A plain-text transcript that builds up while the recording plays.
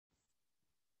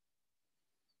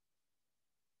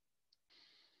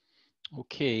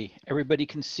Okay, everybody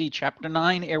can see chapter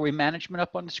 9, airway management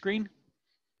up on the screen?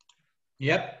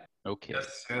 Yep. Okay.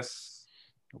 Yes, yes.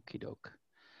 Okie doke.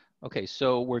 Okay,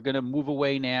 so we're going to move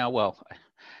away now. Well, I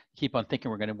keep on thinking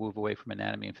we're going to move away from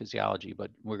anatomy and physiology, but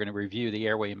we're going to review the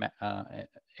airway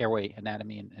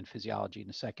anatomy and physiology in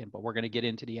a second. But we're going to get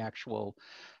into the actual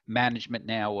management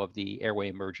now of the airway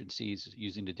emergencies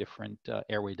using the different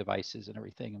airway devices and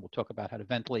everything. And we'll talk about how to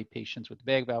ventilate patients with the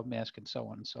bag valve mask and so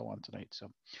on tonight.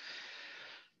 So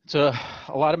it's a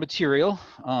lot of material.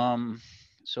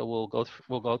 So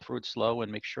we'll go through it slow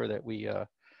and make sure that we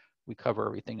cover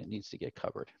everything that needs to get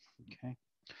covered.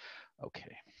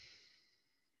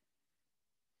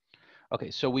 Okay,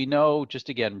 so we know, just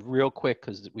again, real quick,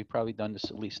 because we've probably done this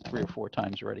at least 3 or 4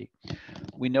 times already.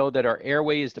 We know that our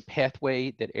airway is the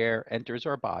pathway that air enters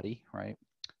our body, right?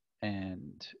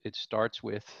 And it starts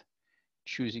with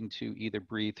choosing to either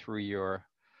breathe through your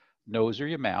nose or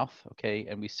your mouth, okay?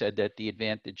 And we said that the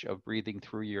advantage of breathing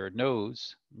through your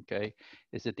nose, okay,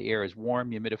 is that the air is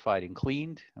warm, humidified, and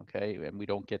cleaned, okay? And we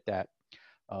don't get that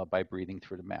by breathing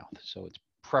through the mouth. So it's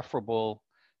preferable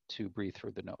to breathe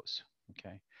through the nose,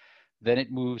 okay? Then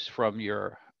it moves from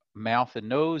your mouth and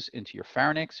nose into your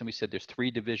pharynx. And we said there's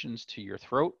 3 divisions to your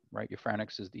throat, right? Your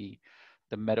pharynx is the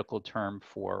medical term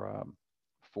for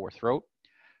throat,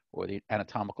 or the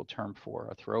anatomical term for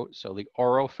a throat. So the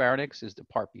oropharynx is the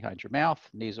part behind your mouth.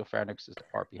 Nasopharynx is the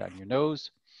part behind your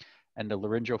nose. And the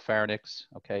laryngopharynx,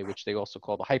 okay, which they also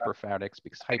call the hyperpharynx,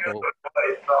 because hypo.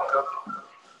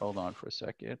 Hold on for a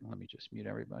second. Let me just mute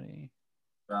everybody.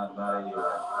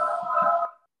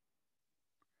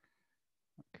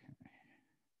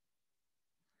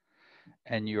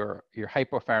 And your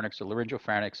hypopharynx or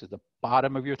laryngopharynx is the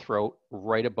bottom of your throat,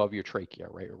 right above your trachea,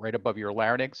 right above your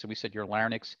larynx. So we said your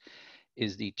larynx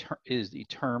is the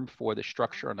term for the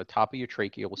structure on the top of your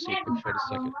trachea. We'll see a picture in a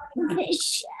second.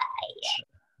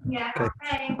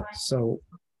 Okay. So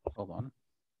hold on.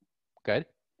 Good.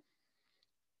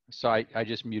 So I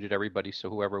just muted everybody. So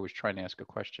whoever was trying to ask a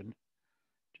question,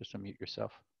 just unmute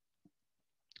yourself.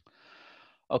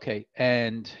 Okay,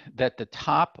 and that the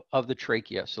top of the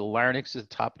trachea, so the larynx is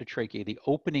the top of the trachea, the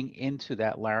opening into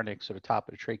that larynx or the top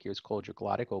of the trachea is called your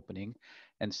glottic opening,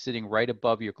 and sitting right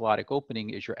above your glottic opening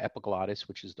is your epiglottis,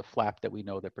 which is the flap that we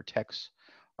know that protects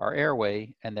our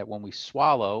airway, and that when we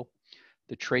swallow,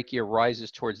 the trachea rises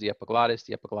towards the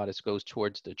epiglottis goes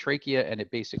towards the trachea, and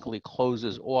it basically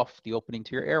closes off the opening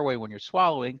to your airway when you're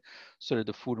swallowing, so that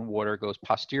the food and water goes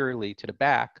posteriorly to the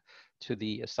back, to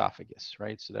the esophagus,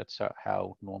 right? So that's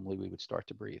how normally we would start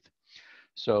to breathe.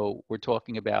 So we're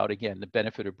talking about, again, the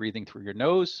benefit of breathing through your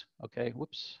nose, okay,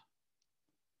 whoops,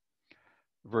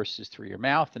 versus through your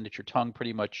mouth, and that your tongue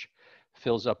pretty much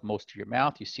fills up most of your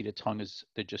mouth. You see the tongue is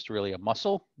just really a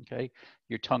muscle, okay?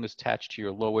 Your tongue is attached to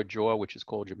your lower jaw, which is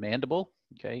called your mandible,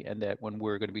 okay? And that when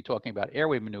we're going to be talking about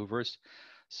airway maneuvers,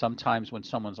 sometimes when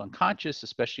someone's unconscious,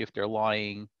 especially if they're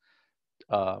lying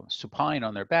supine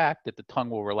on their back, that the tongue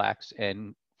will relax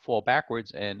and fall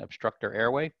backwards and obstruct their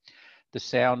airway. The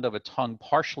sound of a tongue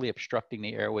partially obstructing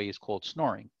the airway is called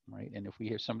snoring, right? And if we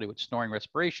hear somebody with snoring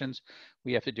respirations,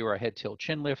 we have to do our head tilt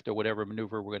chin lift or whatever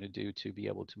maneuver we're going to do to be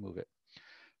able to move it.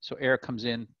 So air comes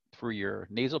in through your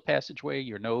nasal passageway,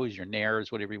 your nose, your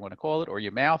nares, whatever you want to call it, or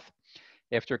your mouth.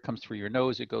 After it comes through your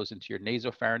nose, it goes into your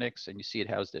nasopharynx, and you see it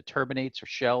has the turbinates or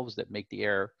shelves that make the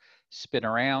air spin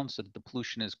around so that the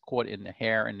pollution is caught in the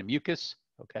hair and the mucus,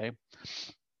 okay?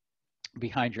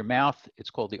 Behind your mouth, it's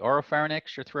called the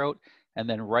oropharynx, your throat, and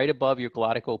then right above your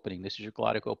glottic opening, this is your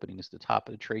glottic opening, this is the top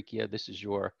of the trachea, this is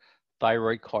your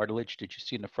thyroid cartilage that you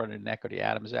see in the front of the neck or the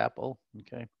Adam's apple,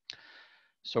 okay?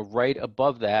 So right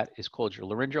above that is called your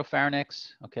laryngopharynx,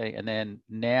 okay? And then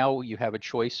now you have a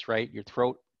choice, right? Your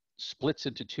throat splits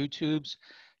into 2 tubes.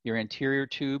 Your anterior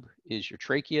tube is your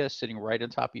trachea. Sitting right on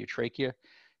top of your trachea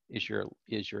is your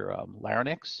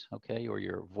larynx, okay, or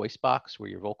your voice box where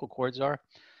your vocal cords are.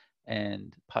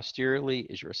 And posteriorly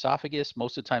is your esophagus.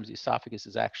 Most of the times the esophagus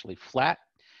is actually flat.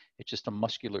 It's just a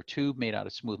muscular tube made out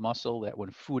of smooth muscle that when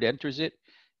food enters it,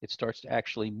 it starts to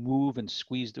actually move and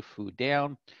squeeze the food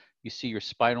down. You see your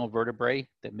spinal vertebrae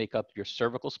that make up your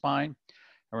cervical spine.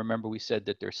 And remember, we said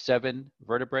that there's 7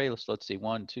 vertebrae. Let's see,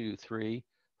 1, 2, 3,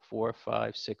 4,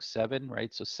 5, 6, 7,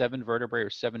 right? So 7 vertebrae or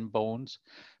 7 bones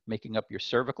making up your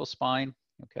cervical spine,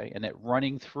 okay? And that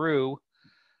running through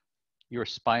your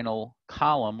spinal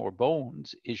column or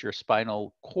bones is your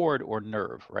spinal cord or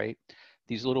nerve, right?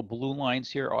 These little blue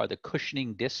lines here are the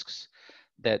cushioning discs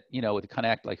that, you know, they kind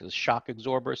of act like a shock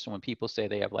absorber. So when people say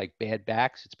they have like bad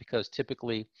backs, it's because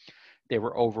typically they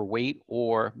were overweight,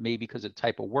 or maybe because of the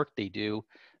type of work they do,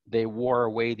 they wore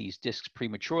away these discs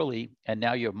prematurely, and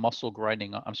now you have muscle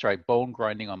grinding, I'm sorry, bone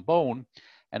grinding on bone.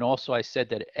 And also I said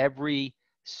that every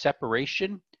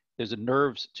separation, there's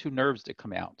two nerves that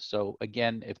come out. So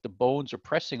again, if the bones are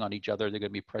pressing on each other, they're going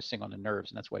to be pressing on the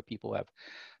nerves. And that's why people have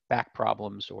back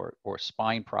problems or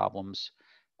spine problems.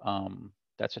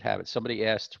 That's what happens. Somebody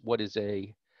asked, what is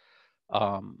a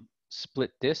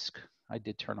split disc? I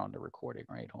did turn on the recording,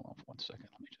 right? Hold on for 1 second.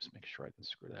 Let me just make sure I didn't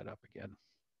screw that up again.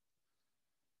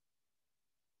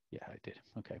 Yeah, I did.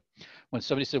 Okay. When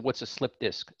somebody said, what's a slip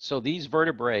disc? So these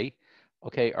vertebrae,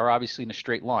 okay, are obviously in a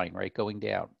straight line, right, going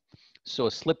down. So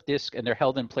a slip disc, and they're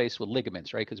held in place with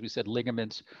ligaments, right? Because we said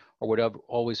ligaments or whatever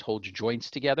always holds joints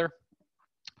together.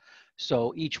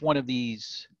 So each one of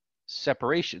these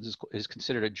separations is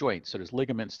considered a joint. So there's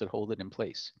ligaments that hold it in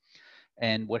place.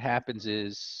 And what happens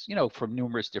is, you know, for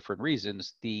numerous different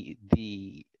reasons,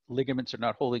 the ligaments are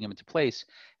not holding them into place.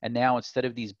 And now instead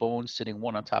of these bones sitting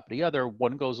one on top of the other,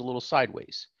 one goes a little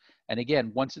sideways. And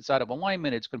again, once it's out of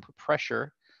alignment, it's going to put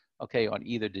pressure, okay, on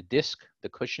either the disc, the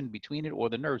cushion between it, or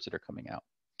the nerves that are coming out.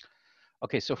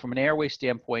 Okay, so from an airway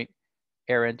standpoint,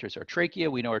 air enters our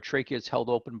trachea. We know our trachea is held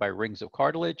open by rings of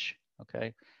cartilage,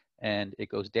 okay, and it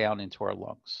goes down into our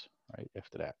lungs, right,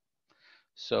 after that.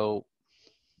 So,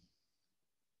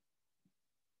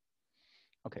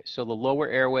 okay, so the lower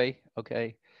airway,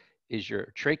 okay, is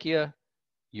your trachea,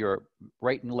 your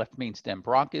right and left main stem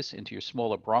bronchus into your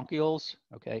smaller bronchioles,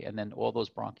 okay, and then all those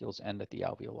bronchioles end at the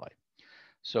alveoli.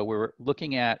 So we're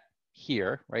looking at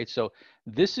here, right? So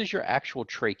this is your actual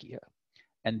trachea,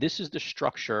 and this is the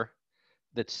structure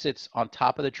that sits on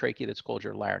top of the trachea that's called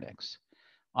your larynx.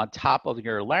 On top of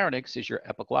your larynx is your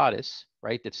epiglottis,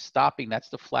 right? That's stopping, that's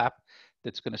the flap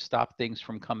that's going to stop things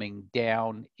from coming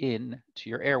down in to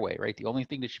your airway, right? The only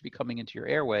thing that should be coming into your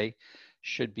airway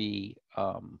should be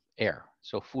air.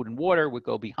 So food and water would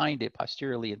go behind it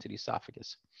posteriorly into the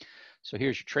esophagus. So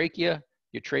here's your trachea.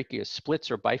 Your trachea splits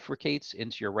or bifurcates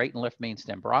into your right and left main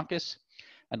stem bronchus.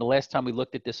 And the last time we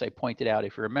looked at this, I pointed out,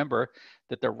 if you remember,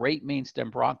 that the right main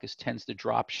stem bronchus tends to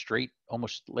drop straight,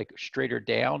 almost like straighter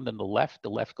down than the left. The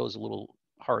left goes a little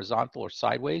horizontal or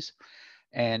sideways.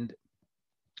 And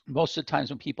most of the times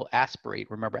when people aspirate,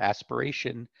 remember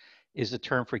aspiration is a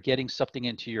term for getting something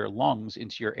into your lungs,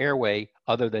 into your airway,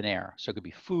 other than air. So it could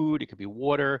be food, it could be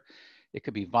water, it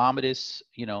could be vomitus,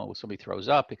 you know, somebody throws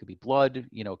up, it could be blood,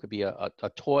 you know, it could be a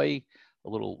toy, a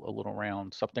little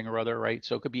round something or other, right?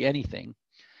 So it could be anything.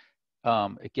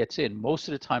 It gets in. Most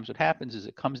of the times what happens is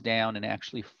it comes down and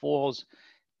actually falls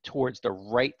towards the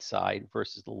right side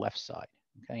versus the left side,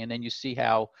 okay? And then you see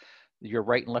how your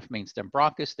right and left main stem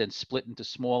bronchus then split into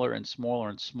smaller and smaller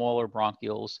and smaller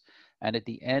bronchioles. And at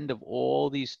the end of all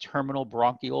these terminal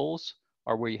bronchioles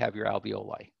are where you have your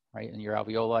alveoli, right? And your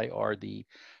alveoli are the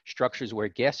structures where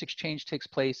gas exchange takes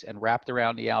place, and wrapped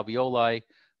around the alveoli,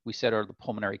 we said, are the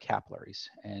pulmonary capillaries.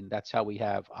 And that's how we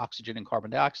have oxygen and carbon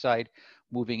dioxide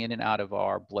moving in and out of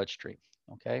our bloodstream,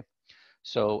 okay?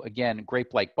 So again,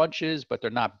 grape-like bunches, but they're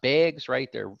not bags, right?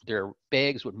 They're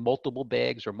bags with multiple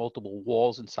bags or multiple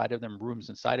walls inside of them, rooms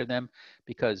inside of them,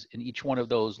 because in each one of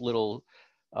those little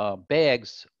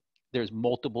bags, there's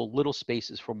multiple little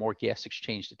spaces for more gas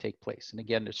exchange to take place. And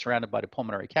again, they're surrounded by the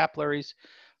pulmonary capillaries,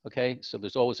 okay? So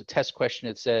there's always a test question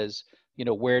that says, you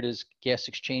know, where does gas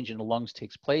exchange in the lungs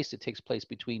takes place? It takes place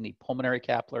between the pulmonary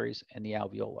capillaries and the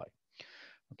alveoli.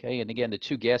 Okay, and again, the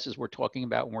two gases we're talking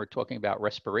about when we're talking about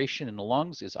respiration in the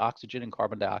lungs is oxygen and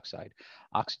carbon dioxide.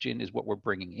 Oxygen is what we're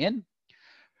bringing in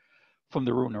from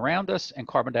the room around us, and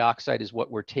carbon dioxide is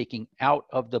what we're taking out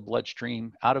of the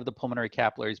bloodstream, out of the pulmonary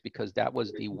capillaries, because that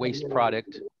was the waste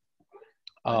product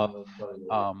of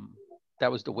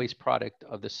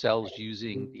the cells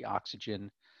using the oxygen,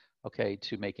 okay,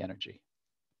 to make energy.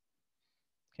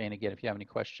 Okay, and again, if you have any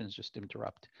questions, just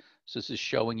interrupt. So this is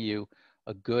showing you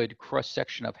a good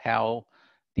cross-section of how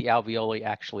the alveoli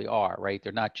actually are, right?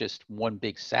 They're not just one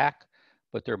big sac,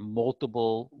 but they're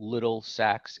multiple little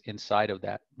sacs inside of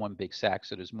that one big sac,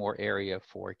 so there's more area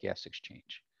for gas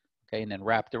exchange. Okay, and then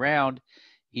wrapped around,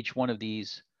 each one of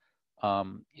these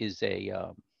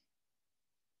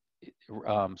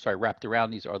wrapped around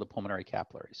these are the pulmonary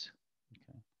capillaries.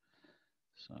 Okay,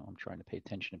 so I'm trying to pay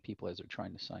attention to people as they're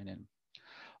trying to sign in.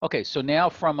 Okay, so now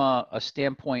from a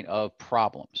standpoint of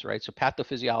problems, right? So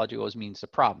pathophysiology always means the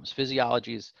problems.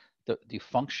 Physiology is the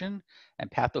function, and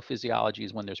pathophysiology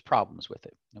is when there's problems with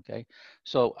it, okay?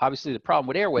 So obviously the problem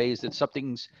with airway is that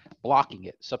something's blocking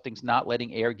it. Something's not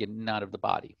letting air get in and out of the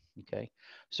body, okay?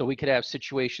 So we could have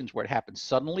situations where it happens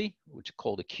suddenly, which is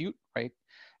called acute, right?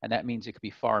 And that means it could be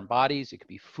foreign bodies, it could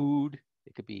be food,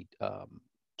 it could be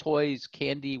toys,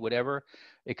 candy, whatever.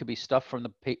 It could be stuff from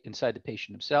the inside the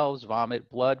patient themselves, vomit,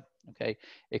 blood. Okay,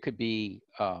 it could be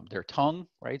their tongue,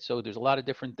 right? So there's a lot of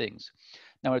different things.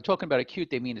 Now, when we're talking about acute,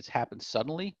 they mean it's happened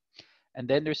suddenly, and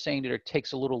then they're saying that it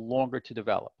takes a little longer to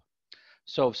develop.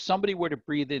 So if somebody were to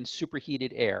breathe in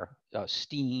superheated air,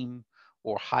 steam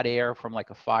or hot air from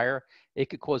like a fire, it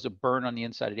could cause a burn on the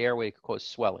inside of the airway. It could cause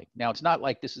swelling. Now, it's not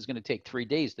like this is going to take 3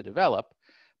 days to develop,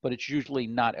 but it's usually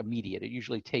not immediate. It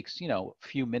usually takes, a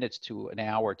few minutes to an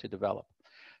hour to develop.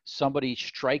 Somebody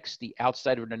strikes the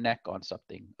outside of their neck on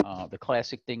something. The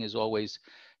classic thing is always,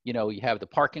 you have the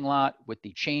parking lot with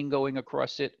the chain going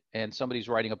across it, and somebody's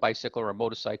riding a bicycle or a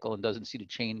motorcycle and doesn't see the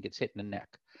chain, gets hit in the neck,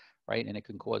 right? And it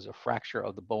can cause a fracture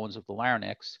of the bones of the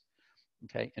larynx.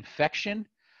 Okay, infection.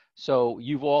 So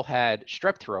you've all had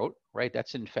strep throat, right?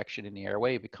 That's an infection in the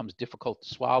airway. It becomes difficult to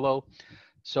swallow.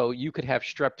 So you could have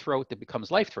strep throat that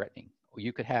becomes life-threatening, or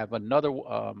you could have another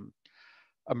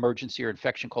emergency or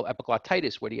infection called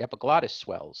epiglottitis, where the epiglottis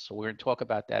swells. So we're going to talk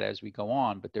about that as we go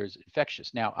on, but there's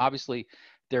infectious. Now, obviously,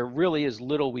 there really is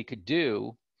little we could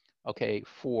do, okay,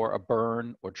 for a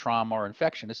burn or trauma or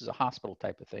infection. This is a hospital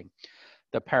type of thing.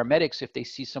 The paramedics, if they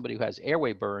see somebody who has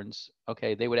airway burns,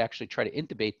 okay, they would actually try to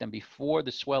intubate them before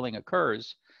the swelling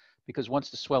occurs, because once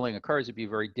the swelling occurs, it'd be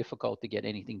very difficult to get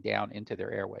anything down into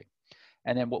their airway.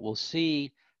 And then what we'll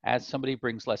see as somebody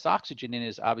brings less oxygen in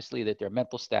is obviously that their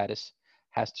mental status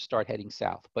has to start heading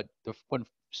south. But when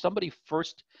somebody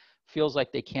first feels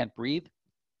like they can't breathe,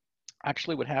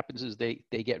 actually what happens is they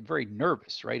get very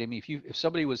nervous, right? I mean, if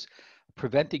somebody was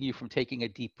preventing you from taking a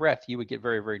deep breath, you would get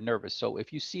very, very nervous. So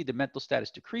if you see the mental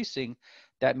status decreasing,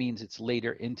 that means it's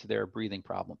later into their breathing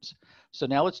problems. So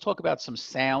now let's talk about some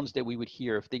sounds that we would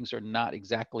hear if things are not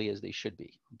exactly as they should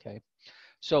be, okay?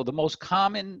 So the most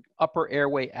common upper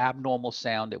airway abnormal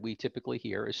sound that we typically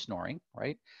hear is snoring,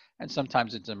 right? And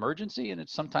sometimes it's an emergency, and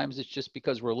sometimes it's just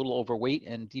because we're a little overweight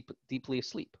and deeply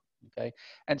asleep, okay?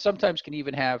 And sometimes can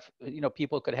even have,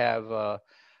 people could have,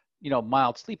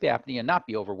 mild sleep apnea and not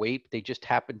be overweight. They just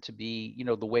happen to be,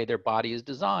 the way their body is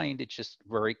designed, it's just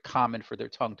very common for their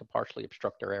tongue to partially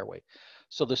obstruct their airway.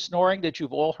 So the snoring that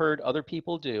you've all heard other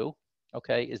people do,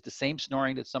 okay, is the same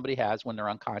snoring that somebody has when they're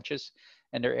unconscious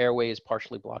and their airway is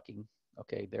partially blocking,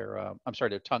 okay, their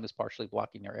tongue is partially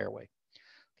blocking their airway,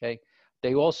 okay?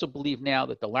 They also believe now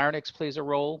that the larynx plays a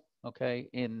role, okay,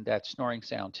 in that snoring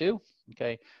sound too,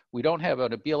 okay? We don't have,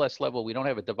 on a BLS level, we don't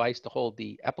have a device to hold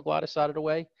the epiglottis out of the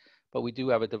way, but we do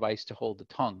have a device to hold the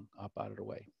tongue up out of the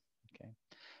way, okay?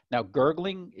 Now,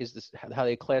 gurgling is how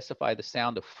they classify the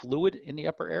sound of fluid in the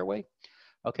upper airway.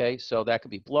 Okay, so that could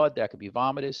be blood, that could be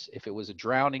vomitus. If it was a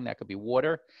drowning, that could be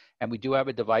water. And we do have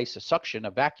a device, a suction,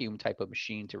 a vacuum type of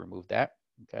machine to remove that,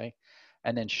 okay?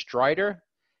 And then stridor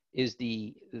is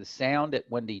the sound that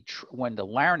when the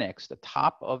larynx, the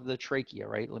top of the trachea,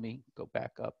 right? Let me go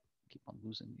back up, keep on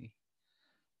losing the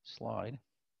slide.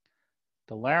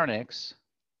 The larynx,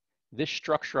 this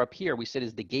structure up here, we said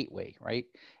is the gateway, right?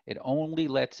 It only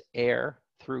lets air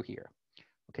through here.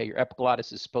 Okay, your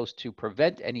epiglottis is supposed to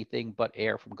prevent anything but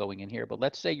air from going in here. But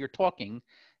let's say you're talking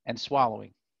and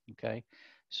swallowing, okay?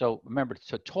 So remember,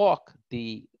 to talk,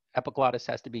 the epiglottis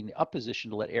has to be in the up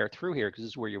position to let air through here, because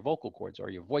this is where your vocal cords are,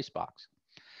 your voice box.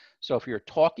 So if you're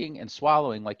talking and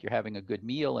swallowing like you're having a good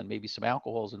meal and maybe some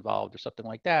alcohol is involved or something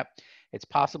like that, it's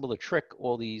possible to trick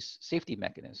all these safety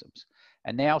mechanisms.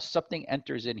 And now something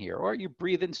enters in here, or you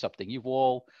breathe in something. You've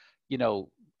all,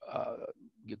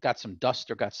 you've got some dust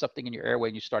or got something in your airway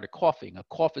and you started coughing. A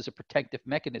cough is a protective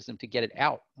mechanism to get it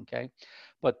out, okay?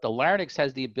 But the larynx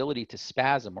has the ability to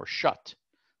spasm or shut,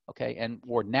 okay,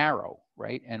 or narrow,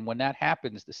 right? And when that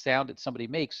happens, the sound that somebody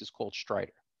makes is called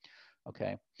stridor,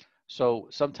 okay? So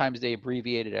sometimes they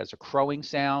abbreviate it as a crowing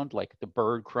sound, like the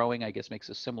bird crowing, I guess, makes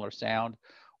a similar sound,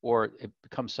 or it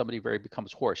becomes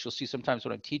becomes hoarse. You'll see sometimes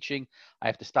when I'm teaching, I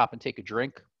have to stop and take a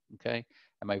drink, okay?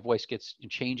 And my voice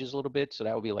changes a little bit. So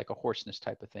that would be like a hoarseness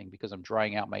type of thing because I'm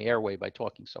drying out my airway by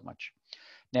talking so much.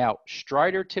 Now,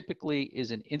 stridor typically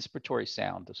is an inspiratory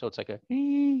sound. So it's like a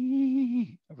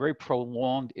very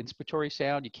prolonged inspiratory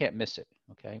sound. You can't miss it,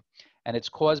 okay? And it's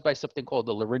caused by something called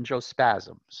the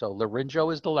laryngospasm. So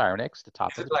laryngo is the larynx, the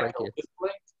top of the trachea.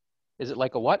 Is it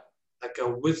like a what? Like a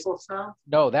whistle sound?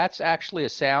 No, that's actually a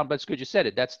sound, but it's good you said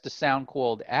it. That's the sound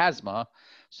called asthma.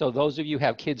 So those of you who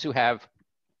have kids who have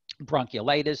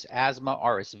bronchiolitis, asthma,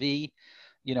 RSV,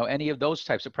 any of those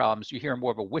types of problems, you hear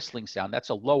more of a whistling sound. That's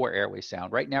a lower airway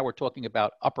sound. Right now, we're talking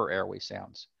about upper airway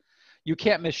sounds. You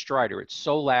can't miss stridor. It's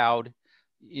so loud,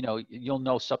 you'll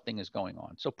know something is going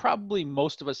on. So probably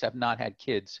most of us have not had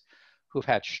kids who've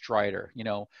had stridor.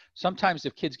 Sometimes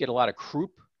if kids get a lot of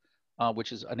croup,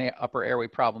 which is an upper airway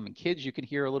problem in kids. You can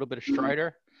hear a little bit of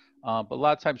stridor, but a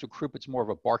lot of times with croup, it's more of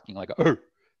a barking, like a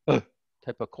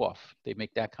type of cough. They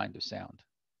make that kind of sound.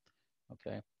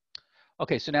 Okay.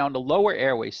 Okay, so now in the lower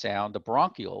airway sound, the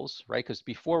bronchioles, right? Because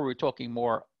before we were talking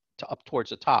more up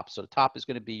towards the top. So the top is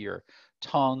going to be your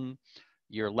tongue,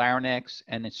 your larynx,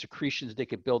 and then secretions that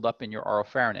could build up in your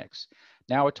oropharynx.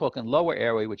 Now we're talking lower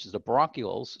airway, which is the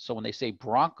bronchioles. So when they say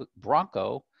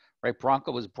broncho, right?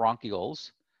 Broncho is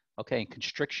bronchioles. Okay, and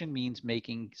constriction means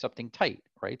making something tight,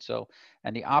 right? So,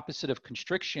 and the opposite of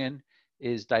constriction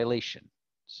is dilation.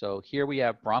 So here we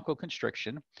have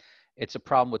bronchoconstriction. It's a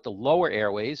problem with the lower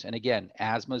airways. And again,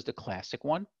 asthma is the classic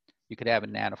one. You could have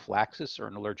an anaphylaxis or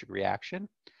an allergic reaction.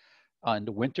 In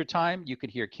the wintertime, you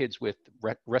could hear kids with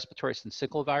respiratory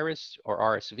syncytial virus or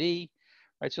RSV,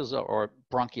 right? So, or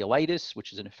bronchiolitis,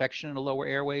 which is an infection in the lower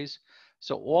airways.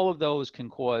 So all of those can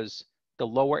cause the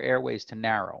lower airways to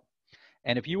narrow.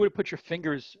 And if you were to put your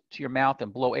fingers to your mouth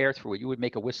and blow air through it, you would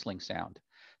make a whistling sound.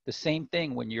 The same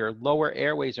thing when your lower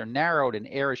airways are narrowed and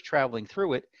air is traveling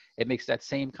through it, it makes that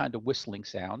same kind of whistling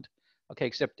sound, okay,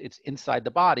 except it's inside the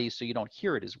body, so you don't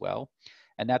hear it as well.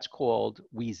 And that's called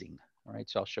wheezing, all right?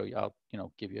 So I'll show you, I'll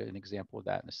give you an example of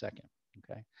that in a second,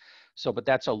 okay? So, but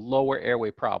that's a lower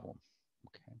airway problem,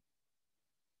 okay?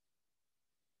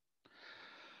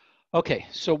 Okay,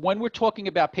 so when we're talking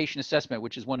about patient assessment,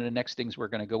 which is one of the next things we're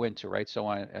going to go into, right? So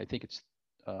I think it's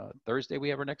Thursday we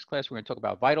have our next class. We're going to talk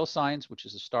about vital signs, which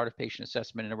is the start of patient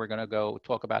assessment, and then we're going to go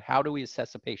talk about how do we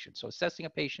assess a patient. So assessing a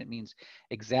patient means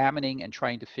examining and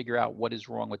trying to figure out what is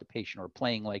wrong with the patient, or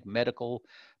playing like medical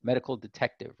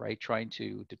detective, right? Trying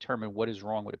to determine what is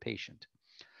wrong with a patient.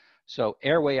 So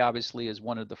airway obviously is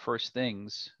one of the first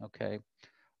things, okay,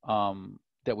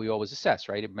 that we always assess,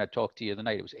 right? I talked to you the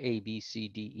night. It was A, B, C,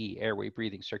 D, E, airway,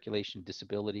 breathing, circulation,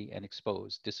 disability, and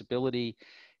exposed. Disability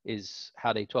is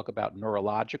how they talk about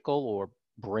neurological or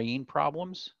brain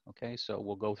problems, okay? So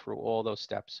we'll go through all those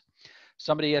steps.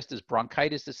 Somebody asked, is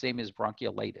bronchitis the same as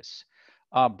bronchiolitis?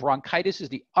 Bronchitis is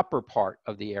the upper part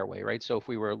of the airway, right? So if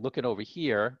we were looking over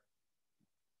here,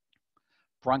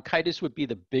 bronchitis would be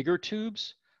the bigger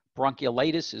tubes.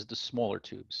 Bronchiolitis is the smaller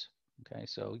tubes, okay?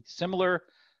 So similar,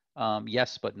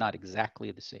 yes, but not exactly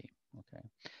the same, okay?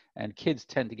 And kids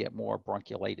tend to get more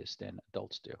bronchiolitis than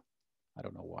adults do. I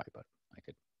don't know why, but I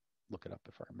could look it up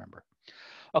if I remember.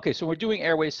 Okay, so we're doing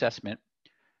airway assessment.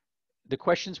 The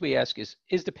questions we ask is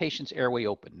the patient's airway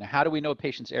open? Now, how do we know a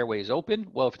patient's airway is open?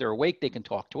 Well, if they're awake, they can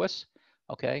talk to us,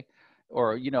 okay?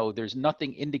 Or, there's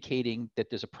nothing indicating that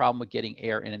there's a problem with getting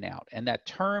air in and out. And that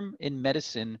term in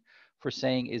medicine for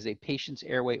saying is a patient's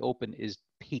airway open is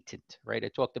patent, right? I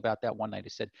talked about that one night. I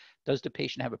said, does the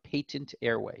patient have a patent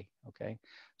airway? Okay.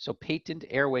 So patent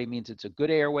airway means it's a good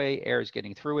airway, air is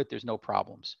getting through it, there's no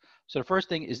problems. So the first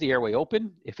thing, is the airway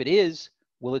open? If it is,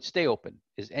 will it stay open?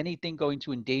 Is anything going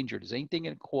to endanger it? Is anything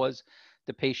going to cause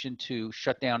the patient to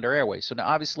shut down their airway? So now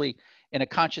obviously in a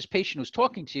conscious patient who's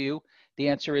talking to you, the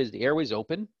answer is the airway's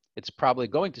open. It's probably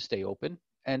going to stay open.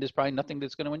 And there's probably nothing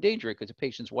that's going to endanger it because the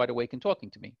patient's wide awake and talking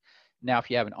to me. Now,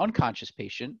 if you have an unconscious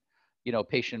patient,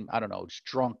 patient, I don't know, is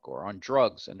drunk or on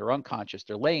drugs and they're unconscious,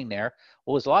 they're laying there.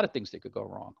 Well, there's a lot of things that could go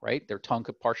wrong, right? Their tongue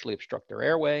could partially obstruct their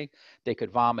airway. They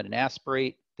could vomit and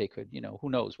aspirate. They could, who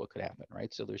knows what could happen,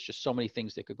 right? So there's just so many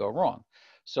things that could go wrong.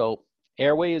 So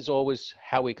airway is always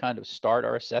how we kind of start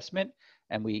our assessment.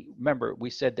 And we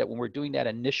said that when we're doing that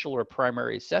initial or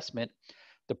primary assessment,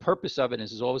 the purpose of it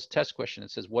is always a test question.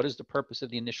 It says, what is the purpose of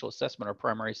the initial assessment or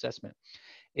primary assessment?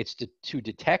 It's to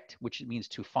detect, which means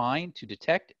to find, to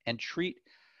detect, and treat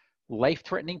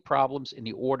life-threatening problems in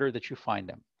the order that you find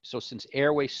them. So since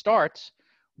airway starts,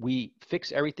 we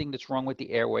fix everything that's wrong with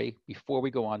the airway before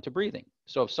we go on to breathing.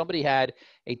 So if somebody had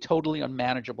a totally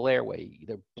unmanageable airway,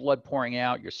 either blood pouring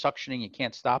out, you're suctioning, you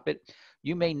can't stop it,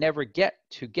 you may never get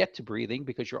to breathing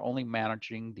because you're only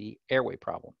managing the airway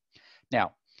problem.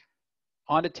 Now,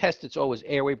 on the test, it's always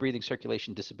airway, breathing,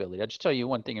 circulation, disability. I'll just tell you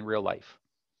one thing in real life.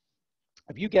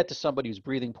 If you get to somebody who's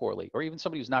breathing poorly, or even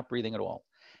somebody who's not breathing at all,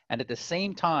 and at the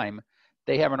same time,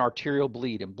 they have an arterial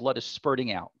bleed and blood is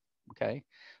spurting out, okay?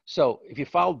 So if you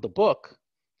followed the book,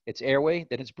 it's airway,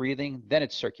 then it's breathing, then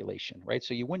it's circulation, right?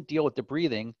 So you wouldn't deal with the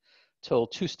breathing till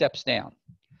 2 steps down,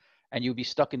 and you'd be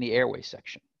stuck in the airway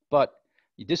section. But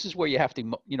this is where you have to,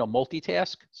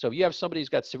 multitask. So if you have somebody who's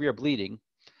got severe bleeding,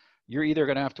 you're either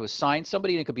going to have to assign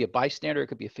somebody, and it could be a bystander, it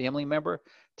could be a family member,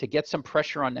 to get some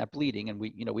pressure on that bleeding. And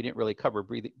we didn't really cover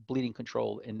bleeding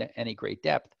control in any great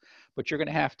depth, but you're going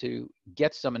to have to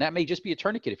get some, and that may just be a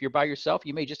tourniquet. If you're by yourself,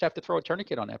 you may just have to throw a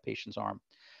tourniquet on that patient's arm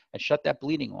and shut that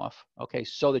bleeding off, okay,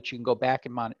 so that you can go back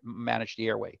and manage the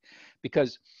airway.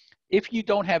 Because if you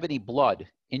don't have any blood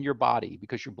in your body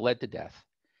because you're bled to death,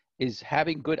 is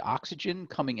having good oxygen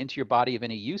coming into your body of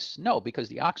any use? No, because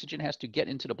the oxygen has to get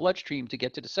into the bloodstream to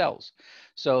get to the cells.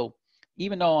 So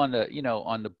even though on the,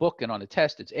 on the book and on the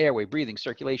test, it's airway, breathing,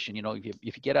 circulation,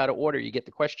 if you get out of order, you get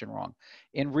the question wrong.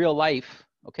 In real life,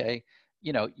 okay,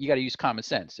 you got to use common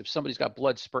sense. If somebody's got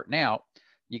blood spurting out,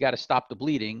 you got to stop the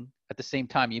bleeding. At the same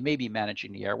time, you may be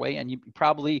managing the airway, and you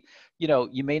probably,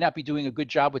 you may not be doing a good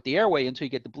job with the airway until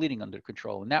you get the bleeding under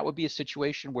control. And that would be a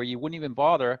situation where you wouldn't even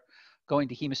bother going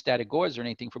to hemostatic gauze or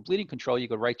anything for bleeding control. You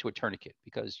go right to a tourniquet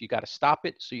because you got to stop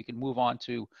it so you can move on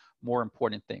to more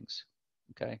important things.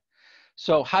 Okay.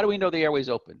 So how do we know the airway is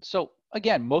open? So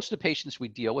again, most of the patients we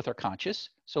deal with are conscious.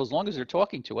 So as long as they're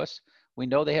talking to us, we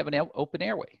know they have an open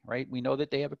airway, right? We know that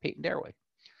they have a patent airway.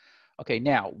 Okay,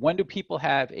 now, when do people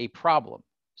have a problem?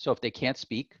 So if they can't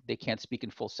speak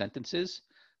in full sentences,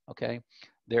 okay?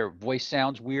 Their voice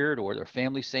sounds weird, or their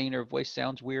family's saying their voice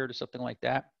sounds weird or something like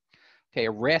that. Okay,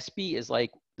 a raspy is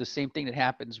like the same thing that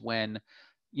happens when,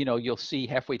 you'll see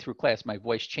halfway through class, my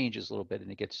voice changes a little bit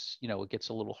and it gets, it gets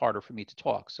a little harder for me to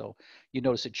talk. So you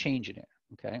notice a change in it,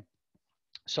 okay?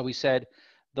 So we said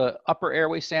the upper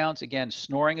airway sounds, again,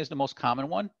 snoring is the most common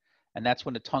one, and that's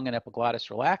when the tongue and epiglottis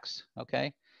relax,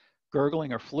 okay?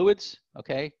 Gurgling or fluids,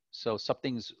 okay? So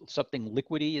something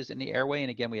liquidy is in the airway,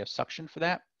 and again, we have suction for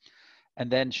that.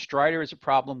 And then stridor is a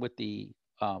problem with the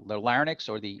larynx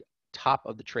or the top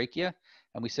of the trachea.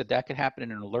 And we said that could happen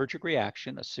in an allergic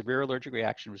reaction, a severe allergic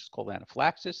reaction, which is called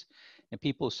anaphylaxis, and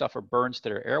people who suffer burns to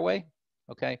their airway,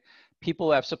 okay? People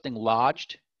who have something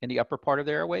lodged in the upper part of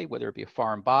their airway, whether it be a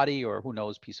foreign body or who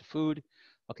knows, piece of food,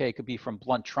 okay? It could be from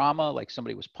blunt trauma, like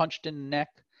somebody was punched in the neck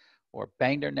or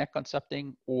banged their neck on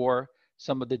something, or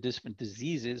some of the different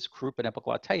diseases, croup and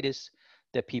epiglottitis,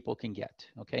 that people can get,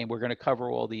 okay? And we're gonna cover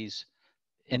all these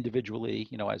individually,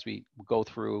 as we go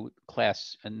through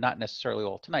class, and not necessarily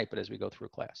all tonight, but as we go through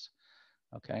class,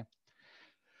 okay?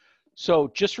 So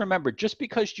just remember, just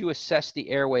because you assess the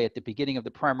airway at the beginning of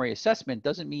the primary assessment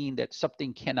doesn't mean that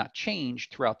something cannot change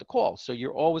throughout the call. So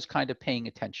you're always kind of paying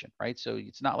attention, right? So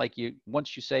it's not like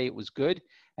once you say it was good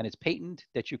and it's patent,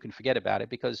 that you can forget about it,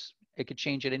 because it could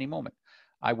change at any moment.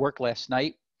 I worked last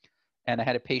night, and I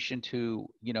had a patient who,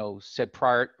 said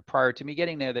prior to me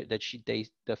getting there that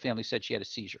the family said she had a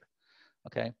seizure,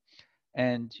 okay?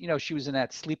 And, she was in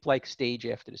that sleep-like stage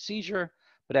after the seizure,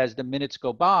 but as the minutes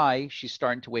go by, she's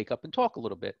starting to wake up and talk a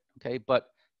little bit, okay? But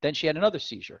then she had another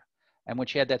seizure. And when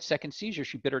she had that second seizure,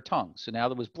 she bit her tongue. So now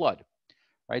there was blood,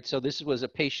 right? So this was a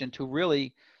patient who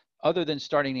really, other than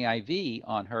starting the IV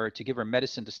on her to give her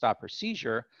medicine to stop her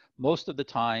seizure, most of the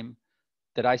time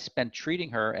that I spent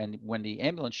treating her, and when the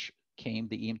ambulance came,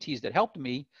 the EMTs that helped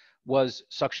me, was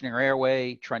suctioning her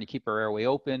airway, trying to keep her airway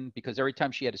open, because every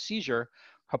time she had a seizure,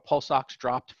 her pulse ox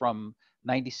dropped from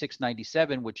 96,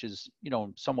 97, which is,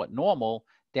 somewhat normal,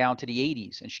 down to the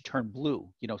 80s, and she turned blue,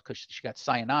 because she got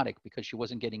cyanotic because she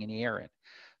wasn't getting any air in.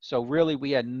 So really,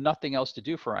 we had nothing else to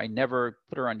do for her. I never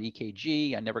put her on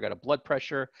EKG. I never got a blood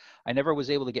pressure. I never was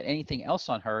able to get anything else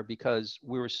on her because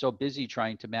we were so busy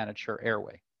trying to manage her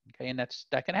airway. Okay, and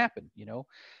that can happen. You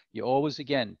always,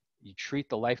 again, you treat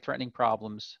the life-threatening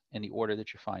problems in the order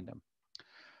that you find them.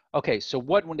 Okay, so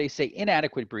when they say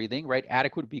inadequate breathing, right?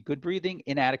 Adequate would be good breathing.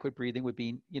 Inadequate breathing would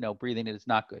be, breathing that is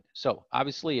not good. So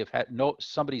obviously, if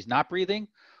somebody's not breathing,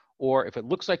 or if it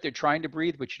looks like they're trying to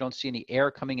breathe, but you don't see any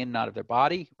air coming in and out of their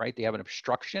body, right? They have an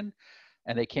obstruction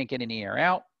and they can't get any air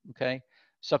out, okay?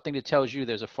 Something that tells you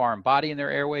there's a foreign body in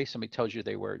their airway. Somebody tells you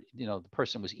they were, the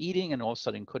person was eating and all of a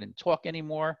sudden couldn't talk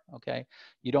anymore, okay?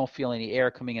 You don't feel any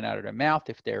air coming in and out of their mouth.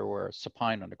 If they were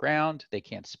supine on the ground, they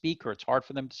can't speak, or it's hard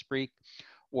for them to speak,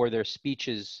 or their speech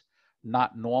is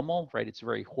not normal, right? It's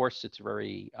very hoarse. It's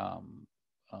very, I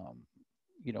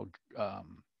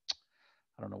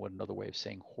don't know what another way of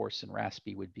saying hoarse and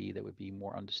raspy would be that would be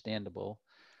more understandable,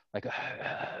 like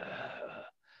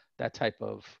that type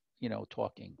of,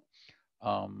 talking.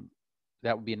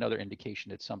 That would be another indication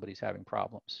that somebody's having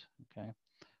problems, okay?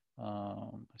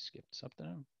 I skipped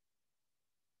something.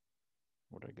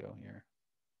 Where'd I go here?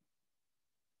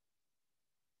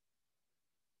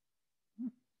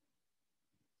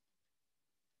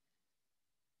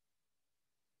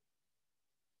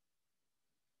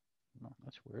 No,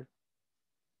 that's weird.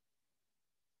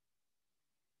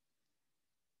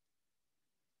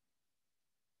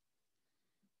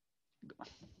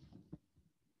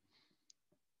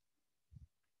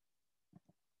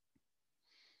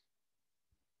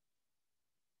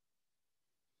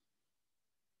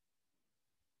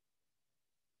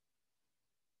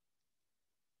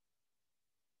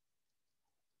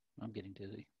 I'm getting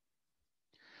dizzy.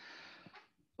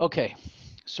 Okay,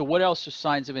 So what else are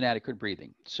signs of inadequate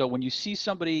breathing? So when you see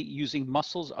somebody using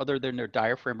muscles other than their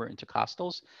diaphragm or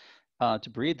intercostals to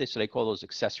breathe, they call those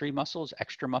accessory muscles,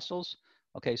 extra muscles.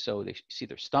 Okay, so they see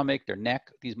their stomach, their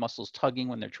neck, these muscles tugging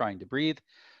when they're trying to breathe.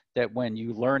 That when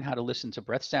you learn how to listen to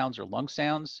breath sounds or lung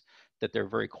sounds, that they're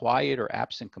very quiet or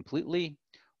absent completely.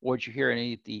 Or did you hear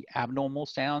any of the abnormal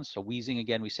sounds? So wheezing,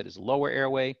 again, we said is lower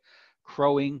airway.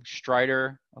 Crowing,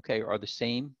 stridor, okay, are the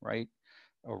same, right?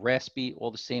 Or raspy,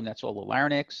 all the same. That's all the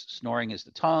larynx. Snoring is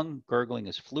the tongue. Gurgling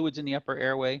is fluids in the upper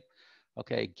airway.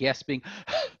 Okay, gasping,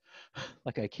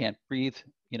 like I can't breathe.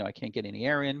 You know, I can't get any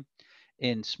air in.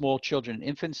 In small children and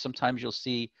infants, sometimes you'll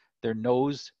see their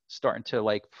nose starting to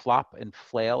like flop and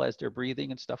flail as they're breathing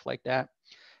and stuff like that.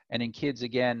 And in kids,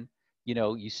 again, you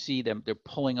know, you see them, they're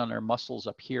pulling on their muscles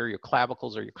up here, your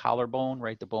clavicles or your collarbone,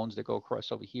 right? The bones that go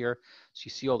across over here. So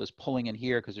you see all this pulling in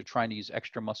here because they're trying to use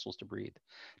extra muscles to breathe.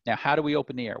 Now, how do we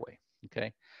open the airway?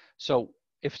 Okay. So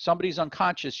if somebody's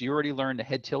unconscious, you already learned the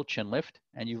head tilt chin lift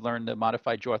and you learned the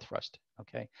modified jaw thrust.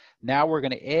 Okay. Now we're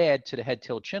going to add to the head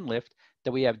tilt chin lift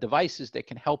that we have devices that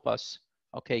can help us,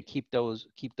 okay, keep those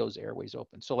airways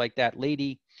open. So like that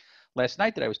lady last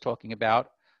night that I was talking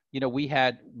about, you know, we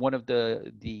had one of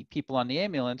the people on the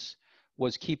ambulance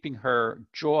was keeping her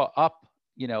jaw up.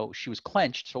 You know, she was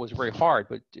clenched, so it was very hard,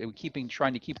 but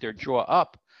trying to keep their jaw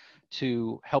up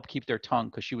to help keep their tongue,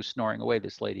 because she was snoring away,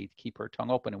 this lady, to keep her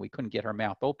tongue open, and we couldn't get her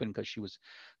mouth open because she was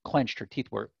clenched. Her teeth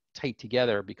were tight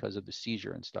together because of the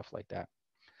seizure and stuff like that.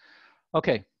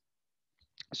 Okay.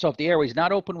 So if the airway is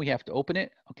not open, we have to open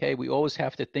it. Okay. We always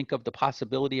have to think of the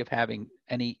possibility of having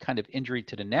any kind of injury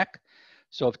to the neck.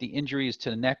 So if the injury is to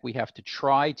the neck, we have to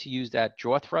try to use that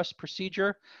jaw thrust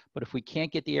procedure. But if we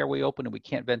can't get the airway open and we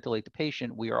can't ventilate the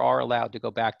patient, we are allowed to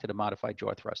go back to the modified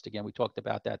jaw thrust. Again, we talked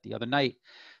about that the other night,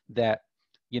 that,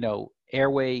 you know,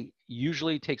 airway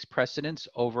usually takes precedence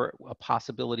over a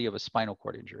possibility of a spinal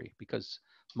cord injury, because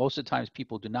most of the times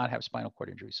people do not have spinal cord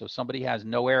injury. So if somebody has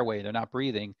no airway, they're not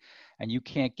breathing, and you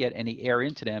can't get any air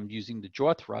into them using the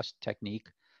jaw thrust technique,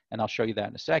 and I'll show you that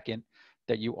in a second,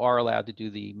 that you are allowed to do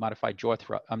the modified jaw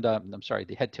thrust,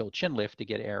 the head tilt chin lift to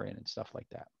get air in and stuff like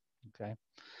that, okay?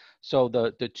 So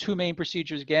the two main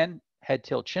procedures, again, head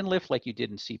tilt chin lift like you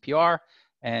did in CPR,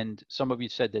 and some of you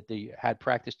said that they had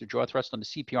practiced the jaw thrust on the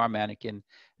CPR mannequin.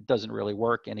 It doesn't really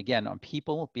work, and again, on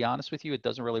people, be honest with you, it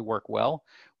doesn't really work well.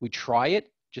 We try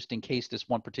it just in case this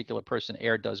one particular person,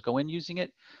 air does go in using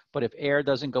it, but if air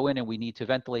doesn't go in and we need to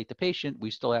ventilate the patient, we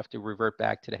still have to revert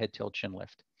back to the head tilt chin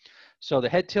lift. So the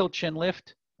head tilt chin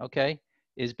lift, okay,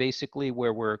 is basically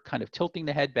where we're kind of tilting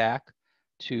the head back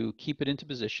to keep it into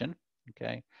position,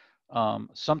 okay?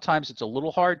 Sometimes it's a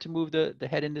little hard to move the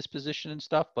head in this position and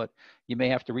stuff, but you may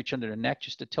have to reach under the neck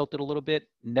just to tilt it a little bit.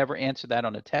 Never answer that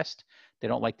on a test. They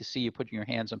don't like to see you putting your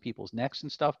hands on people's necks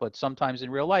and stuff, but sometimes in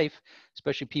real life,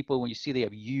 especially people, when you see they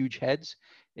have huge heads,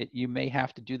 you may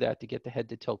have to do that to get the head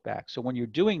to tilt back. So when you're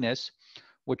doing this,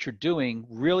 what you're doing,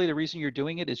 really the reason you're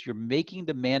doing it is you're making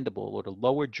the mandible or the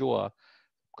lower jaw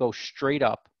go straight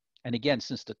up. And again,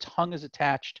 since the tongue is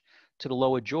attached to the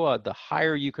lower jaw, the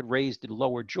higher you could raise the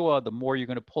lower jaw, the more you're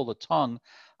going to pull the tongue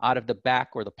out of the back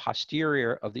or the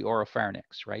posterior of the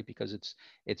oropharynx, right? Because it's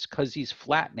because he's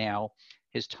flat now,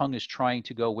 his tongue is trying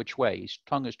to go which way? His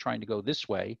tongue is trying to go this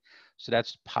way. So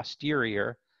that's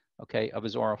posterior, okay, of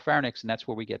his oropharynx, and that's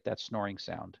where we get that snoring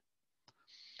sound.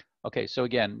 Okay, so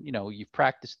again, you know, you've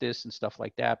practiced this and stuff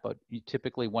like that, but you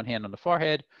typically one hand on the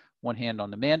forehead, one hand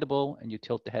on the mandible, and you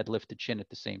tilt the head, lift the chin at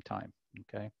the same time,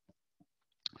 okay?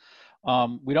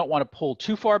 We don't want to pull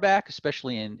too far back,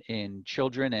 especially in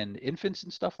children and infants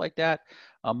and stuff like that.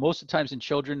 Most of the times in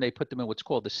children, they put them in what's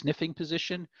called the sniffing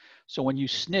position. So when you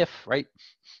sniff, right,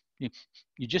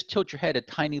 you just tilt your head a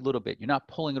tiny little bit. You're not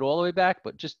pulling it all the way back,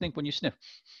 but just think when you sniff,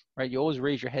 right? You always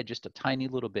raise your head just a tiny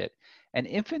little bit. And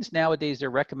infants nowadays, they're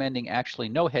recommending actually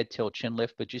no head tilt chin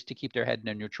lift, but just to keep their head in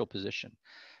a neutral position.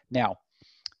 Now,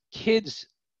 kids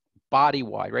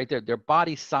body-wide, right? Their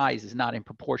body size is not in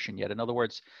proportion yet. In other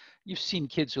words, you've seen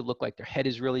kids who look like their head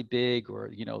is really big,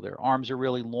 or, you know, their arms are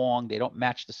really long. They don't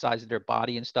match the size of their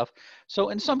body and stuff. So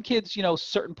in some kids, you know,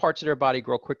 certain parts of their body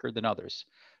grow quicker than others.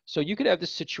 So you could have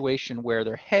this situation where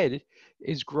their head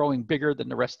is growing bigger than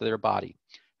the rest of their body.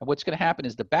 And what's going to happen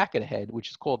is the back of the head, which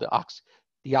is called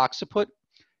the occiput,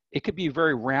 it could be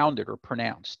very rounded or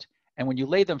pronounced. And when you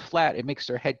lay them flat, it makes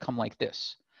their head come like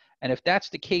this. And if that's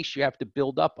the case, you have to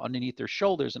build up underneath their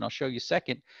shoulders, and I'll show you a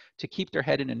second, to keep their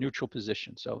head in a neutral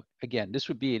position. So again, this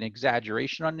would be an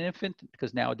exaggeration on an infant,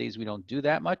 because nowadays we don't do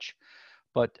that much,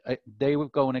 but they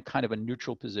would go in a kind of a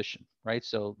neutral position, right?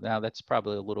 So now that's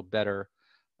probably a little better,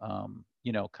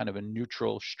 you know, kind of a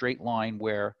neutral straight line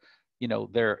where you know,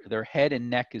 their head and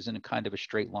neck is in a kind of a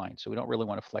straight line. So we don't really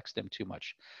want to flex them too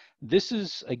much. This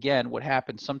is, again, what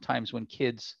happens sometimes when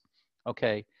kids,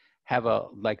 okay, have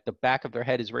like the back of their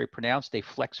head is very pronounced, they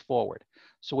flex forward.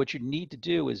 So what you need to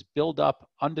do is build up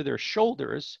under their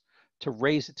shoulders to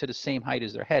raise it to the same height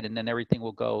as their head, and then everything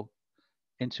will go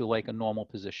into like a normal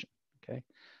position, okay?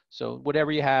 So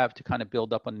whatever you have to kind of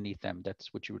build up underneath them,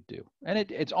 that's what you would do. And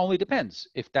it only depends.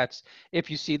 If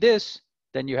you see this,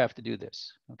 then you have to do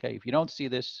this, okay? If you don't see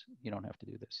this, you don't have to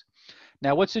do this.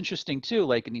 Now, what's interesting too,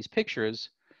 like in these pictures,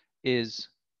 is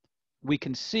we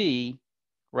can see,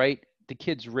 right, the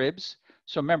kid's ribs.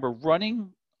 So remember,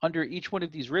 running under each one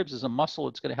of these ribs is a muscle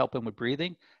that's going to help him with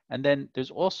breathing. And then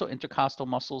there's also intercostal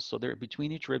muscles. So they're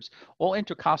between each ribs. All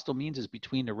intercostal means is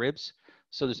between the ribs.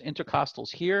 So there's intercostals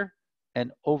here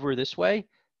and over this way.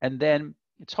 And then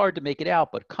it's hard to make it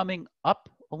out, but coming up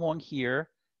along here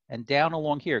and down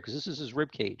along here, because this is his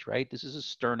rib cage, right? This is his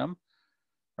sternum,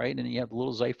 right? And then you have the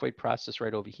little xiphoid process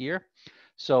right over here.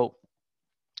 So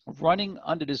running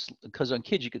under this, because on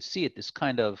kids you could see it, this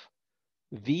kind of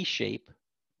V shape,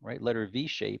 right? Letter V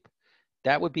shape,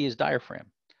 that would be his diaphragm.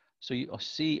 So you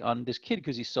see on this kid,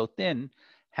 because he's so thin,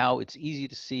 how it's easy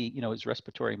to see, you know, his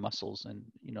respiratory muscles and,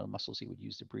 you know, muscles he would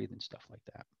use to breathe and stuff like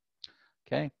that.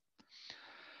 Okay.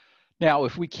 Now,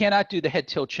 if we cannot do the head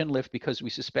tilt chin lift because we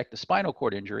suspect a spinal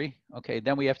cord injury, okay,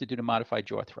 then we have to do the modified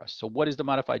jaw thrust. So what is the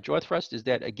modified jaw thrust? Is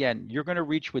that, again, you're going to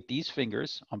reach with these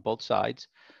fingers on both sides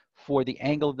for the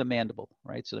angle of the mandible,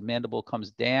 right? So the mandible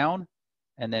comes down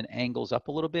and then angles up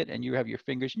a little bit, and you have your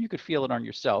fingers, and you could feel it on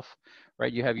yourself,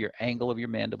 right? You have your angle of your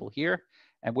mandible here,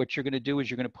 and what you're going to do is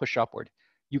you're going to push upward.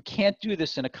 You can't do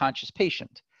this in a conscious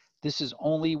patient. This is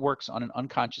only works on an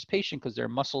unconscious patient because their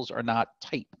muscles are not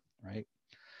tight, right?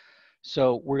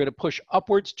 So we're going to push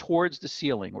upwards towards the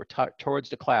ceiling or towards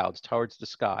the clouds, towards the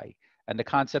sky. And the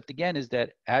concept again is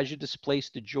that as you displace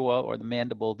the jaw or the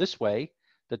mandible this way,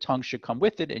 the tongue should come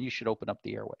with it and you should open up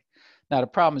the airway. Now the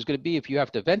problem is going to be if you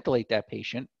have to ventilate that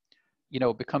patient, you know,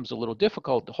 it becomes a little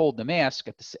difficult to hold the mask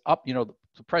at the up, you know,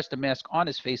 to press the mask on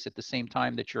his face at the same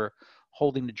time that you're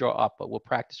holding the jaw up, but we'll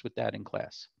practice with that in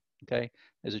class. Okay.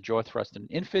 There's a jaw thrust in an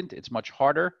infant. It's much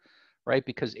harder, right?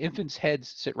 Because infants'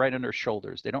 heads sit right on their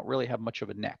shoulders. They don't really have much of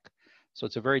a neck. So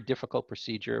it's a very difficult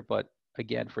procedure. But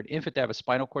again, for an infant to have a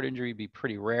spinal cord injury would be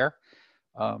pretty rare.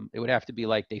 It would have to be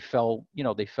like they fell, you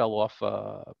know, they fell off,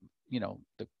 you know,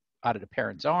 out of the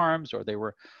parent's arms, or they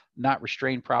were not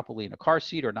restrained properly in a car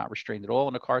seat, or not restrained at all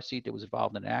in a car seat that was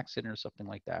involved in an accident or something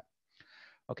like that.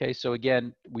 Okay, so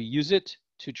again, we use it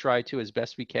to try to, as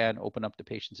best we can, open up the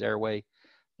patient's airway.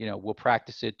 You know, we'll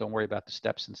practice it. Don't worry about the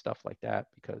steps and stuff like that,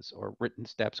 because, or written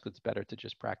steps, because it's better to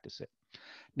just practice it.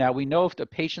 Now, we know if the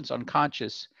patient's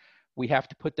unconscious, we have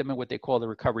to put them in what they call the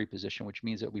recovery position, which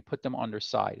means that we put them on their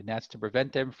side, and that's to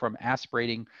prevent them from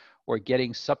aspirating or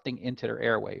getting something into their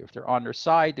airway. If they're on their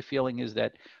side, the feeling is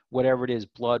that whatever it is,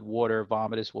 blood, water,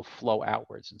 vomitus, will flow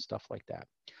outwards and stuff like that.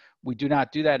 We do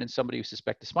not do that in somebody who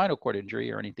suspects a spinal cord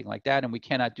injury or anything like that, and we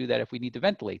cannot do that if we need to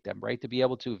ventilate them, right? To be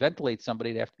able to ventilate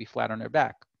somebody, they have to be flat on their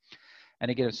back. And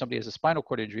again, if somebody has a spinal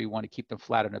cord injury, we want to keep them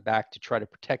flat on their back to try to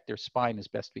protect their spine as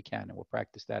best we can, and we'll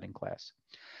practice that in class.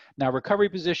 Now, recovery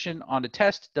position on the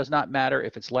test does not matter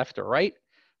if it's left or right.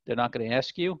 They're not going to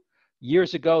ask you.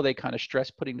 Years ago, they kind of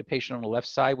stressed putting the patient on the left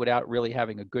side without really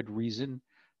having a good reason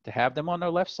to have them on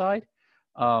their left side.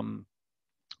 You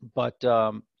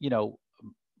know,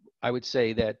 I would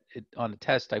say that on the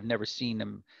test, I've never seen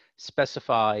them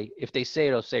specify. If they say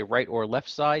it'll say right or left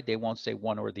side, they won't say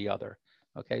one or the other.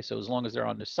 Okay, so as long as they're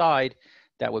on the side,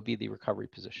 that would be the recovery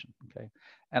position. Okay,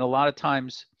 and a lot of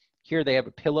times here they have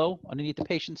a pillow underneath the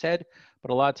patient's head,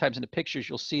 but a lot of times in the pictures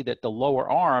you'll see that the lower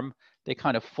arm, they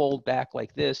kind of fold back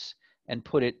like this and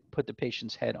put the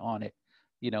patient's head on it,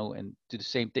 you know, and do the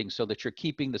same thing so that you're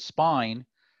keeping the spine,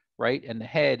 right, and the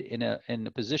head in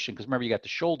a position, because remember you got the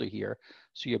shoulder here,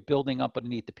 so you're building up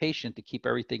underneath the patient to keep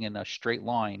everything in a straight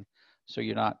line, so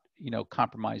you're not, you know,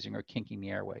 compromising or kinking the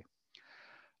airway.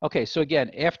 Okay, so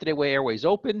again, after the airway is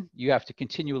open, you have to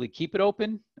continually keep it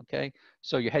open, okay?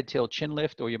 So your head, tail, chin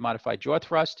lift, or your modified jaw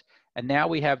thrust. And now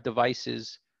we have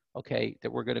devices, okay,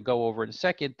 that we're gonna go over in a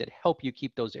second that help you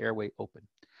keep those airway open.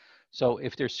 So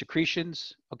if there's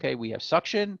secretions, okay, we have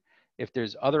suction. If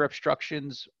there's other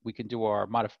obstructions, we can do our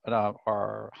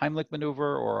Heimlich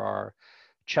maneuver or our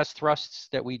chest thrusts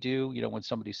that we do, you know, when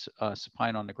somebody's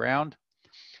supine on the ground.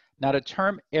 Now the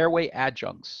term airway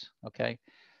adjuncts, okay?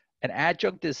 An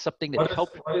adjunct is something that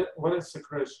helps. What is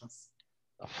secretions?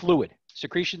 A fluid.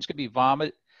 Secretions could be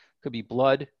vomit, could be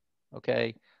blood,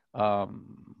 okay?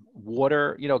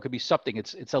 Water, you know, it could be something.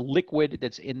 It's a liquid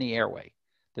that's in the airway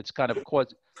that's kind of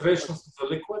caused. Secretions is a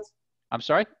liquid? I'm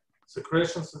sorry?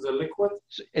 Secretions is a liquid?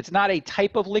 So it's not a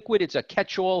type of liquid. It's a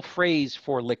catch-all phrase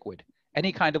for liquid.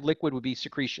 Any kind of liquid would be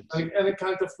secretions. Any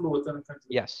kind of fluid, any kind of liquid.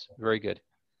 Yes, very good.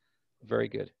 Very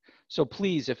good. So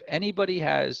please, if anybody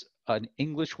has an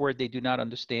English word they do not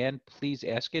understand, please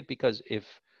ask it, because if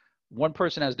one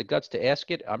person has the guts to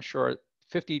ask it, I'm sure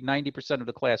 90% of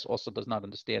the class also does not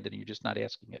understand it and you're just not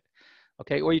asking it.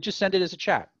 Okay, or you just send it as a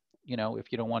chat, you know,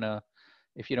 if you don't want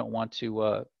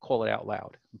to call it out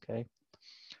loud. Okay.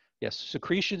 Yes,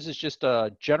 secretions is just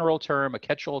a general term, a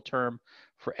catch-all term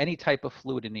for any type of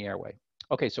fluid in the airway.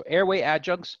 Okay, so airway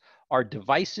adjuncts are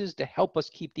devices to help us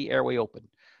keep the airway open.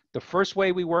 The first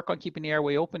way we work on keeping the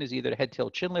airway open is either head, tail,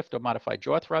 chin lift or modified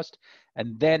jaw thrust.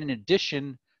 And then in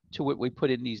addition to it, we put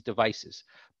in these devices.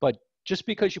 But just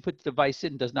because you put the device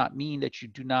in does not mean that you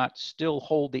do not still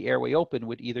hold the airway open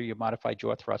with either your modified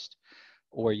jaw thrust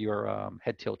or your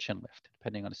head, tail, chin lift,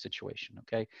 depending on the situation,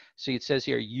 okay? So it says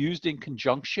here, used in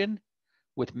conjunction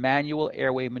with manual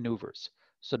airway maneuvers.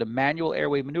 So the manual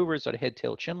airway maneuvers are the head,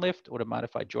 tail, chin lift or the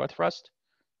modified jaw thrust,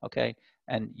 okay?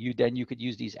 And then you could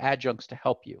use these adjuncts to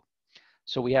help you.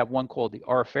 So we have one called the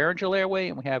oropharyngeal airway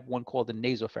and we have one called the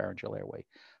nasopharyngeal airway.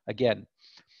 Again,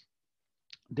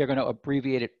 they're going to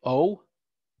abbreviate it OPA,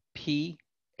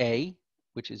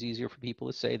 which is easier for people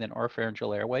to say than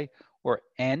oropharyngeal airway, or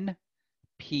NPA,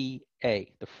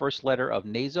 the first letter of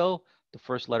nasal, the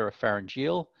first letter of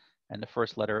pharyngeal, and the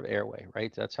first letter of airway,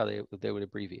 right? That's how they would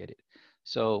abbreviate it.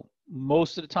 So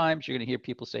most of the times you're going to hear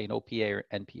people saying OPA or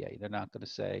NPA. They're not going to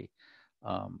say,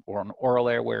 or an oral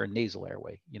airway or nasal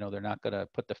airway. You know, they're not going to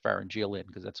put the pharyngeal in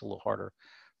because that's a little harder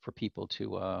for people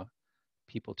to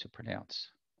pronounce.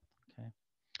 Okay.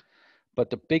 But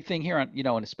the big thing here, on, you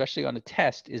know, and especially on the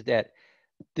test, is that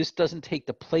this doesn't take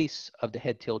the place of the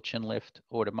head, tail, chin lift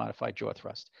or the modified jaw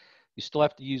thrust. You still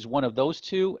have to use one of those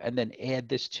two and then add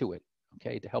this to it,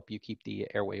 okay, to help you keep the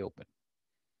airway open.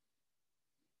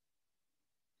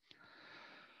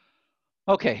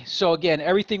 Okay, so again,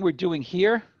 everything we're doing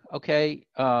here, okay,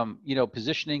 you know,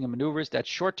 positioning and maneuvers, that's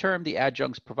short term. The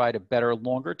adjuncts provide a better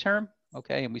longer term,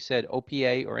 okay, and we said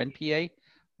OPA or NPA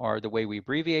are the way we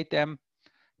abbreviate them.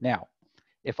 Now,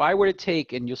 if I were to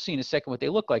take, and you'll see in a second what they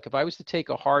look like, if I was to take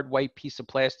a hard white piece of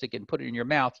plastic and put it in your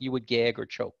mouth, you would gag or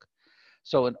choke.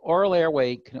 So an oral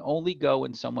airway can only go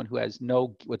in someone who has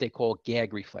no, what they call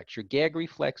gag reflex. Your gag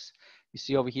reflex, you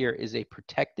see over here, is a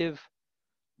protective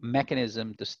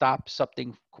mechanism to stop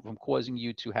something from causing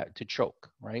you to choke,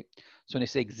 right? So when they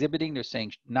say exhibiting, they're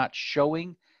saying not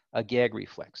showing a gag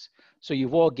reflex. So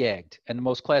you've all gagged. And the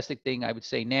most classic thing I would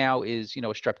say now is, you know,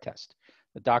 a strep test.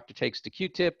 The doctor takes the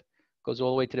Q-tip, goes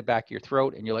all the way to the back of your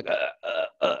throat, and you're like,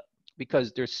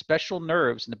 because there's special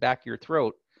nerves in the back of your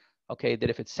throat, okay,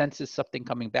 that if it senses something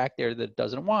coming back there that it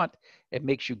doesn't want, it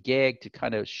makes you gag to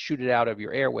kind of shoot it out of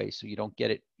your airway so you don't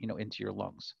get it, you know, into your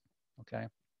lungs, okay?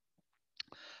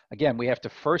 Again, we have to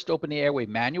first open the airway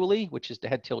manually, which is the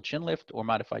head, tail, chin lift or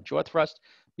modified jaw thrust,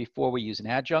 before we use an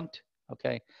adjunct,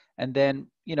 okay? And then,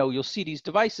 you know, you'll see these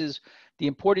devices. The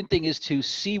important thing is to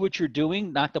see what you're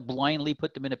doing, not to blindly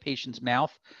put them in a patient's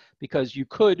mouth, because you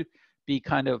could be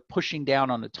kind of pushing down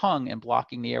on the tongue and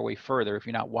blocking the airway further if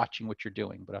you're not watching what you're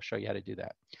doing, but I'll show you how to do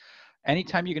that.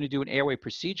 Anytime you're going to do an airway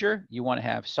procedure, you want to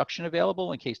have suction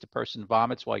available in case the person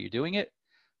vomits while you're doing it.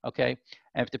 Okay,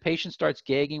 and if the patient starts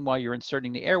gagging while you're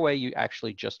inserting the airway, you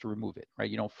actually just remove it, right?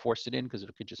 You don't force it in because it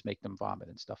could just make them vomit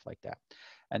and stuff like that.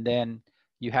 And then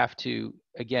you have to,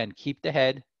 again, keep the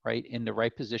head, right, in the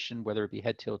right position, whether it be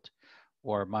head tilt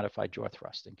or modified jaw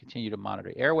thrust, and continue to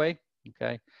monitor airway,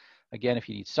 okay? Again, if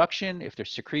you need suction, if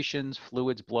there's secretions,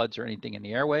 fluids, bloods, or anything in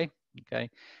the airway, okay?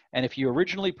 And if you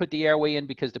originally put the airway in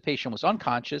because the patient was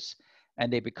unconscious,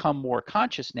 and they become more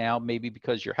conscious now, maybe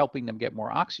because you're helping them get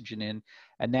more oxygen in,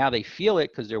 and now they feel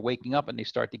it because they're waking up and they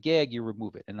start to gag, you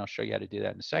remove it. And I'll show you how to do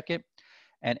that in a second.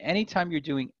 And anytime you're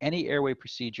doing any airway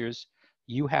procedures,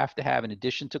 you have to have, in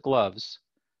addition to gloves,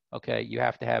 okay, you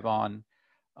have to have on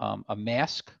a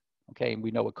mask, okay? And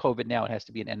we know with COVID now, it has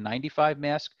to be an N95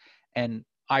 mask and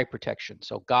eye protection.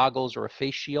 So goggles or a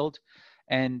face shield.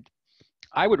 And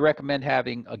I would recommend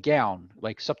having a gown,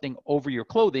 like something over your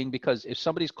clothing, because if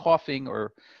somebody's coughing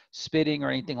or spitting or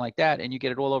anything like that, and you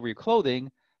get it all over your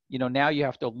clothing, you know, now you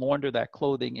have to launder that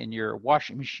clothing in your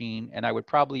washing machine. And I would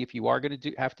probably, if you are going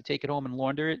to have to take it home and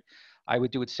launder it, I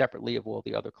would do it separately of all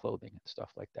the other clothing and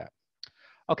stuff like that.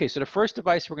 Okay, so the first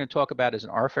device we're going to talk about is an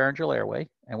oropharyngeal airway,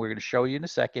 and we're going to show you in a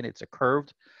second. It's a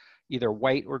curved, either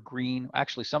white or green.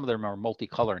 Actually, some of them are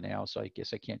multicolor now, so I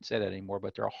guess I can't say that anymore,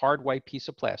 but they're a hard white piece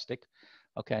of plastic.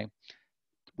 Okay,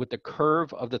 with the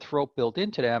curve of the throat built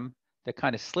into them, that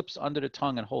kind of slips under the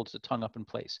tongue and holds the tongue up in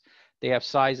place. They have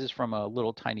sizes from a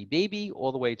little tiny baby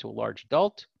all the way to a large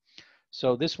adult.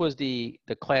 So this was the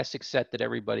classic set that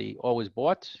everybody always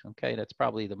bought. Okay, that's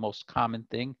probably the most common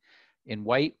thing in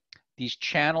white. These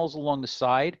channels along the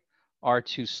side are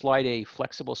to slide a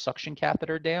flexible suction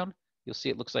catheter down. You'll see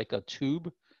it looks like a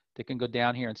tube that can go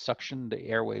down here and suction the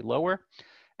airway lower.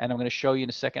 And I'm going to show you in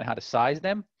a second how to size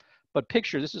them. But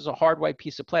picture, this is a hard white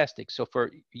piece of plastic. So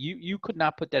for you could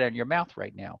not put that in your mouth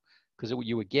right now because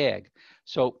you would gag.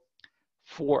 So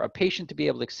for a patient to be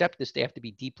able to accept this, they have to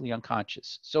be deeply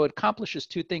unconscious. So it accomplishes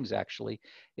two things, actually.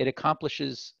 It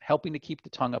accomplishes helping to keep the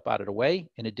tongue up out of the way,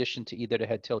 in addition to either the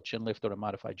head tilt chin lift or the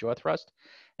modified jaw thrust.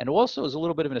 And also is a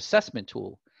little bit of an assessment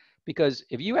tool, because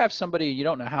if you have somebody you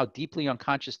don't know how deeply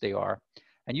unconscious they are,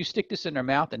 and you stick this in their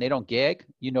mouth and they don't gag,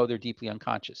 you know they're deeply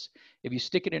unconscious. If you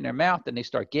stick it in their mouth and they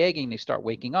start gagging, they start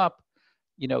waking up,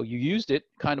 you know, you used it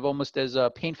kind of almost as a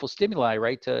painful stimuli,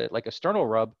 right? To like a sternal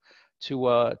rub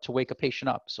to wake a patient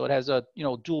up. So it has a, you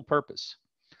know, dual purpose.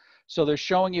 So they're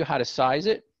showing you how to size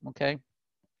it, okay?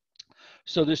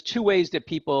 So there's two ways that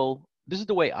people, this is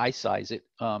the way I size it,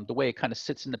 the way it kind of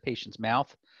sits in the patient's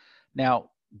mouth. Now,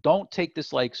 don't take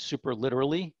this like super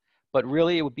literally, but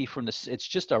really it would be from the, it's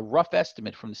just a rough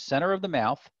estimate from the center of the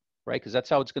mouth, right? Because that's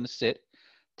how it's going to sit,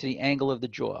 to the angle of the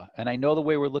jaw. And I know the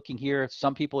way we're looking here,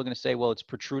 some people are going to say, well, it's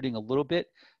protruding a little bit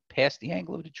past the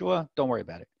angle of the jaw. Don't worry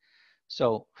about it.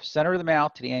 So center of the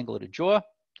mouth to the angle of the jaw,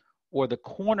 or the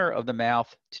corner of the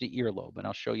mouth to the earlobe. And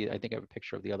I'll show you, I think I have a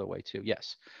picture of the other way too.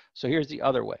 Yes. So here's the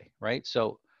other way, right?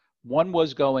 So one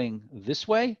was going this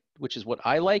way, which is what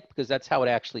I like because that's how it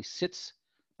actually sits,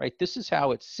 right? This is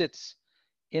how it sits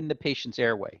in the patient's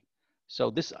airway. So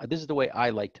this is the way I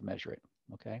like to measure it,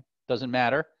 okay? Doesn't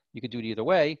matter. You could do it either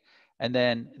way. And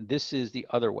then this is the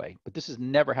other way. But this is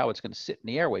never how it's going to sit in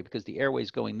the airway because the airway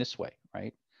is going this way,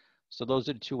 right? So those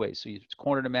are the two ways. So you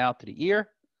corner of the mouth to the ear,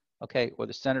 okay, or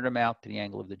the center of the mouth to the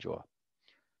angle of the jaw,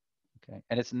 okay?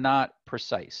 And it's not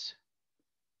precise.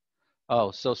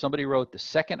 Oh, so somebody wrote the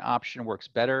second option works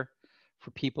better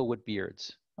for people with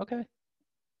beards. Okay,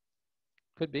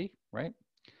 could be, right?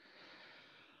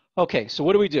 Okay, so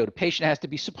what do we do? The patient has to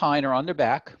be supine or on their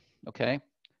back, okay?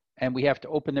 And we have to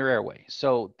open their airway.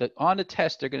 So on the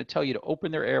test, they're going to tell you to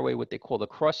open their airway, what they call the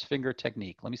cross finger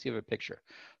technique. Let me see if I have a picture.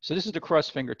 So this is the cross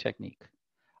finger technique.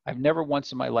 I've never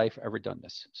once in my life ever done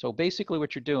this. So basically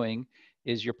what you're doing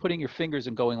is you're putting your fingers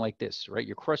and going like this, right?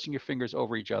 You're crossing your fingers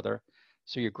over each other.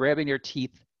 So you're grabbing their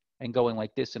teeth and going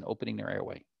like this and opening their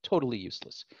airway. Totally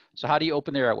useless. So how do you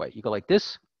open their airway? You go like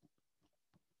this,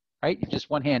 right? You just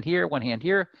one hand here,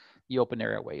 you open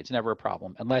their airway. It's never a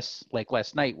problem. Unless, like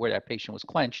last night where that patient was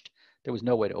clenched, there was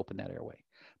no way to open that airway.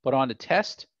 But on the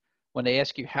test, when they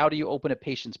ask you, how do you open a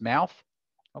patient's mouth?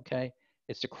 Okay,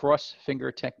 it's the cross finger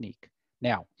technique.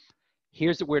 Now,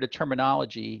 here's where the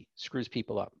terminology screws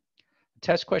people up. The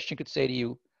test question could say to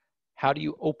you, how do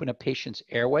you open a patient's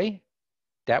airway?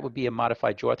 That would be a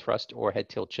modified jaw thrust or head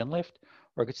tilt chin lift.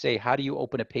 Or it could say, how do you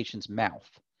open a patient's mouth?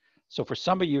 So for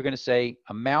some of you, you're going to say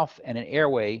a mouth and an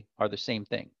airway are the same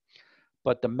thing.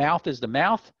 But the mouth is the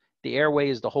mouth, the airway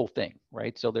is the whole thing,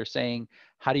 right? So they're saying,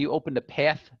 how do you open the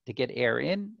path to get air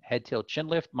in? Head tilt chin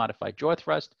lift, modified jaw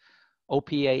thrust,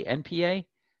 OPA, NPA.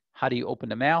 How do you open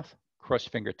the mouth? Cross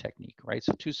finger technique, right?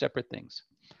 So two separate things.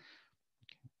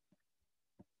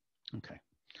 Okay.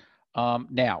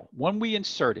 Now, when we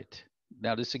insert it,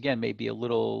 now this again may be a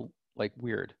little like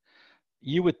weird.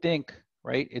 You would think,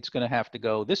 right, it's going to have to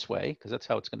go this way because that's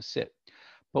how it's going to sit.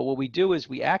 But what we do is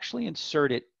we actually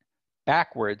insert it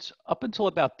backwards up until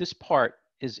about this part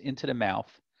is into the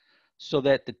mouth so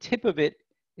that the tip of it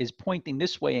is pointing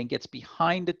this way and gets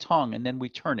behind the tongue, and then we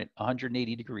turn it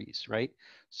 180 degrees, right?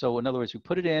 So in other words, we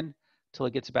put it in till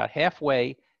it gets about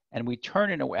halfway and we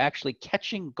turn it and we're actually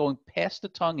catching, going past the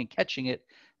tongue and catching it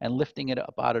and lifting it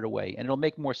up out of the way. And it'll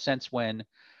make more sense when,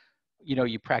 you know,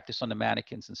 you practice on the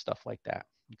mannequins and stuff like that,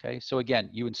 okay? So again,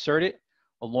 you insert it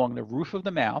along the roof of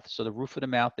the mouth. So the roof of the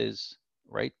mouth is,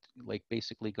 right, like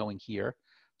basically going here.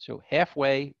 So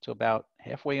halfway to about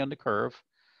halfway on the curve,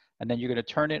 and then you're going to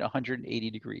turn it 180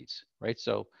 degrees, right?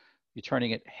 So you're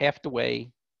turning it half the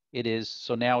way it is.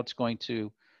 So now it's going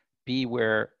to be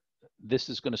where this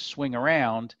is going to swing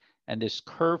around and this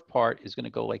curved part is going to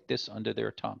go like this under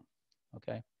their tongue,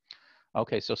 okay?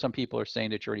 Okay, so some people are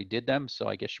saying that you already did them, so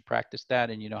I guess you practiced that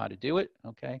and you know how to do it,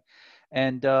 okay?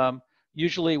 And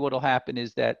usually what will happen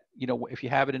is that, you know, if you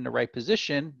have it in the right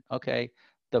position, okay,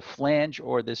 the flange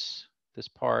or this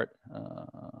part,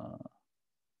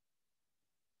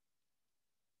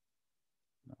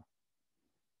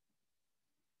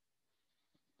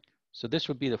 so this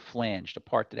would be the flange, the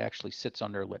part that actually sits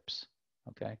on their lips,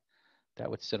 okay? That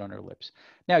would sit on her lips.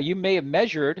 Now, you may have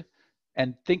measured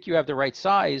and think you have the right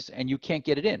size and you can't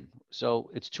get it in. So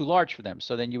it's too large for them.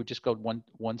 So then you would just go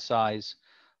one size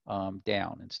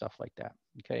down and stuff like that.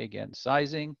 Okay, again,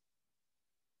 sizing,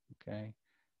 okay,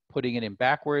 putting it in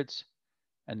backwards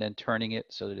and then turning it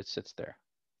so that it sits there,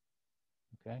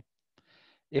 okay?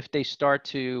 If they start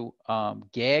to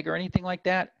gag or anything like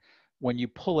that, when you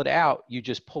pull it out, you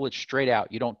just pull it straight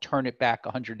out. You don't turn it back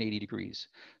 180 degrees.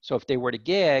 So if they were to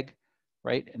gag,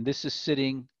 right, and this is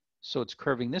sitting, so it's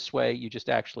curving this way, you just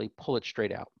actually pull it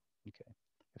straight out, okay,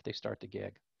 if they start to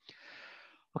gag.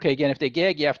 Okay, again, if they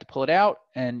gag, you have to pull it out,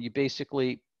 and you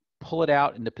basically pull it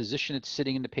out in the position it's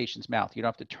sitting in the patient's mouth. You don't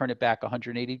have to turn it back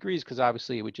 180 degrees because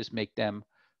obviously it would just make them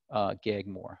gag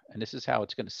more. And this is how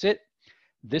it's going to sit.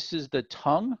 This is the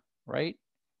tongue, right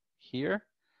here.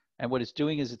 And what it's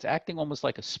doing is it's acting almost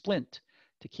like a splint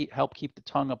to help keep the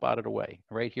tongue up out of the way.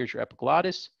 Right, here's your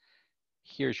epiglottis.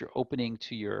 Here's your opening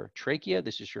to your trachea.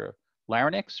 This is your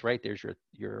larynx, right? There's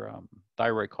your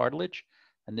thyroid cartilage.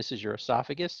 And this is your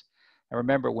esophagus. And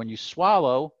remember, when you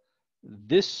swallow,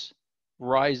 this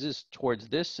rises towards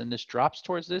this and this drops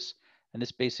towards this. And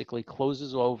this basically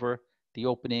closes over the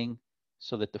opening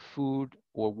so that the food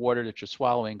or water that you're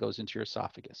swallowing goes into your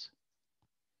esophagus.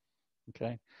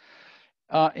 Okay.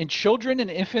 In children and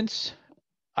infants,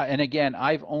 and again,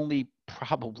 I've only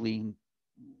probably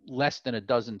less than a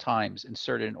dozen times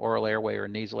inserted an oral airway or a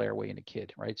nasal airway in a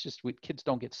kid, right? It's just kids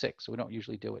don't get sick, so we don't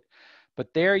usually do it.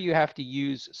 But there you have to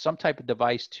use some type of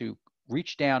device to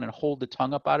reach down and hold the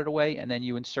tongue up out of the way, and then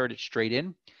you insert it straight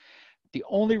in. The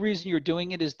only reason you're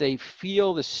doing it is they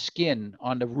feel the skin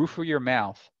on the roof of your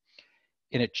mouth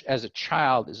as a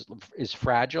child is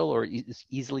fragile or is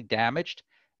easily damaged.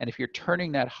 And if you're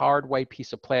turning that hard white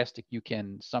piece of plastic, you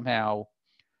can somehow,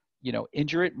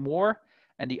 injure it more.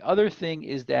 And the other thing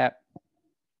is that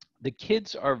the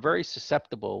kids are very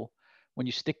susceptible when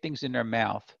you stick things in their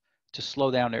mouth to slow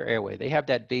down their airway. They have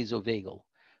that vasovagal.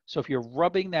 So if you're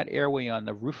rubbing that airway on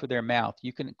the roof of their mouth,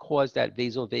 you can cause that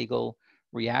vasovagal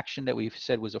reaction that we've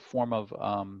said was a form of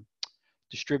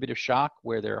distributive shock,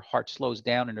 where their heart slows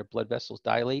down and their blood vessels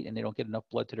dilate and they don't get enough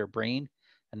blood to their brain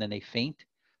and then they faint.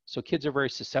 So kids are very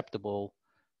susceptible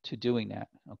to doing that.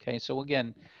 Okay, so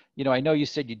again, I know you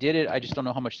said you did it. I just don't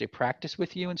know how much they practice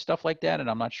with you and stuff like that. And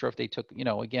I'm not sure if they took,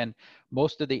 again,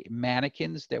 most of the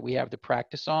mannequins that we have to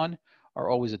practice on are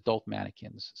always adult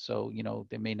mannequins. So,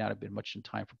 they may not have been much in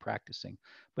time for practicing.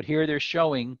 But here they're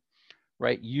showing,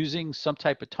 right, using some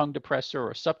type of tongue depressor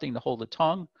or something to hold the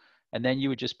tongue. And then you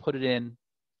would just put it in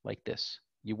like this.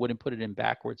 You wouldn't put it in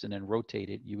backwards and then rotate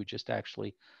it. You would just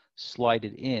actually slide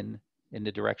it in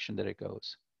the direction that it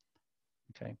goes.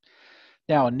 Okay.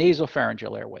 Now, a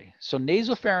nasopharyngeal airway. So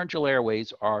nasopharyngeal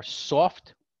airways are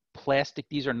soft plastic.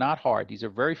 These are not hard. These are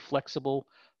very flexible,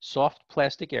 soft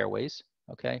plastic airways.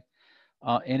 Okay.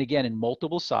 And again, in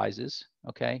multiple sizes.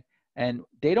 Okay. And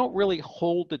they don't really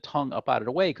hold the tongue up out of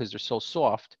the way because they're so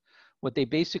soft. What they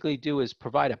basically do is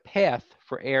provide a path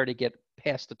for air to get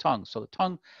past the tongue. So the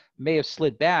tongue may have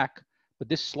slid back, but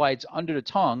this slides under the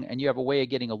tongue and you have a way of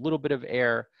getting a little bit of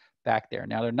air back there.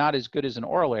 Now, they're not as good as an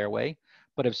oral airway,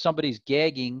 but if somebody's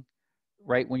gagging,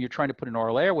 right, when you're trying to put an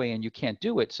oral airway in, you can't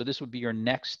do it. So this would be your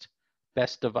next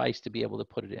best device to be able to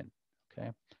put it in,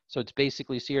 okay? So it's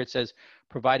basically, see here it says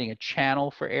providing a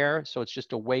channel for air. So it's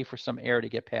just a way for some air to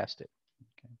get past it,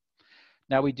 okay?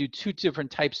 Now we do two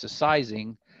different types of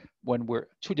sizing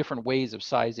two different ways of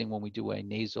sizing when we do a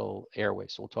nasal airway.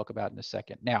 So we'll talk about in a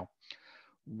second. Now,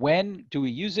 when do we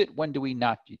use it? When do we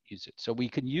not use it? So we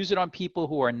can use it on people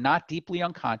who are not deeply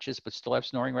unconscious, but still have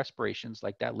snoring respirations,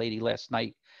 like that lady last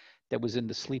night that was in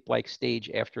the sleep-like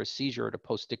stage after a seizure at a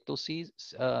postictal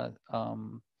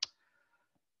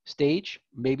stage.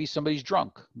 Maybe somebody's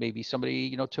drunk. Maybe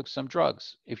somebody, took some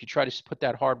drugs. If you try to put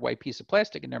that hard white piece of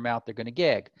plastic in their mouth, they're going to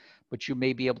gag, but you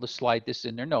may be able to slide this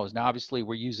in their nose. Now, obviously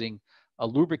we're using a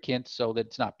lubricant so that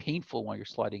it's not painful when you're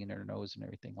sliding in their nose and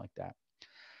everything like that.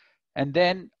 And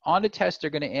then on the test, they're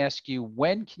going to ask you,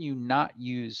 when can you not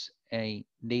use a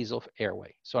nasal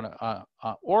airway? So on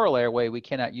an oral airway, we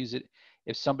cannot use it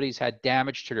if somebody's had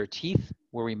damage to their teeth,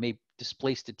 where we may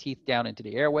displace the teeth down into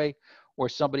the airway, or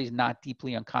somebody's not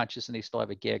deeply unconscious and they still have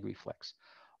a gag reflex.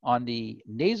 On the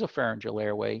nasopharyngeal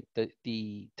airway,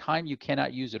 the time you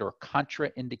cannot use it, or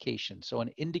contraindication. So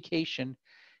an indication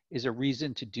is a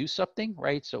reason to do something,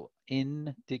 right? So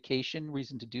indication,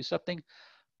 reason to do something.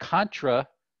 Contra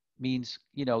means,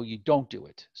 you don't do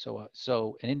it.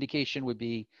 So an indication would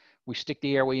be we stick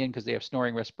the airway in because they have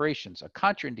snoring respirations. A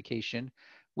contraindication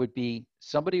would be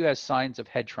somebody who has signs of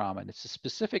head trauma, and it's a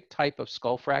specific type of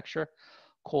skull fracture,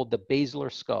 called the basilar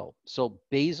skull. So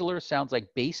basilar sounds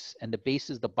like base, and the base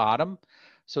is the bottom.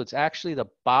 So it's actually the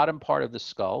bottom part of the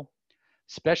skull,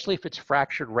 especially if it's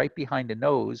fractured right behind the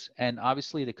nose. And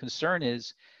obviously the concern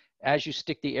is, as you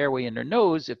stick the airway in their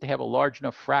nose, if they have a large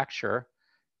enough fracture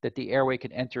that the airway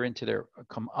can enter into their,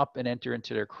 come up and enter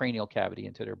into their cranial cavity,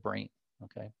 into their brain,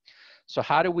 okay? So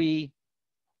how do we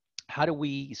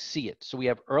see it? So we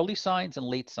have early signs and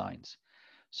late signs.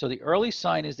 So the early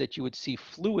sign is that you would see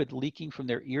fluid leaking from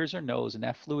their ears or nose, and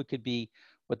that fluid could be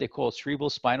what they call cerebral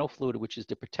spinal fluid, which is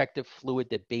the protective fluid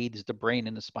that bathes the brain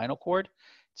and the spinal cord.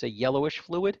 It's a yellowish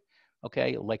fluid,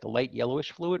 okay, like a light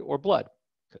yellowish fluid, or blood.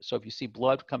 So if you see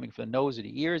blood coming from the nose or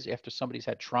the ears after somebody's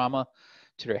had trauma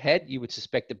to their head, you would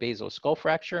suspect a basilar skull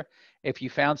fracture. If you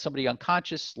found somebody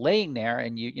unconscious laying there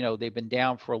and you know they've been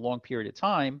down for a long period of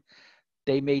time,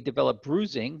 they may develop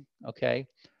bruising, okay?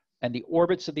 And the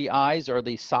orbits of the eyes are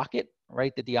the socket,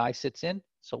 right, that the eye sits in.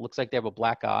 So it looks like they have a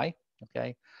black eye,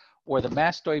 okay? Or the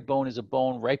mastoid bone is a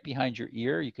bone right behind your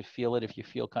ear. You could feel it if you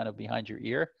feel kind of behind your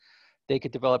ear. They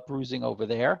could develop bruising over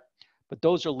there. But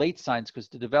those are late signs, because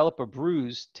to develop a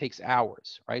bruise takes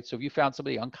hours, right? So if you found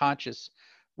somebody unconscious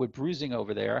with bruising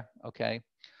over there, okay,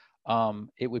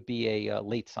 it would be a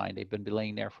late sign. They've been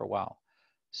laying there for a while.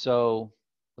 So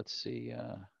let's see.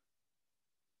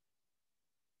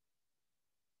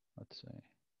 Let's see.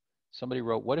 Somebody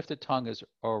wrote, what if the tongue is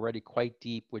already quite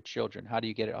deep with children? How do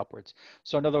you get it upwards?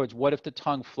 So in other words, what if the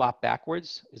tongue flopped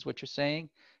backwards is what you're saying?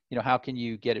 You know, how can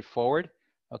you get it forward?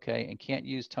 Okay, and can't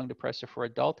use tongue depressor for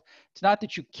adult. It's not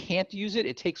that you can't use it.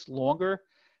 It takes longer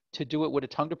to do it with a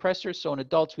tongue depressor. So in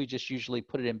adults, we just usually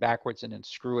put it in backwards and then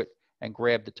screw it and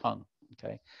grab the tongue,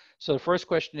 okay? So the first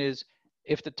question is,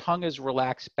 if the tongue is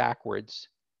relaxed backwards,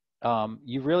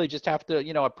 you really just have to,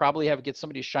 you know, I'd probably have to get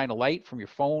somebody to shine a light from your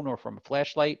phone or from a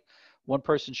flashlight. One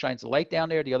person shines the light down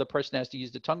there. The other person has to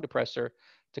use the tongue depressor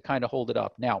to kind of hold it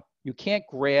up. Now, you can't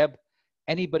grab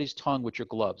anybody's tongue with your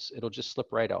gloves. It'll just slip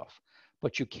right off.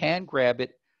 But you can grab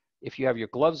it if you have your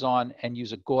gloves on and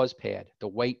use a gauze pad, the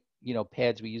white, you know,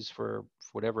 pads we use for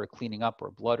whatever, cleaning up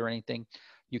or blood or anything.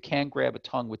 You can grab a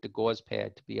tongue with the gauze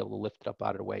pad to be able to lift it up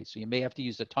out of the way. So you may have to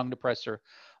use the tongue depressor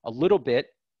a little bit,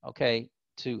 okay,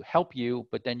 to help you,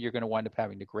 but then you're going to wind up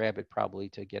having to grab it probably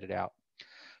to get it out.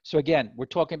 So again, we're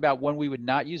talking about when we would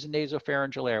not use a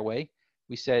nasopharyngeal airway.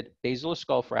 We said basilar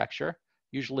skull fracture.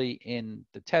 Usually in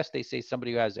the test, they say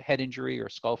somebody who has a head injury or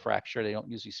skull fracture. They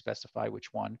don't usually specify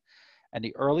which one. And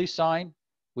the early sign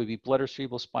would be blood or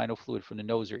cerebral spinal fluid from the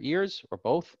nose or ears, or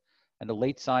both. And the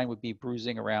late sign would be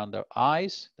bruising around the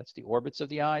eyes. That's the orbits of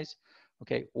the eyes,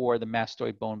 okay? Or the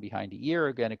mastoid bone behind the ear.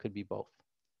 Again, it could be both,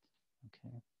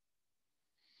 okay?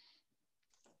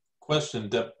 Question,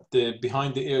 the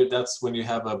behind the ear, that's when you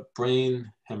have a brain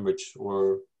hemorrhage,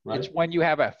 or right? It's when you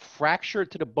have a fracture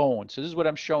to the bone. So this is what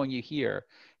I'm showing you here.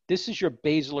 This is your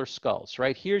basilar skulls,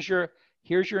 right? Here's your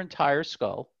entire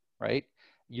skull, right?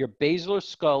 Your basilar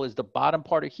skull is the bottom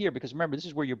part of here, because remember, this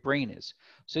is where your brain is.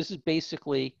 So this is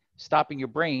basically stopping your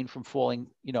brain from falling,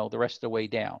 you know, the rest of the way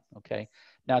down, okay?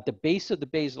 Now at the base of the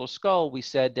basilar skull, we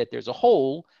said that there's a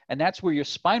hole, and that's where your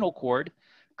spinal cord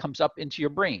comes up into your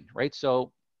brain, right?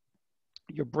 So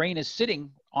your brain is sitting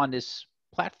on this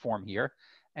platform here,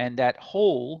 and that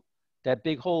hole, that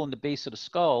big hole in the base of the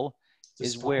skull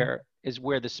is where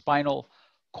the spinal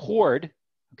cord,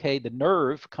 okay, the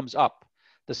nerve comes up.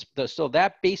 So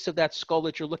that base of that skull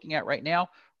that you're looking at right now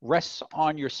rests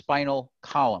on your spinal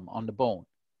column, on the bone.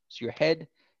 So your head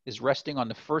is resting on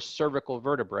the first cervical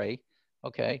vertebrae,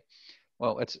 okay?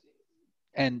 Well,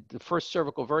 and the first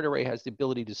cervical vertebrae has the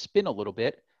ability to spin a little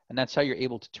bit, and that's how you're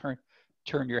able to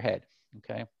turn your head,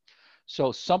 okay?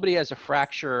 So somebody has a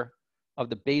fracture of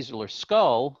the basilar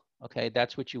skull, okay,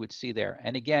 that's what you would see there.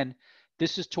 And again,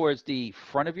 this is towards the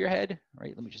front of your head,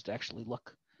 right? Let me just actually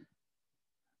look.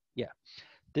 Yeah,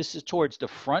 this is towards the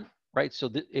front, right?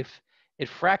 So if it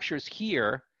fractures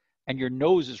here and your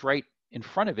nose is right in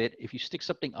front of it, if you stick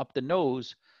something up the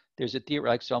nose, there's a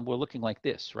theoretical, so we're looking like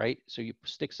this, right? So you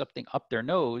stick something up their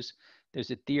nose,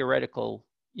 there's a theoretical,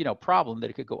 you know, problem that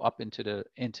it could go up into the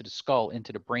skull,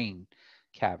 into the brain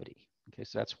cavity. Okay,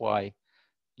 so that's why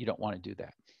you don't want to do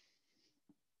that.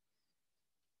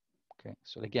 Okay,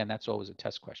 so again, that's always a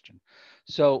test question.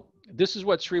 So this is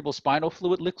what cerebral spinal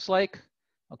fluid looks like.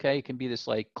 Okay, it can be this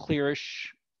like clearish,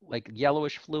 like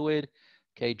yellowish fluid,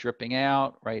 okay, dripping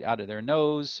out right out of their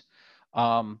nose.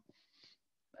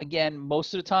 Again,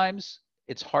 most of the times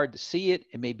it's hard to see it.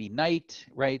 It may be night,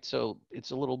 right? So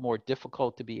it's a little more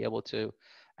difficult to be able to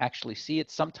actually see it.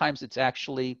 Sometimes it's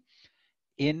actually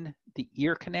in the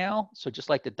ear canal. So just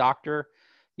like the doctor,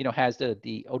 you know, has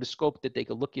the otoscope that they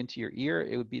could look into your ear,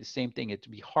 it would be the same thing. It'd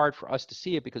be hard for us to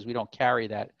see it because we don't carry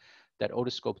that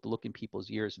otoscope to look in people's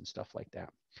ears and stuff like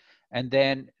that. And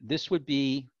then this would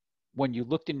be when you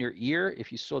looked in your ear,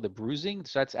 if you saw the bruising.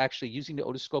 So that's actually using the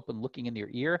otoscope and looking in your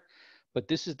ear. But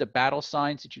this is the battle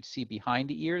signs that you'd see behind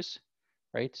the ears,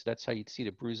 right? So that's how you'd see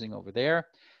the bruising over there.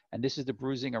 And this is the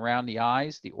bruising around the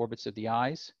eyes, the orbits of the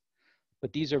eyes.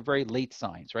 But these are very late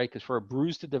signs, right? Because for a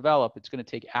bruise to develop, it's going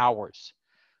to take hours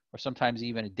or sometimes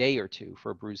even a day or two for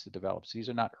a bruise to develop. So these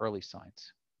are not early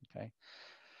signs, okay?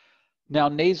 Now,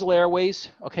 nasal airways,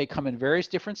 okay, come in various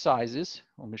different sizes.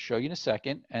 I'm going to show you in a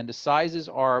second. And the sizes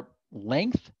are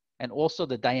length and also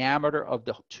the diameter of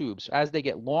the tubes. As they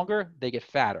get longer, they get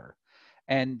fatter.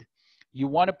 And you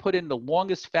want to put in the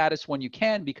longest, fattest one you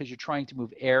can because you're trying to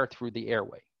move air through the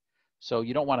airway. So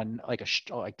you don't want like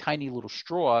a tiny little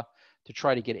straw to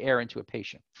try to get air into a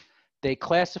patient. They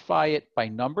classify it by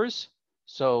numbers.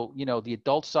 So, you know, the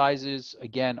adult sizes,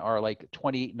 again, are like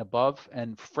 28 and above.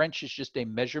 And French is just a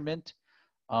measurement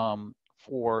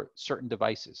for certain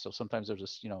devices. So sometimes there's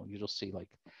just, you know, you'll see like,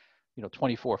 you know,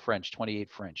 24 French,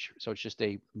 28 French. So it's just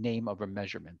a name of a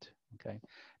measurement, okay?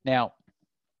 Now,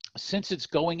 since it's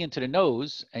going into the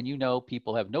nose, and you know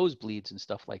people have nosebleeds and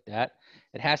stuff like that,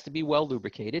 it has to be well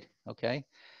lubricated, okay?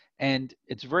 And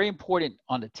it's very important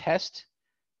on the test.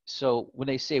 So when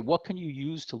they say, what can you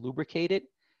use to lubricate it?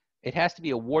 It has to be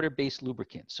a water-based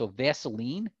lubricant. So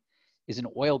Vaseline is an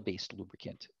oil-based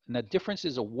lubricant. And the difference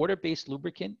is a water-based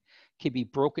lubricant can be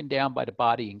broken down by the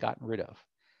body and gotten rid of.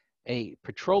 A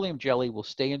petroleum jelly will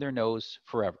stay in their nose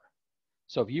forever.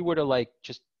 So if you were to like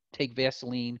just take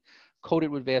Vaseline, coat it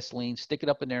with Vaseline, stick it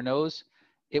up in their nose,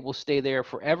 it will stay there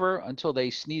forever until they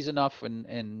sneeze enough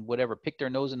and whatever, pick their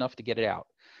nose enough to get it out.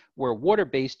 Where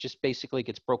water-based just basically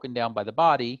gets broken down by the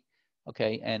body,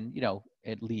 okay, and you know,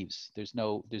 it leaves. There's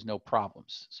no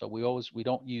problems. So we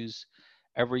don't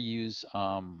ever use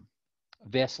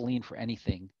Vaseline for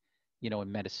anything, you know,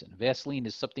 in medicine. Vaseline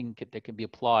is something that can be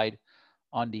applied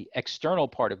on the external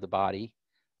part of the body,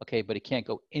 okay, but it can't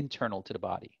go internal to the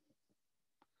body.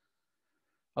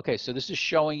 Okay, so this is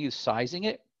showing you sizing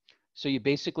it. So you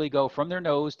basically go from their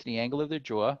nose to the angle of their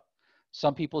jaw.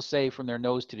 Some people say from their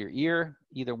nose to their ear.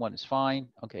 Either one is fine.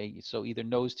 Okay, so either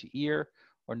nose to ear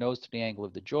or nose to the angle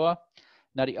of the jaw.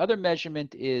 Now the other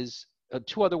measurement is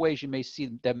two other ways you may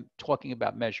see them talking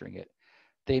about measuring it.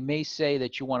 They may say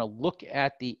that you want to look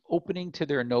at the opening to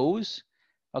their nose,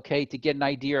 okay, to get an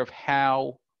idea of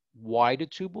how wide a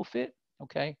tube will fit,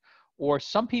 okay? Or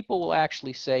some people will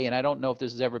actually say, and I don't know if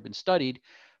this has ever been studied,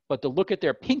 but to look at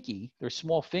their pinky, their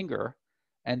small finger,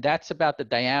 and that's about the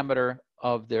diameter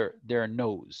of their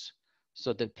nose.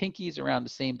 So the pinky is around the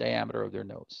same diameter of their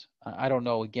nose. I don't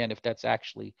know, again, if that's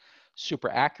actually super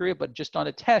accurate, but just on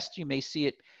a test, you may see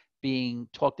it being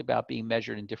talked about being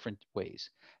measured in different ways.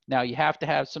 Now, you have to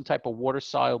have some type of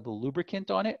water-soluble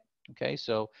lubricant on it, okay?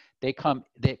 So that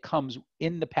comes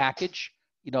in the package,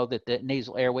 you know, that the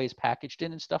nasal airway is packaged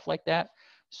in and stuff like that.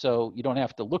 So you don't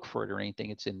have to look for it or anything,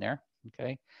 it's in there,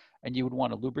 okay? And you would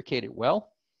want to lubricate it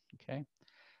well, okay?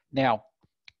 Now,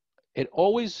 it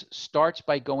always starts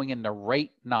by going in the right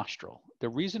nostril. The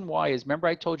reason why is, remember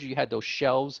I told you you had those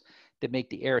shelves that make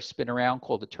the air spin around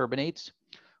called the turbinates?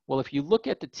 Well, if you look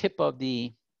at the tip of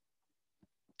the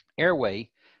airway,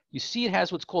 you see it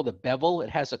has what's called a bevel. It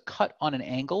has a cut on an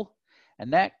angle,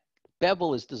 and that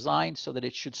bevel is designed so that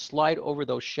it should slide over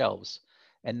those shelves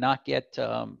and not get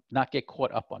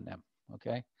caught up on them,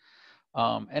 okay?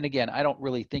 And again, I don't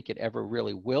really think it ever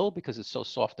really will because it's so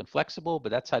soft and flexible, but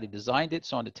that's how they designed it.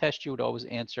 So on the test, you would always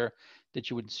answer that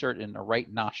you would insert it in the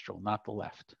right nostril, not the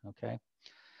left, okay?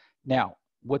 Now,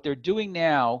 what they're doing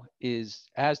now is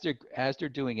as they're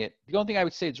doing it, the only thing I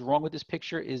would say is wrong with this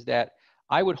picture is that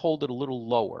I would hold it a little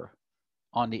lower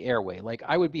on the airway. Like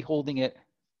I would be holding it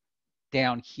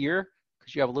down here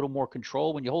because you have a little more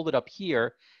control. When you hold it up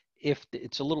here, if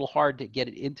it's a little hard to get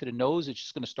it into the nose, it's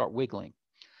just going to start wiggling.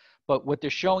 But what they're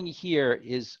showing you here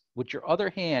is with your other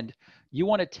hand, you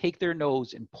want to take their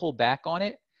nose and pull back on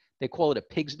it. They call it a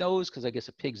pig's nose because I guess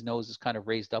a pig's nose is kind of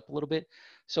raised up a little bit.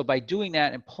 So by doing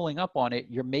that and pulling up on it,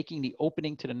 you're making the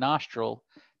opening to the nostril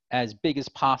as big as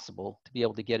possible to be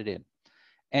able to get it in.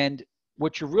 And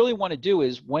what you really want to do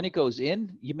is when it goes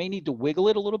in, you may need to wiggle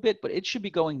it a little bit, but it should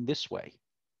be going this way,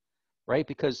 right?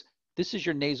 Because this is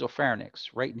your nasopharynx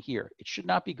right in here. It should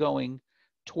not be going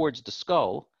towards the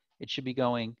skull. It should be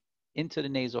going into the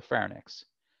nasopharynx.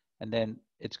 And then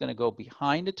it's going to go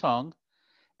behind the tongue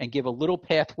and give a little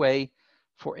pathway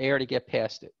for air to get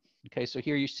past it. Okay, so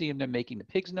here you see them making the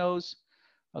pig's nose,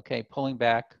 okay, pulling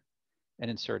back and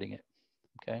inserting it,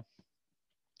 okay?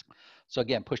 So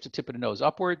again, push the tip of the nose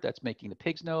upward. That's making the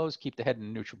pig's nose. Keep the head in a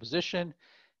neutral position.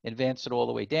 Advance it all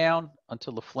the way down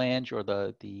until the flange or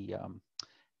the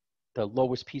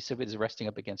lowest piece of it is resting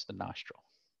up against the nostril.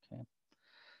 Okay.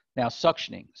 Now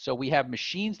suctioning. So we have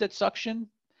machines that suction.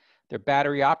 They're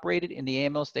battery operated. In the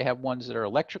ambulance, they have ones that are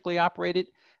electrically operated.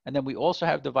 And then we also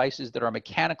have devices that are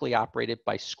mechanically operated.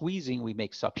 By squeezing, we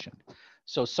make suction.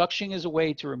 So suction is a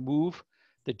way to remove,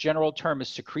 the general term is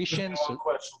secretion. One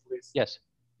question, please. Yes.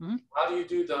 How do you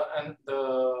do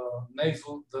the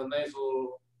nasal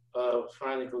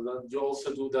pharyngeal? Do you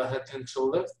also do the head and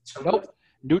shoulder? Nope.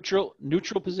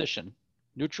 Neutral position.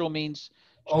 Neutral means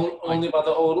only by the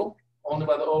oral. Only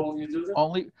by the oral you do that.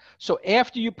 Only. So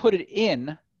after you put it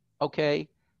in, okay,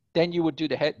 then you would do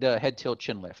the head tilt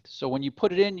chin lift. So when you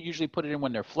put it in, you usually put it in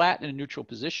when they're flat in a neutral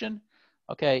position,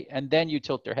 okay, and then you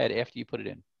tilt their head after you put it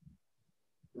in.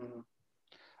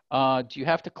 Do you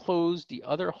have to close the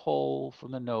other hole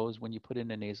from the nose when you put in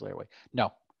the nasal airway?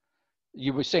 No.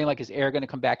 You were saying, like, is air going to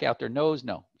come back out their nose?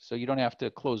 No. So you don't have to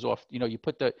close off. You know, you're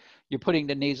putting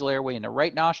the nasal airway in the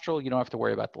right nostril. You don't have to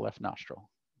worry about the left nostril.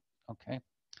 Okay.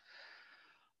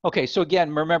 Okay. So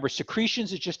again, remember,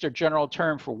 secretions is just a general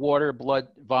term for water, blood,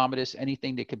 vomitus,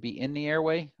 anything that could be in the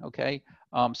airway. Okay.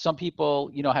 Some people,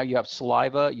 you know how you have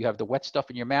saliva, you have the wet stuff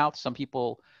in your mouth. Some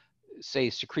people say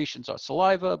secretions are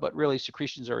saliva, but really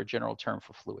secretions are a general term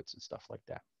for fluids and stuff like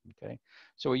that. Okay.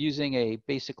 So we're using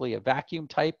basically a vacuum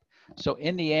type. So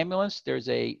in the ambulance, there's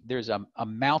a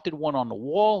mounted one on the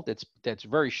wall that's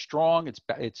very strong.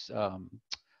 It's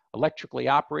electrically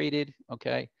operated.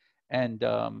 Okay. And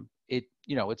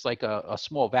it's like a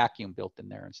small vacuum built in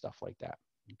there and stuff like that.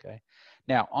 Okay.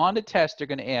 Now on the test, they're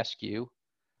going to ask you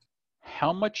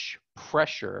how much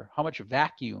pressure, how much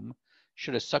vacuum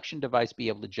should a suction device be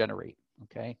able to generate?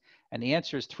 Okay. And the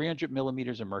answer is 300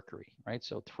 millimeters of mercury, right?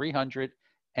 So 300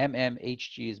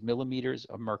 mmHg is millimeters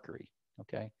of mercury.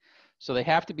 Okay. So they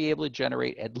have to be able to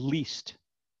generate at least,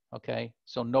 okay,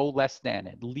 so no less than,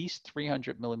 at least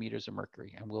 300 millimeters of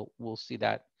mercury. And we'll see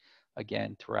that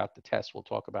again throughout the test. We'll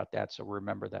talk about that, so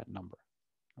remember that number.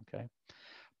 Okay.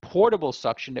 Portable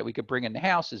suction that we could bring in the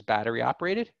house is battery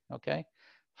operated. Okay.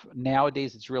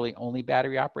 Nowadays, it's really only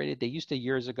battery operated. They used to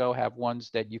years ago have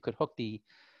ones that you could hook the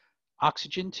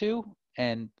oxygen to,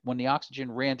 and when the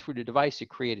oxygen ran through the device, it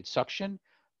created suction.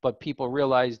 But people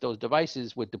realized those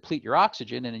devices would deplete your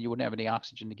oxygen, and then you wouldn't have any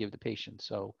oxygen to give the patient.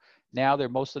 So now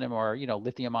most of them are,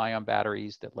 lithium-ion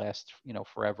batteries that last,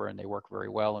 forever, and they work very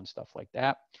well and stuff like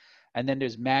that. And then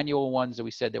there's manual ones that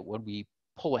we said that when we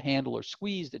pull a handle or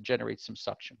squeeze, that generates some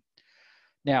suction.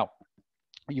 Now,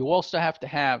 you also have to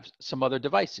have some other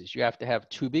devices. You have to have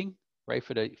tubing, right,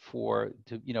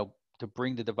 to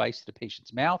bring the device to the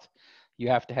patient's mouth. You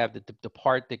have to have the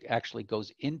part that actually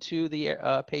goes into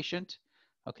the patient.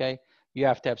 Okay. You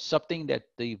have to have something that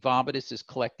the vomitus is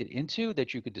collected into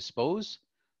that you could dispose.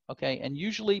 Okay. And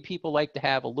usually people like to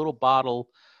have a little bottle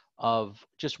of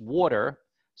just water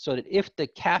so that if the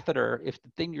catheter, if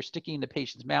the thing you're sticking in the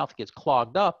patient's mouth gets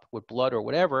clogged up with blood or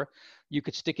whatever, you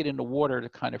could stick it in the water to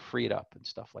kind of free it up and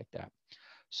stuff like that.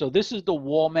 So this is the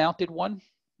wall mounted one.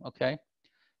 Okay.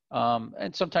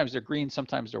 And sometimes they're green,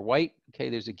 sometimes they're white. Okay.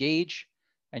 There's a gauge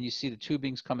and you see the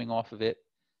tubings coming off of it.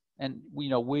 And we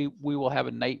will have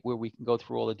a night where we can go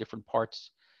through all the different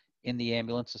parts in the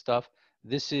ambulance and stuff.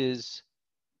 This is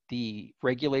the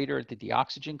regulator that the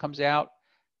oxygen comes out.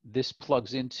 This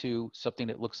plugs into something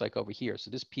that looks like over here. So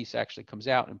this piece actually comes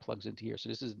out and plugs into here. So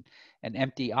this is an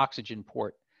empty oxygen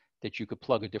port that you could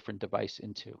plug a different device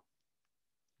into.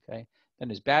 Okay. Then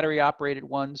there's battery operated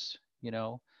ones,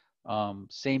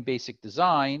 same basic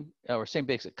design or same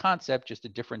basic concept, just a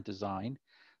different design.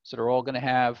 So they're all going to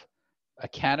have a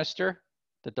canister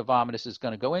that the vomitus is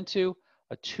going to go into,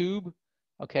 a tube,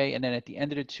 okay, and then at the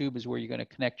end of the tube is where you're going to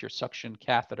connect your suction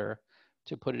catheter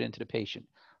to put it into the patient.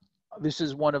 This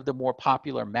is one of the more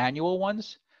popular manual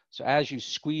ones. So as you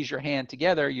squeeze your hand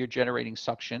together, you're generating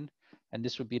suction, and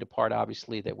this would be the part,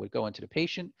 obviously, that would go into the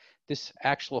patient. This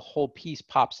actual whole piece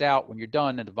pops out when you're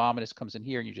done, and the vomitus comes in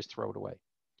here, and you just throw it away.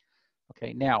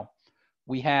 Okay, now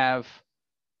we have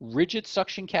rigid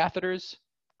suction catheters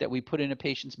that we put in a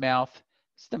patient's mouth.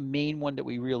 It's the main one that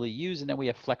we really use, and then we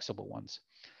have flexible ones.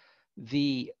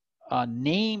 The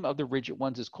name of the rigid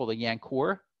ones is called a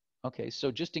Yancor. Okay,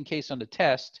 so just in case on the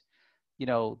test,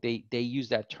 they use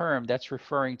that term, that's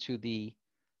referring to the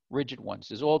rigid ones.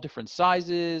 There's all different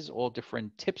sizes, all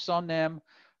different tips on them.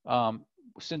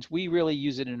 Since we really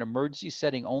use it in an emergency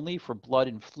setting only for blood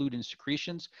and fluid and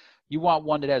secretions, you want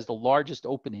one that has the largest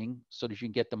opening so that you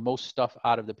can get the most stuff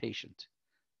out of the patient.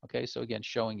 Okay, so again,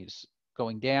 showing you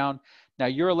going down. Now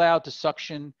you're allowed to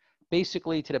suction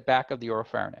basically to the back of the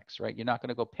oropharynx, right? You're not going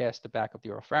to go past the back of the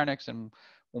oropharynx. And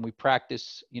when we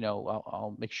practice, you know,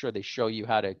 I'll make sure they show you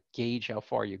how to gauge how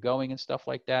far you're going and stuff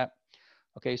like that.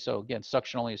 Okay, so again,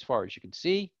 suction only as far as you can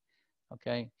see.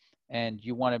 Okay, and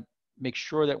you want to make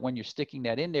sure that when you're sticking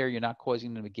that in there, you're not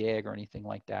causing them to gag or anything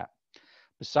like that.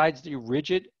 Besides the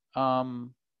rigid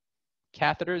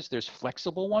catheters, there's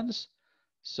flexible ones.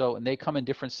 So, and they come in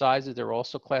different sizes. They're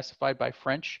also classified by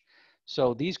French.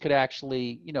 So these could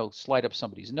actually, you know, slide up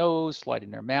somebody's nose, slide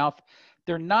in their mouth.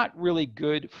 They're not really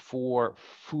good for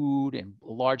food and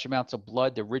large amounts of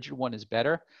blood. The rigid one is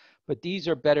better, but these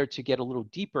are better to get a little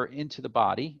deeper into the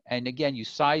body. And again, you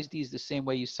size these the same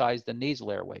way you size the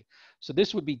nasal airway. So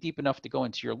this would be deep enough to go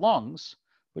into your lungs,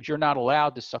 but you're not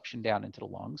allowed to suction down into the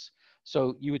lungs.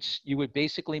 So you would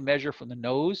basically measure from the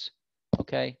nose,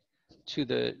 okay, to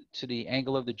the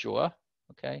angle of the jaw,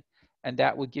 okay, and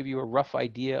that would give you a rough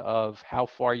idea of how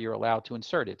far you're allowed to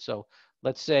insert it. So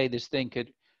let's say this thing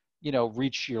could, you know,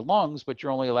 reach your lungs, but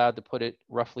you're only allowed to put it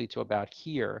roughly to about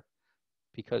here,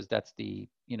 because that's the,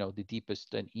 you know, the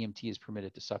deepest an EMT is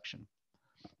permitted to suction.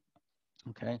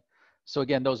 Okay, so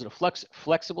again, those are the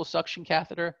flexible suction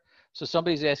catheter. So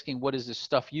somebody's asking, what is this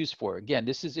stuff used for? Again,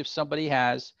 this is if somebody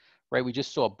has, right, we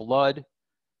just saw blood,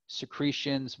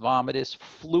 secretions, vomitus,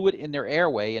 fluid in their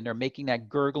airway, and they're making that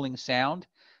gurgling sound,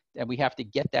 and we have to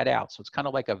get that out. So it's kind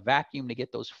of like a vacuum to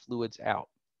get those fluids out,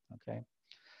 okay?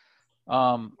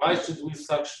 Why should we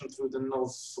suction through the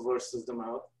nose versus the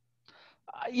mouth?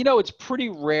 You know, it's pretty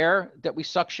rare that we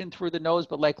suction through the nose,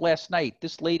 but like last night,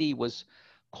 this lady was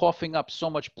coughing up so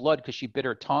much blood because she bit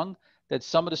her tongue that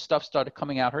some of the stuff started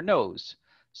coming out her nose.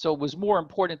 So it was more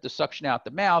important to suction out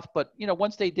the mouth. But, you know,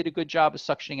 once they did a good job of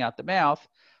suctioning out the mouth,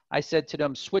 I said to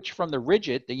them, switch from the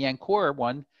rigid, the Yancor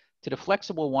one, to the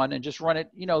flexible one and just run it,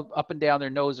 you know, up and down their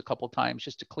nose a couple of times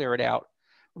just to clear it out.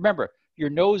 Remember, your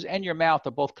nose and your mouth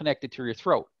are both connected to your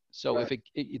throat. So right. If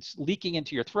it's leaking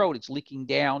into your throat, it's leaking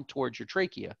down towards your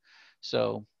trachea.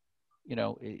 So, you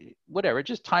know, whatever,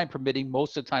 just time permitting.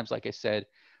 Most of the times, like I said,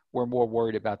 we're more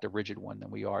worried about the rigid one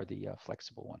than we are the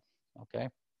flexible one, okay?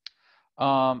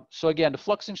 So again, the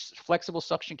flexible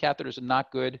suction catheters are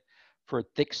not good for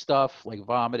thick stuff like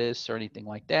vomitus or anything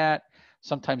like that.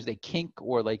 Sometimes they kink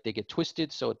or like they get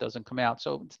twisted so it doesn't come out.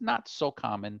 So it's not so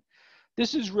common.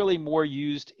 This is really more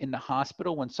used in the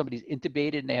hospital when somebody's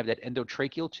intubated and they have that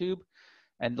endotracheal tube.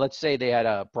 And let's say they had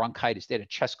a bronchitis, they had a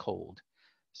chest cold.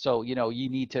 So, you know, you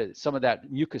need to, some of that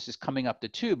mucus is coming up the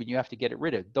tube and you have to get it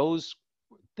rid of. Those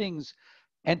things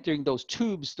entering those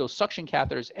tubes, those suction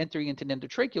catheters entering into an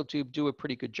endotracheal tube do a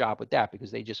pretty good job with that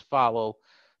because they just follow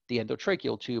the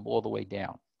endotracheal tube all the way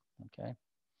down, okay?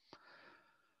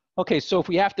 Okay, so if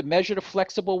we have to measure the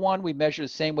flexible one, we measure the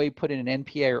same way you put in an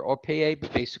NPA or OPA,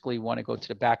 but basically we want to go to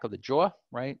the back of the jaw,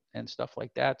 right? And stuff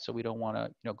like that. So we don't want to,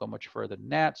 you know, go much further than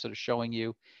that. So they're showing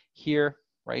you here,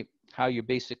 right? How you're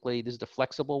basically, this is the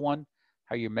flexible one,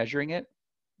 how you're measuring it.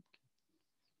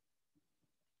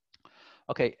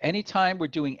 Okay, anytime we're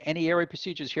doing any airway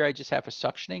procedures here, I just have for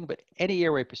suctioning, but any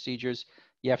airway procedures,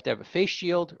 you have to have a face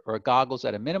shield or goggles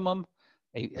at a minimum,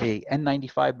 a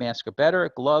N95 mask or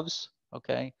better, gloves,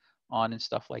 okay, on and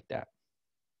stuff like that.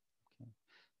 Okay.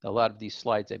 A lot of these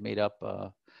slides I made up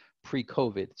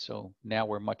pre-COVID, so now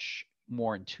we're much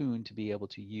more in tune to be able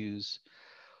to use,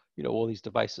 you know, all these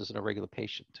devices in a regular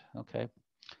patient, okay?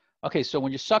 Okay, so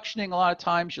when you're suctioning, a lot of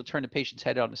times you'll turn the patient's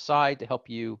head on the side to help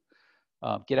you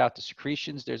get out the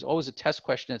secretions. There's always a test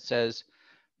question that says,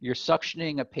 you're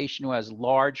suctioning a patient who has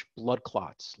large blood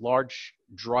clots, large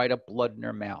dried up blood in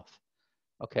their mouth.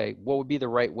 Okay, what would be the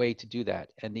right way to do that?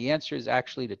 And the answer is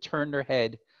actually to turn their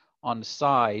head on the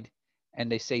side,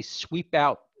 and they say sweep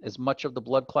out as much of the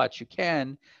blood clots you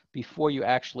can before you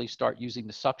actually start using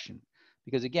the suction.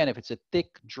 Because again, if it's a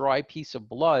thick, dry piece of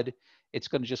blood, it's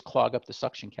going to just clog up the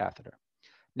suction catheter.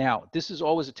 Now, this is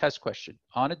always a test question.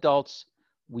 On adults,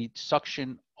 we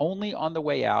suction only on the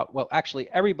way out. Well, actually,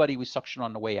 everybody we suction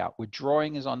on the way out.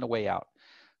 Withdrawing is on the way out.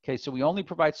 Okay, so we only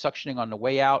provide suctioning on the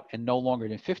way out and no longer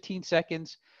than 15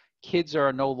 seconds. Kids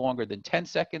are no longer than 10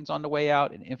 seconds on the way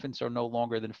out, and infants are no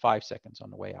longer than 5 seconds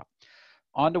on the way out.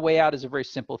 On the way out is a very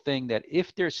simple thing that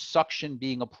if there's suction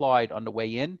being applied on the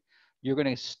way in, you're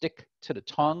going to stick to the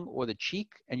tongue or the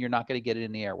cheek, and you're not going to get it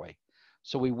in the airway.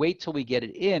 So we wait till we get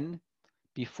it in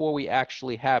before we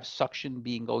actually have suction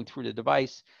going through the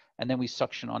device, and then we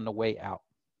suction on the way out,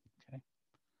 okay?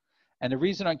 And the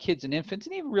reason on kids and infants,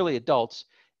 and even really adults,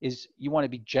 is you want to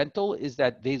be gentle, is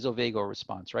that vasovagal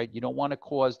response, right? You don't want to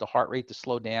cause the heart rate to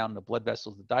slow down, the blood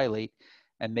vessels to dilate,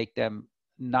 and make them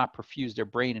not perfuse their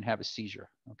brain and have a seizure,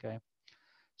 okay?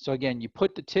 So again, you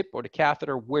put the tip or the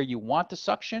catheter where you want the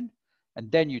suction,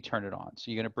 and then you turn it on.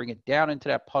 So you're going to bring it down into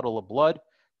that puddle of blood,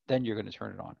 then you're going to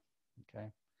turn it on. Okay.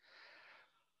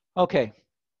 Okay.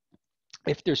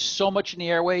 If there's so much in the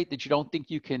airway that you don't think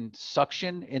you can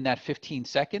suction in that 15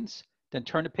 seconds, then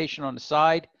turn the patient on the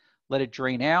side, let it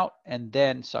drain out, and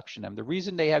then suction them. The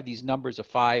reason they have these numbers of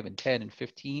 5 and 10 and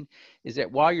 15 is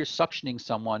that while you're suctioning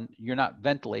someone, you're not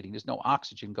ventilating. There's no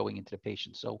oxygen going into the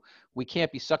patient. So we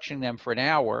can't be suctioning them for an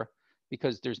hour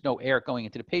because there's no air going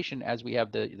into the patient as we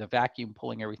have the vacuum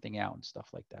pulling everything out and stuff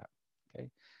like that. Okay.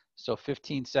 So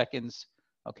 15 seconds.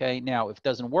 Okay. Now, if it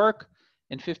doesn't work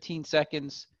in 15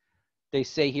 seconds, they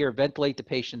say here, ventilate the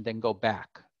patient, then go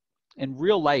back. In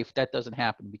real life, that doesn't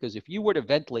happen because if you were to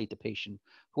ventilate the patient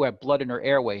who had blood in their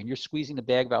airway and you're squeezing the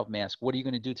bag valve mask, what are you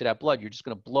going to do to that blood? You're just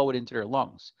going to blow it into their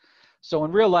lungs. So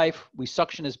in real life, we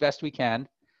suction as best we can.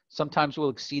 Sometimes we'll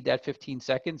exceed that 15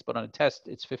 seconds, but on a test,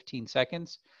 it's 15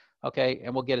 seconds. Okay,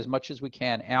 and we'll get as much as we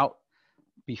can out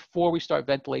before we start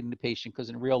ventilating the patient because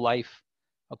in real life,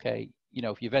 okay, you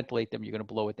know, if you ventilate them, you're going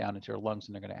to blow it down into their lungs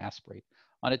and they're going to aspirate.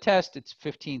 On a test, it's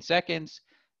 15 seconds,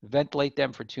 ventilate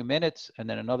them for 2 minutes, and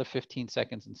then another 15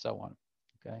 seconds and so on,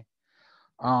 okay?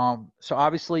 So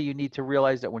obviously you need to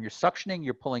realize that when you're suctioning,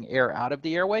 you're pulling air out of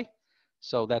the airway.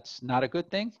 So that's not a good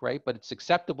thing, right? But it's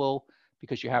acceptable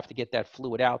because you have to get that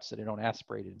fluid out so they don't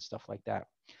aspirate it and stuff like that.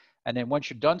 And then once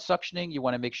you're done suctioning, you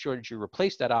want to make sure that you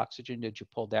replace that oxygen that you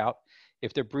pulled out.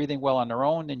 If they're breathing well on their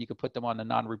own, then you can put them on the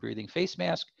non-rebreathing face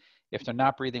mask. If they're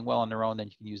not breathing well on their own, then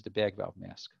you can use the bag valve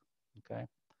mask, okay?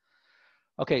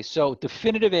 Okay, so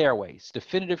definitive airways,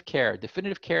 definitive care.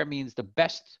 Definitive care means the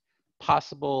best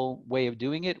possible way of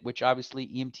doing it, which obviously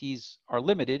EMTs are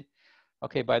limited,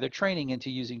 okay, by their training into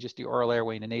using just the oral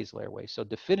airway and the nasal airway. So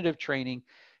definitive training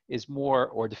is more,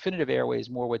 or definitive airway is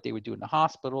more what they would do in the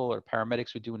hospital or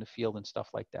paramedics would do in the field and stuff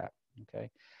like that, okay?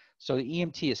 So the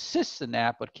EMT assists in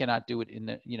that, but cannot do it in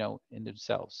the, you know, in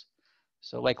themselves.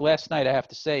 So like last night, I have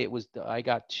to say I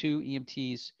got 2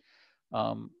 EMTs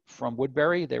from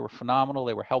Woodbury. They were phenomenal.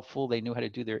 They were helpful. They knew how to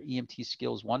do their EMT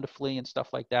skills wonderfully and stuff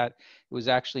like that. It was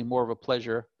actually more of a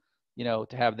pleasure, you know,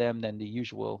 to have them than the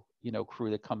usual, you know, crew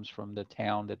that comes from the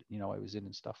town that, you know, I was in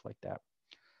and stuff like that.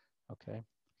 Okay.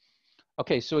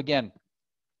 Okay. So again,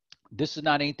 this is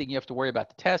not anything you have to worry about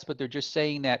the test, but they're just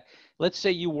saying that, let's say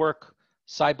you work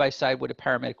side by side with a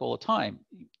paramedic all the time.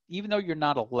 Even though you're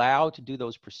not allowed to do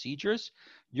those procedures,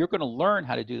 you're going to learn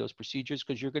how to do those procedures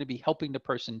because you're going to be helping the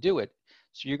person do it.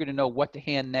 So you're going to know what to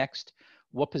hand next,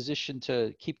 what position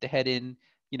to keep the head in.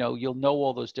 You know, you'll know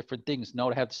all those different things, know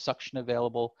to have the suction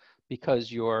available because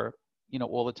you're, you know,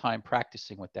 all the time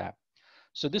practicing with that.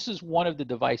 So this is one of the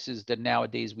devices that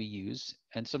nowadays we use,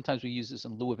 and sometimes we use this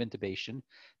in lieu of intubation.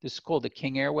 This is called the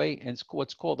King Airway, and it's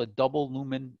what's called a double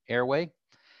lumen airway.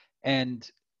 And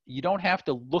you don't have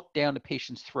to look down the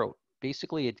patient's throat.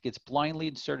 Basically, it gets blindly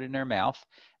inserted in their mouth.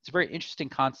 It's a very interesting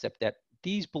concept that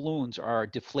these balloons are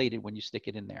deflated when you stick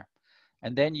it in there.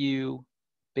 And then you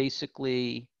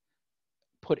basically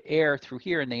put air through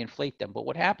here and they inflate them. But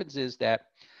what happens is that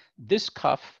this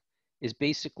cuff is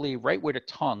basically right where the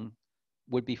tongue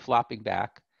would be flopping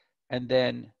back. And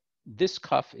then this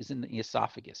cuff is in the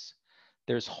esophagus.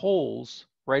 There's holes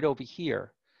right over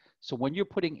here. So when you're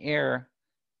putting air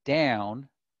down,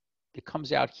 it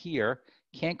comes out here,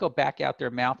 can't go back out their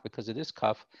mouth because of this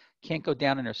cuff, can't go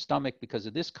down in their stomach because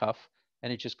of this cuff,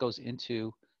 and it just goes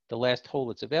into the last hole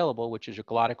that's available, which is your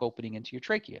glottic opening into your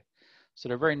trachea. So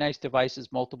they're very nice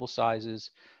devices, multiple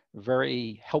sizes,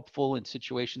 very helpful in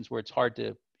situations where it's hard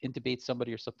to intubate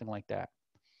somebody or something like that.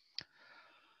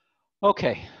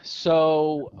 Okay,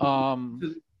 so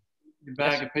the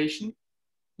bag of patient.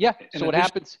 Yeah, so what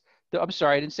happens, I'm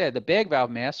sorry, I didn't say it. The bag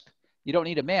valve mask, you don't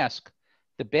need a mask.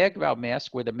 The bag valve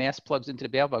mask, where the mask plugs into the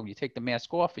bag valve, you take the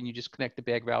mask off and you just connect the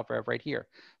bag valve right here.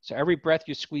 So every breath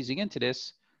you're squeezing into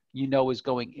this, you know, is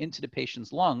going into the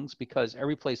patient's lungs because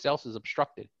every place else is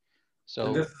obstructed. So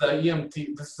and this is the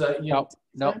EMT. This is the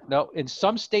EMT. No. In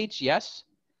some states, yes.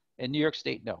 In New York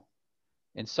State, no.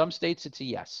 In some states, it's a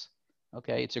yes.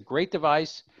 Okay, it's a great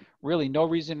device. Really, no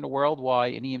reason in the world why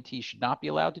an EMT should not be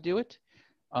allowed to do it.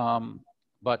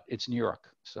 But it's New York,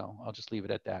 so I'll just leave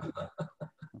it at that.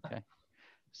 Okay,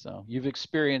 so you've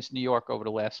experienced New York over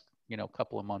the last, you know,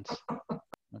 couple of months.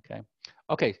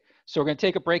 Okay, so we're going to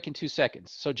take a break in 2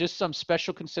 seconds. So just some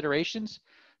special considerations.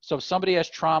 So if somebody has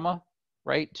trauma,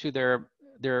 right, to their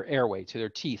airway, to their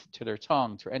teeth, to their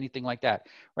tongue, to anything like that,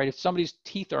 right? If somebody's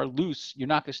teeth are loose, you're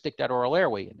not going to stick that oral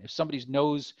airway in. If somebody's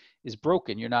nose is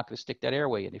broken, you're not going to stick that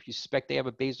airway in. If you suspect they have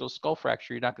a basal skull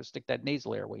fracture, you're not going to stick that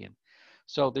nasal airway in.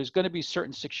 So there's going to be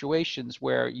certain situations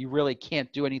where you really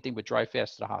can't do anything but drive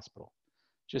fast to the hospital.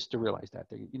 Just to realize that,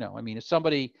 you know, I mean, if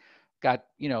somebody got,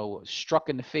 you know, struck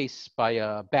in the face by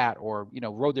a bat, or, you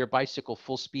know, rode their bicycle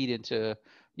full speed into,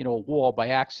 you know, a wall by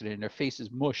accident and their face is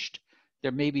mushed,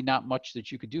 there may be not much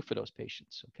that you could do for those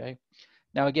patients, okay?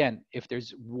 Now, again, if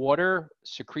there's water,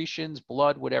 secretions,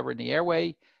 blood, whatever in the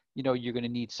airway, you know, you're going to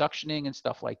need suctioning and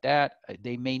stuff like that.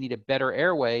 They may need a better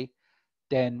airway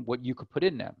than what you could put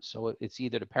in them. So it's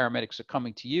either the paramedics are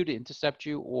coming to you to intercept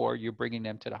you, or you're bringing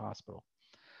them to the hospital.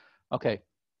 Okay.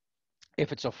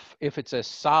 If it's a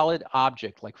solid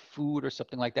object like food or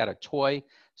something like that, a toy,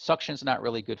 suction's not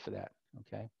really good for that.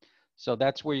 Okay. So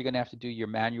that's where you're going to have to do your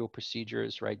manual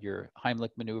procedures, right? Your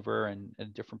Heimlich maneuver and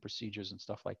different procedures and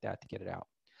stuff like that to get it out.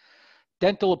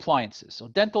 Dental appliances. So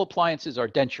dental appliances are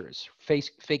dentures,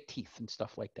 fake teeth and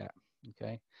stuff like that.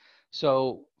 Okay.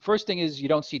 So first thing is, you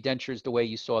don't see dentures the way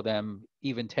you saw them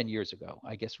even 10 years ago.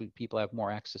 I guess people have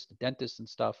more access to dentists and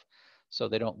stuff, so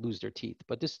they don't lose their teeth.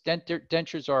 But this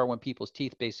dentures are when people's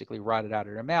teeth basically rotted out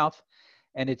of their mouth,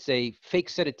 and it's a fake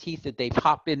set of teeth that they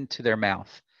pop into their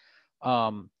mouth.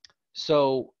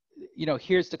 So, you know,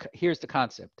 here's the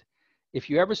concept. If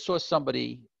you ever saw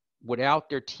somebody without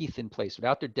their teeth in place,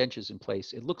 without their dentures in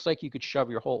place, it looks like you could shove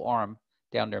your whole arm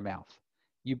down their mouth.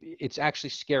 It's actually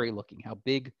scary looking how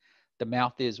big the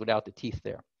mouth is without the teeth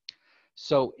there.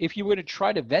 So if you were to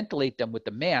try to ventilate them with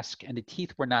the mask and the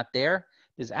teeth were not there,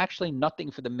 there's actually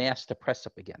nothing for the mask to press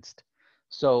up against.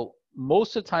 So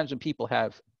most of the times when people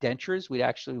have dentures, we'd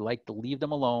actually like to leave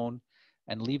them alone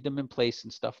and leave them in place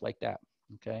and stuff like that.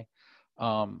 Okay.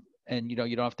 And you know,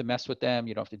 you don't have to mess with them.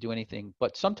 You don't have to do anything,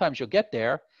 but sometimes you'll get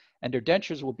there and their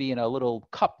dentures will be in a little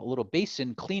cup, a little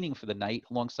basin cleaning for the night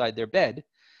alongside their bed.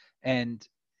 And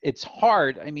it's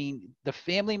hard. I mean, the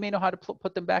family may know how to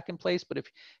put them back in place, but if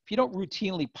you don't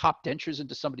routinely pop dentures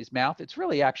into somebody's mouth, it's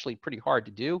really actually pretty hard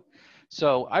to do.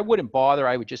 So I wouldn't bother.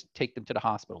 I would just take them to the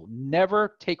hospital.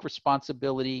 Never take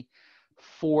responsibility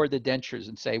for the dentures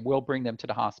and say, we'll bring them to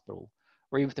the hospital.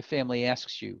 Or even if the family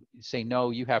asks you, say,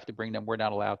 no, you have to bring them. We're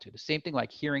not allowed to. The same thing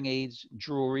like hearing aids,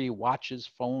 jewelry, watches,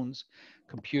 phones,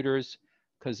 computers.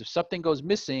 Because if something goes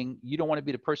missing, you don't want to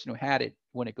be the person who had it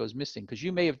when it goes missing, because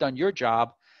you may have done your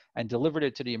job and delivered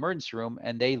it to the emergency room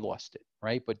and they lost it,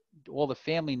 right? But all the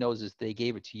family knows is they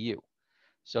gave it to you.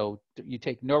 So you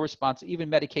take no response, even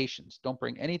medications. Don't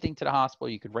bring anything to the hospital.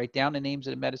 You could write down the names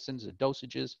of the medicines, the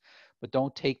dosages, but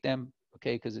don't take them,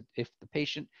 okay? Because if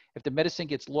the medicine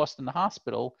gets lost in the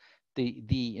hospital,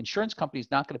 the insurance company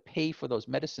is not going to pay for those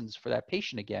medicines for that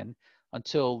patient again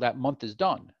until that month is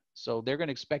done. So they're going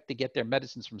to expect to get their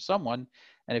medicines from someone.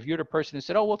 And if you're the person who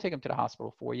said, oh, we'll take them to the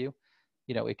hospital for you,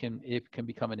 you know, it can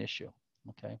become an issue.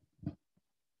 Okay.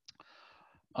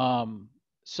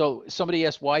 So somebody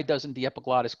asked, why doesn't the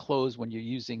epiglottis close when you're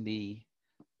using the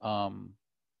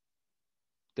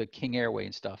King Airway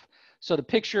and stuff? So the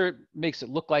picture makes it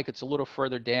look like it's a little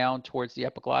further down towards the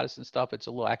epiglottis and stuff. It's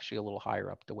actually a little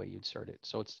higher up the way you insert it.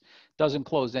 So it doesn't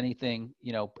close anything,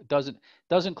 you know,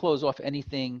 doesn't close off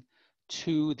anything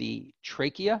to the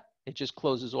trachea. It just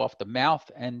closes off the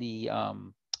mouth and the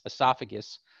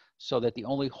esophagus, so that the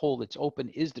only hole that's open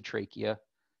is the trachea.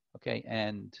 Okay.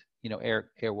 And, you know, air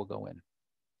will go in.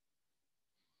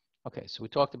 Okay. So we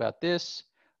talked about this.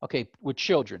 Okay. With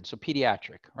children, so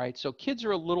pediatric, right? So kids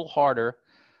are a little harder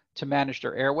to manage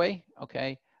their airway.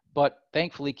 Okay. But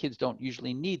thankfully kids don't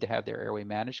usually need to have their airway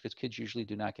managed, because kids usually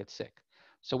do not get sick.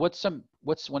 So what's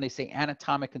when they say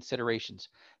anatomic considerations,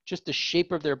 just the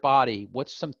shape of their body,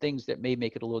 what's some things that may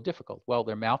make it a little difficult? Well,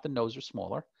 their mouth and nose are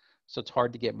smaller, so it's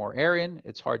hard to get more air in.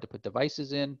 It's hard to put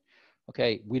devices in.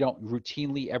 Okay, we don't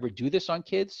routinely ever do this on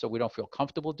kids, so we don't feel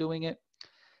comfortable doing it.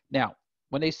 Now,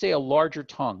 when they say a larger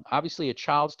tongue, obviously a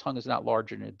child's tongue is not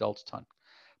larger than an adult's tongue,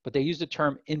 but they use the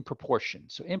term in proportion.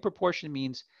 So in proportion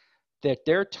means that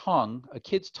their tongue, a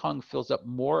kid's tongue, fills up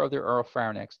more of their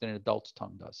oropharynx than an adult's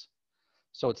tongue does.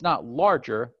 So it's not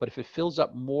larger, but if it fills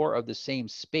up more of the same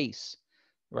space,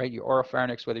 right, your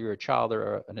oropharynx, whether you're a child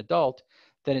or an adult,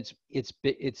 then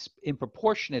it's in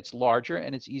proportion, it's larger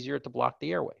and it's easier to block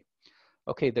the airway.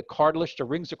 Okay, the cartilage, the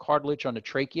rings of cartilage on the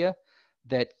trachea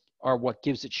that are what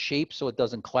gives it shape so it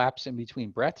doesn't collapse in between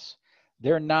breaths,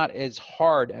 they're not as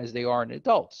hard as they are in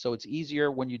adults. So it's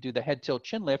easier when you do the head tilt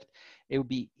chin lift, it would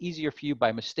be easier for you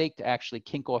by mistake to actually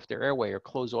kink off their airway or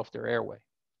close off their airway.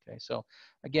 Okay, so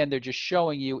again, they're just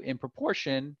showing you in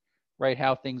proportion, right,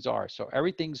 how things are. So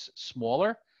everything's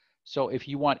smaller. So if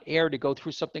you want air to go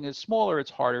through something that's smaller,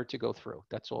 it's harder to go through.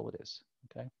 That's all it is,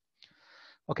 okay?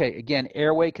 Okay, again,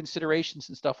 airway considerations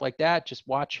and stuff like that. Just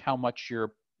watch how much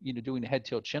you're, you know, doing the head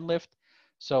tilt chin lift.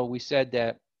 So we said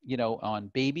that, you know, on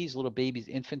babies, little babies,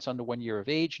 infants under 1 year of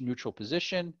age, neutral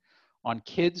position. On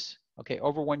kids, okay,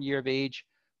 over 1 year of age,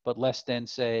 but less than,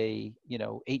 say,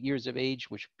 8 years of age,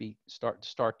 which would be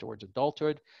start towards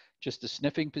adulthood, just a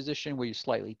sniffing position where you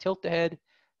slightly tilt the head.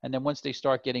 And then once they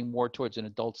start getting more towards an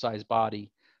adult-sized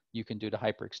body, you can do the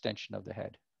hyperextension of the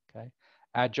head, okay?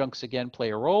 Adjuncts, again,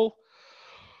 play a role.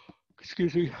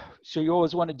 Excuse me. So you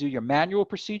always want to do your manual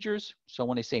procedures. So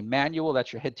when they say manual,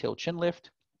 that's your head, tail, chin lift,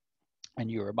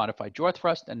 and your modified jaw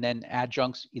thrust, and then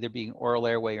adjuncts either being oral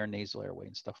airway or nasal airway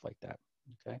and stuff like that,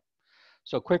 okay?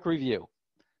 So quick review.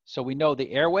 So we know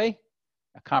the airway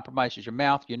compromises your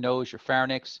mouth, your nose, your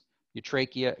pharynx, your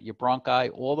trachea, your bronchi,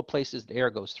 all the places the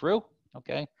air goes through,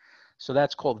 okay? So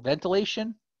that's called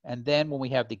ventilation. And then when we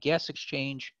have the gas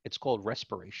exchange, it's called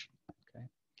respiration, okay?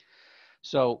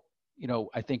 So,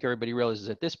 I think everybody realizes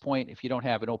at this point, if you don't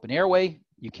have an open airway,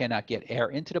 you cannot get air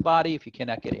into the body. If you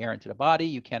cannot get air into the body,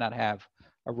 you cannot have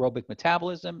aerobic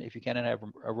metabolism. If you cannot have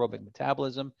aerobic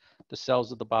metabolism, the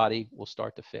cells of the body will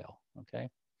start to fail, okay?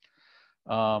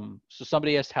 So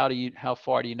somebody asked, how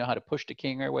far do you know how to push the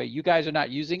King Airway? You guys are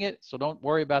not using it, so don't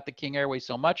worry about the King Airway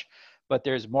so much, but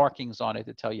there's markings on it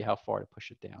to tell you how far to push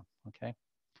it down, okay?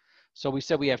 So we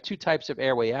said we have two types of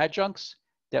airway adjuncts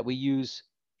that we use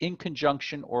in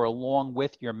conjunction or along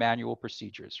with your manual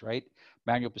procedures, right?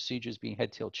 Manual procedures being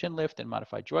head, tail, chin lift, and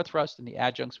modified jaw thrust. And the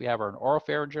adjuncts we have are an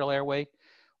oropharyngeal airway,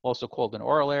 also called an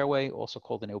oral airway, also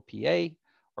called an OPA,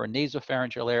 or a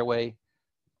nasopharyngeal airway,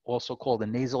 also called a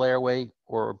nasal airway,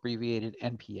 or abbreviated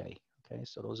NPA. Okay,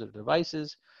 so those are the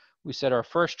devices. We said our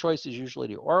first choice is usually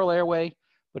the oral airway,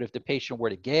 but if the patient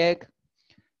were to gag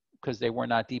because they were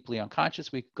not deeply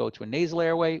unconscious, we could go to a nasal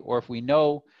airway, or if we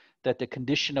know that the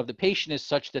condition of the patient is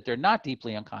such that they're not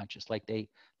deeply unconscious, like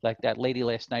that lady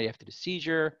last night after the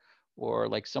seizure, or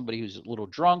like somebody who's a little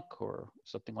drunk or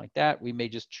something like that, we may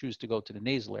just choose to go to the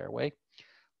nasal airway.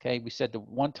 Okay, we said the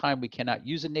one time we cannot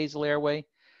use a nasal airway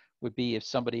would be if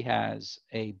somebody has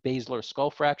a basilar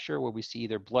skull fracture, where we see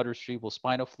either blood or cerebral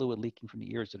spinal fluid leaking from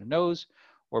the ears to the nose,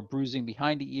 or bruising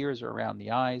behind the ears or around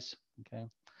the eyes, okay?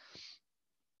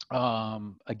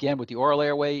 Again, with the oral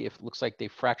airway, if it looks like they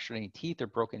fractured any teeth or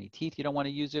broke any teeth, you don't want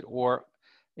to use it, or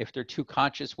if they're too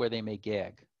conscious where they may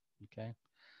gag, okay?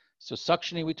 So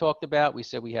suctioning we talked about, we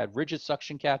said we had rigid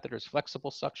suction catheters,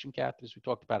 flexible suction catheters. We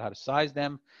talked about how to size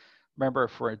them. Remember,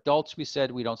 for adults, we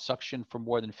said we don't suction for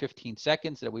more than 15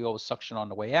 seconds, that we always suction on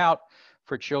the way out.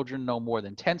 For children, no more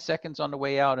than 10 seconds on the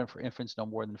way out, and for infants, no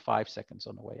more than 5 seconds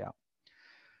on the way out.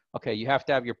 Okay, you have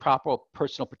to have your proper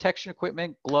personal protection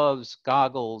equipment, gloves,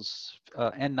 goggles,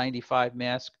 N95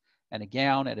 mask, and a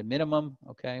gown at a minimum,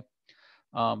 okay?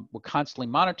 We're constantly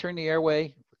monitoring the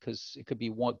airway because it could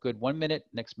be good 1 minute,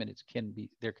 next minute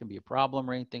there can be a problem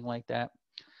or anything like that.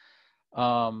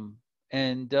 With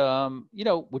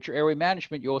your airway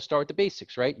management, you always start with the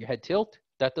basics, right? Your head tilt,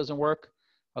 that doesn't work.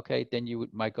 Okay, then you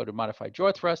might go to modified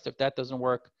jaw thrust. If that doesn't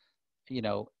work,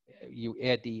 you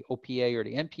add the OPA or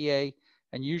the NPA,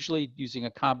 and usually using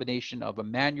a combination of a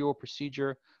manual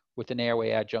procedure with an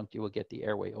airway adjunct, you will get the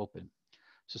airway open.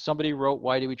 So somebody wrote,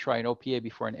 why do we try an OPA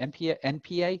before an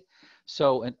NPA?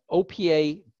 So an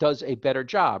OPA does a better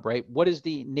job, right? What is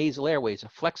the nasal airway? It's a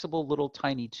flexible little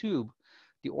tiny tube.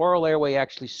 The oral airway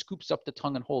actually scoops up the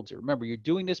tongue and holds it. Remember, you're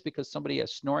doing this because somebody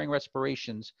has snoring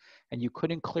respirations and you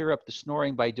couldn't clear up the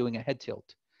snoring by doing a head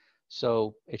tilt.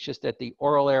 So it's just that the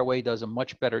oral airway does a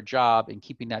much better job in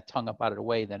keeping that tongue up out of the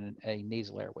way than a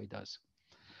nasal airway does.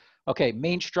 Okay,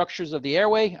 main structures of the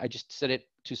airway. I just said it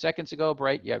 2 seconds ago,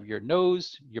 right? You have your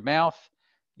nose, your mouth,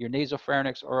 your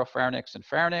nasopharynx, oropharynx, and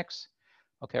pharynx,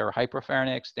 okay, or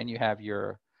hyperpharynx. Then you have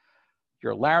your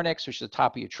larynx, which is the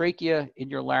top of your trachea. In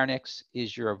your larynx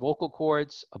is your vocal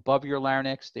cords. Above your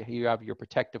larynx, here you have your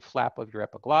protective flap of your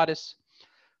epiglottis.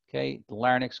 Okay, the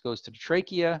larynx goes to the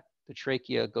trachea. The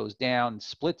trachea goes down,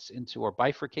 splits into or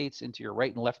bifurcates into your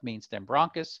right and left main stem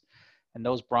bronchus. And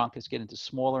those bronchus get into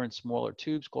smaller and smaller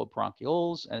tubes called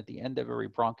bronchioles. And at the end of every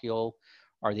bronchiole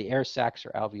are the air sacs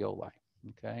or alveoli.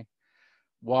 Okay.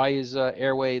 Why is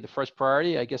airway the first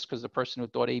priority? I guess because the person who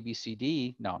thought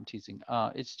ABCD, no, I'm teasing.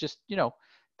 It's just,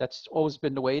 that's always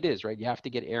been the way it is, right? You have to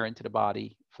get air into the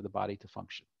body for the body to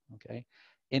function, okay?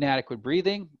 Inadequate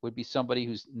breathing would be somebody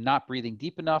who's not breathing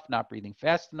deep enough, not breathing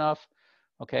fast enough,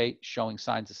 okay? Showing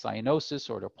signs of cyanosis,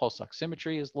 or their pulse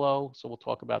oximetry is low. So we'll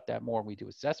talk about that more when we do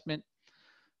assessment.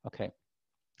 Okay.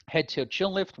 Head to chin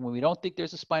lift when we don't think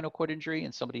there's a spinal cord injury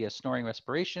and somebody has snoring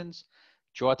respirations.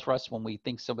 Jaw thrust when we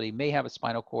think somebody may have a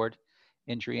spinal cord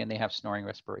injury and they have snoring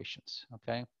respirations,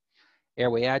 okay?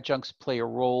 Airway adjuncts play a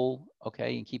role,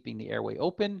 okay, in keeping the airway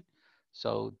open.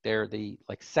 So they're the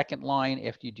second line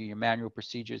after you do your manual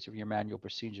procedures, if your manual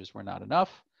procedures were not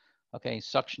enough. Okay,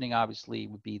 suctioning obviously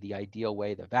would be the ideal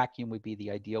way. The vacuum would be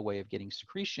the ideal way of getting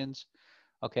secretions.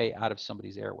 okay, out of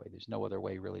somebody's airway. There's no other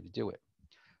way really to do it.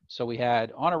 So we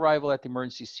had, on arrival at the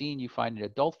emergency scene, you find an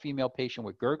adult female patient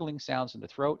with gurgling sounds in the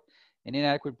throat and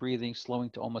inadequate breathing, slowing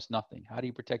to almost nothing. How do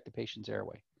you protect the patient's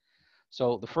airway?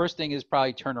 So the first thing is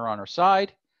probably turn her on her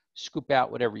side, scoop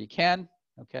out whatever you can,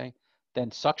 okay? Then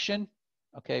suction,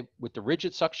 okay, with the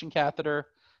rigid suction catheter,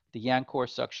 the Yancor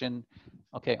suction,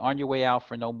 okay, on your way out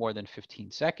for no more than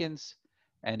 15 seconds.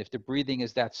 And if the breathing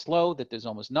is that slow that there's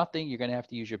almost nothing, you're gonna have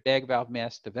to use your bag valve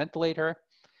mask to ventilate her.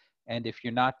 And if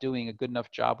you're not doing a good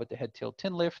enough job with the head tilt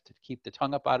chin lift to keep the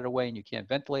tongue up out of the way and you can't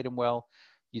ventilate them well,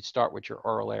 you'd start with your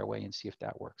oral airway and see if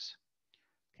that works.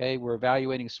 Okay, we're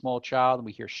evaluating a small child and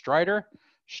we hear stridor.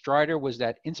 Stridor was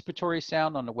that inspiratory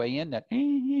sound on the way in, that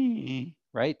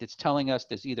right? That's telling us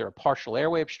there's either a partial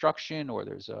airway obstruction or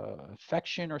there's a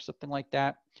infection or something like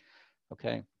that.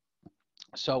 Okay,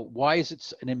 so why is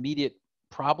it an immediate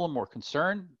problem or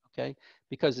concern? Okay,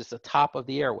 because it's the top of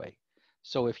the airway.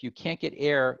 So if you can't get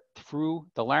air through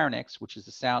the larynx, which is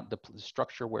the sound, the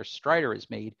structure where stridor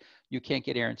is made, you can't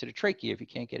get air into the trachea. If you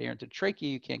can't get air into the trachea,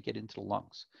 you can't get into the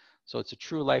lungs. So it's a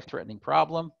true life-threatening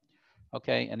problem,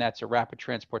 okay? And that's a rapid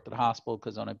transport to the hospital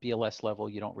because on a BLS level,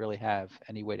 you don't really have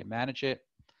any way to manage it.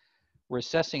 We're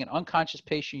assessing an unconscious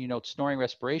patient. You note snoring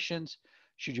respirations.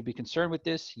 Should you be concerned with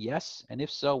this? Yes. And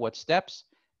if so, what steps?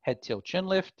 Head tilt chin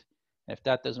lift. And if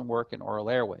that doesn't work, an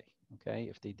oral airway. Okay,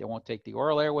 if they won't take the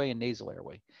oral airway and nasal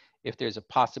airway. If there's a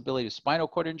possibility of spinal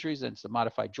cord injuries, then it's the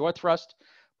modified jaw thrust.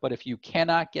 But if you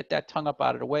cannot get that tongue up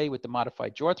out of the way with the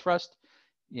modified jaw thrust,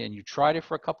 and you tried it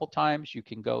for a couple times, you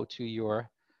can go to your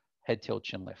head tilt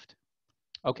chin lift.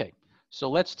 Okay, so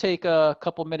let's take a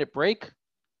couple minute break.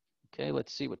 Okay,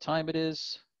 let's see what time it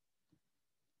is.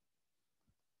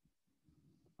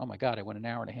 Oh my God, I went an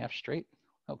hour and a half straight.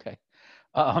 Okay.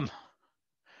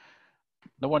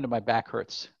 No wonder my back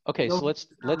hurts. Okay, so let's.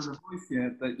 The voice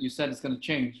yet that you said it's going to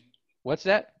change. What's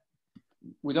that?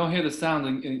 We don't hear the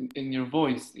sound in your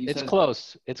voice. It's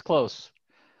close. It's close.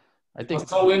 I think it's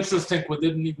so interesting. We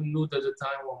didn't even know that the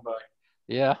time went by.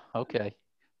 Yeah. Okay.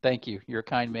 Thank you. You're a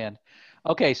kind man.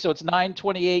 Okay, so it's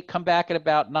 9:28. Come back at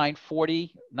about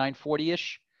 9:40,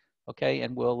 9:40-ish. Okay,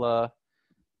 and we'll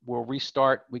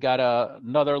restart. We got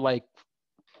another like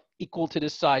equal to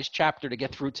this size chapter to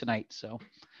get through tonight. So.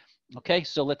 Okay,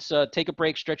 so let's take a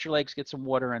break, stretch your legs, get some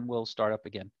water, and we'll start up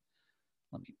again.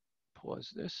 Let me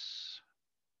pause this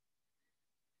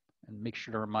and make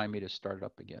sure to remind me to start it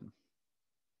up again.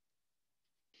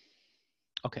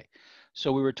 Okay,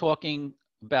 so we were talking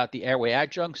about the airway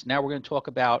adjuncts. Now we're going to talk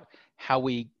about how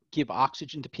we give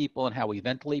oxygen to people and how we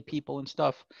ventilate people and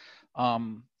stuff.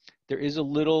 There is a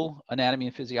little anatomy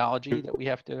and physiology that we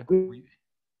have to.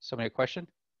 Somebody a question?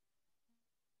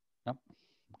 No?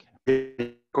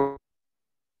 Okay.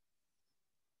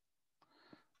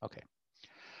 Okay.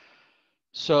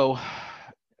 So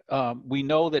we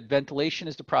know that ventilation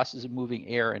is the process of moving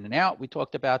air in and out. We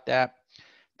talked about that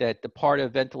the part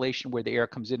of ventilation where the air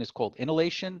comes in is called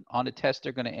inhalation. On the test,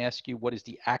 they're going to ask you what is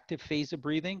the active phase of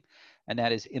breathing, and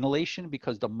that is inhalation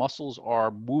because the muscles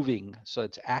are moving, so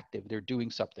it's active. They're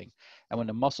doing something. And when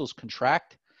the muscles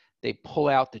contract, they pull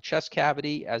out the chest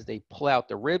cavity. As they pull out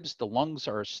the ribs, the lungs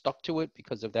are stuck to it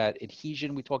because of that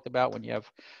adhesion we talked about when you have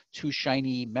two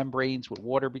shiny membranes with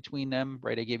water between them,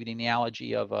 right? I gave you the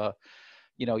analogy of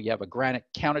you have a granite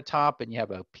countertop and you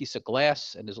have a piece of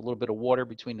glass and there's a little bit of water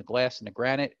between the glass and the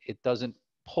granite. It doesn't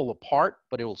pull apart,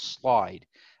 but it will slide.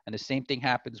 And the same thing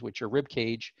happens with your rib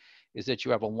cage, is that you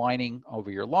have a lining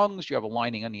over your lungs, you have a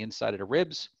lining on the inside of the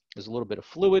ribs. There's a little bit of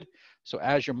fluid. So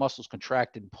as your muscles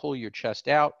contract and pull your chest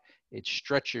out, it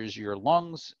stretches your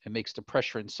lungs. It makes the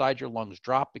pressure inside your lungs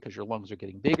drop because your lungs are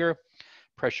getting bigger.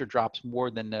 Pressure drops more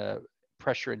than the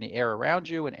pressure in the air around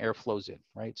you, and air flows in,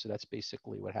 right? So that's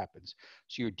basically what happens.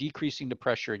 So you're decreasing the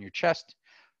pressure in your chest.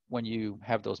 When you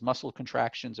have those muscle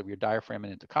contractions of your diaphragm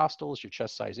and intercostals, your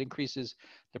chest size increases,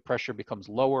 the pressure becomes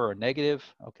lower or negative,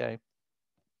 okay?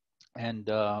 And,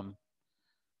 oh,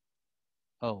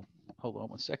 hold on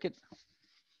one second.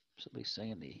 Somebody's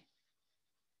saying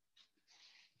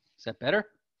is that better?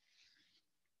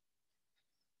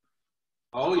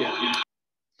 Oh, yeah.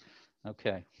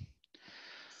 Okay.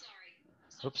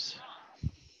 Oops.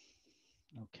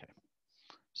 Okay.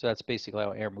 So that's basically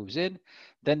how air moves in.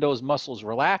 Then those muscles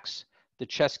relax. The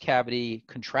chest cavity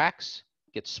contracts,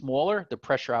 gets smaller. The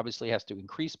pressure obviously has to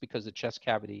increase because the chest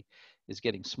cavity is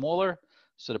getting smaller.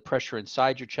 So the pressure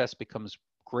inside your chest becomes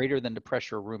greater than the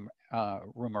pressure room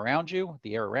around you,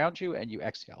 the air around you, and you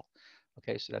exhale.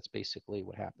 Okay, so that's basically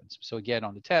what happens. So again,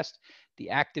 on the test, the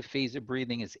active phase of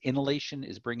breathing is inhalation,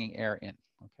 is bringing air in.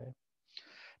 Okay.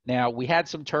 Now we had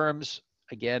some terms.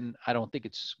 Again, I don't think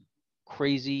it's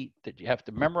crazy that you have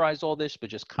to memorize all this, but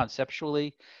just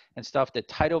conceptually and stuff. That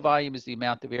tidal volume is the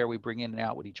amount of air we bring in and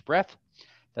out with each breath.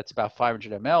 That's about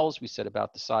 500 mLs. We said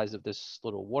about the size of this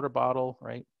little water bottle,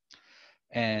 right?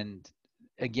 And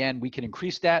again, we can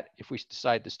increase that if we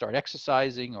decide to start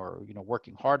exercising or, you know,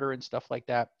 working harder and stuff like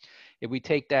that. If we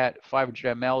take that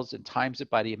 500 mLs and times it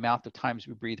by the amount of times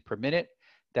we breathe per minute,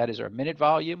 that is our minute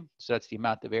volume. So that's the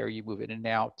amount of air you move in and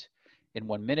out in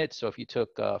 1 minute. So if you took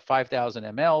 5,000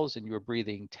 mLs and you were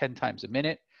breathing 10 times a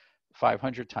minute,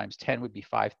 500 times 10 would be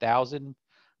 5,000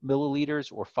 milliliters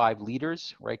or 5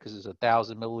 liters, right? Because there's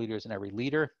 1,000 milliliters in every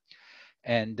liter.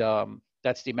 And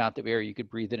that's the amount of air you could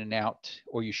breathe in and out,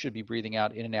 or you should be breathing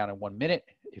out in and out in 1 minute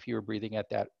if you were breathing at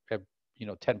that, you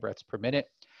know, 10 breaths per minute.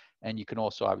 And you can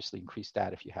also obviously increase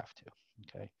that if you have to,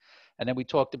 okay? And then we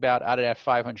talked about out of that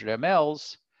 500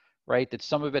 mLs, right, that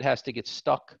some of it has to get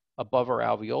stuck above our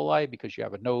alveoli because you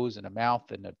have a nose and a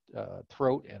mouth and a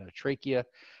throat and a trachea,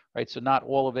 right? So not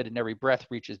all of it in every breath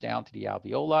reaches down to the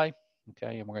alveoli,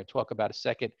 okay? And we're going to talk about a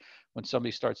second when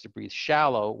somebody starts to breathe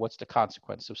shallow, what's the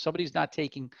consequence? So if somebody's not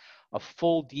taking a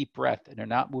full deep breath and they're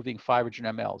not moving 500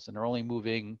 mLs and they're only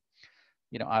moving,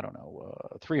 you know, I don't know,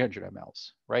 300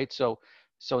 mLs, right? So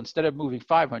instead of moving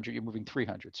 500, you're moving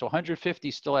 300. So 150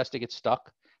 still has to get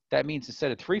stuck. That means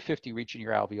instead of 350 reaching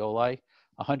your alveoli,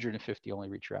 150 only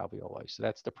reach your alveoli. So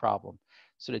that's the problem.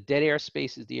 So the dead air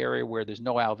space is the area where there's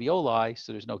no alveoli,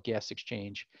 so there's no gas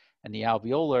exchange. And the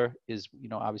alveolar is, you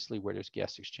know, obviously where there's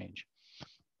gas exchange.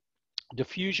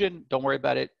 Diffusion, don't worry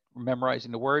about it,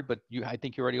 memorizing the word, but I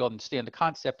think you already understand the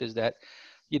concept is that,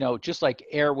 you know, just like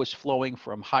air was flowing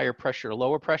from higher pressure to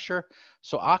lower pressure,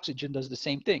 so oxygen does the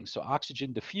same thing. So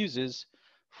oxygen diffuses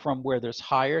from where there's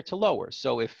higher to lower.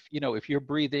 So if, you know, if you're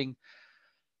breathing,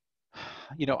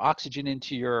 you know, oxygen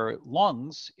into your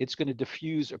lungs, it's going to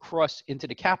diffuse across into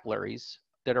the capillaries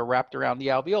that are wrapped around the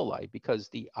alveoli because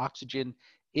the oxygen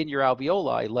in your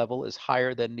alveoli level is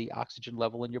higher than the oxygen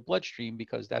level in your bloodstream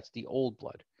because that's the old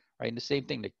blood, right? And the same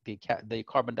thing, the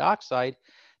carbon dioxide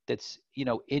that's, you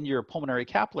know, in your pulmonary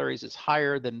capillaries is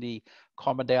higher than the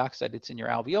carbon dioxide that's in your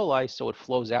alveoli, so it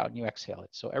flows out and you exhale it.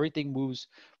 So everything moves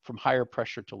from higher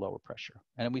pressure to lower pressure.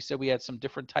 And then we said we had some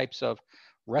different types of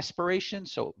respiration.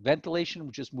 So ventilation,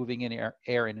 which is moving in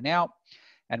air in and out,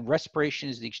 and respiration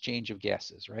is the exchange of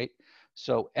gases, right?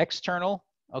 So external,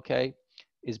 okay,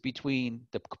 is between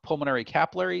the pulmonary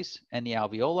capillaries and the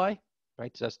alveoli,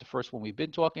 right? So that's the first one we've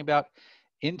been talking about.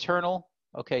 Internal,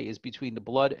 okay, is between the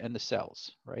blood and the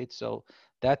cells, right? So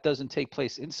that doesn't take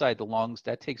place inside the lungs.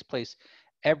 That takes place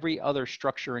every other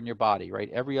structure in your body, right?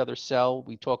 Every other cell.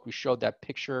 We showed that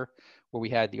picture where we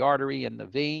had the artery and the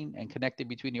vein and connected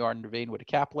between the artery and the vein with the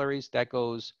capillaries. That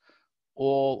goes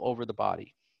all over the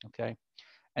body, okay?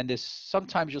 And this,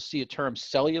 sometimes you'll see a term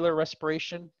cellular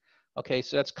respiration. Okay,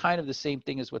 so that's kind of the same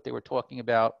thing as what they were talking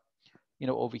about, you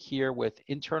know, over here with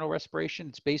internal respiration.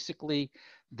 It's basically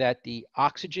that the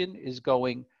oxygen is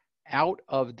going out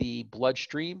of the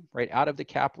bloodstream, right, out of the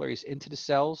capillaries into the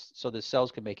cells, so the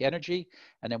cells can make energy.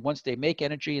 And then once they make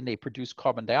energy and they produce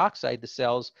carbon dioxide, the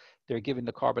cells, they're giving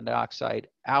the carbon dioxide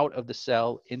out of the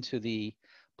cell into the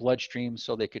bloodstream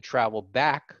so they could travel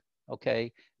back,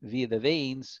 okay, via the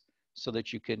veins so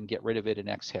that you can get rid of it and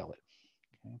exhale it.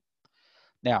 Okay.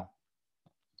 Now,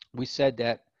 we said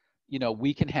that, you know,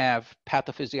 we can have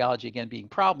pathophysiology, again, being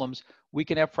problems. We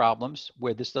can have problems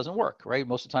where this doesn't work, right?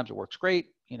 Most of the times it works great.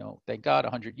 You know, thank God,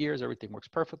 100 years, everything works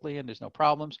perfectly and there's no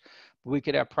problems. But we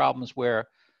could have problems where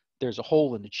there's a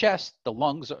hole in the chest, the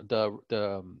lungs,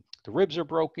 the ribs are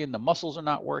broken, the muscles are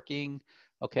not working,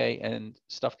 okay? And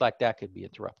stuff like that could be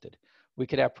interrupted. We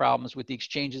could have problems with the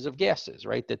exchanges of gases,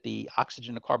 right? That the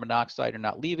oxygen and carbon dioxide are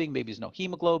not leaving. Maybe there's no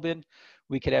hemoglobin.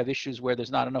 We could have issues where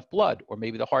there's not enough blood, or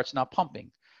maybe the heart's not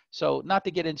pumping. So not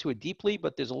to get into it deeply,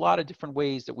 but there's a lot of different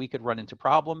ways that we could run into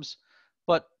problems.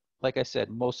 But like I said,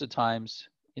 most of the times,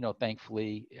 you know,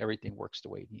 thankfully, everything works the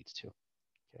way it needs to.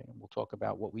 Okay, and we'll talk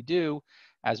about what we do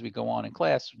as we go on in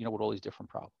class, you know, with all these different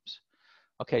problems.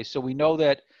 Okay, so we know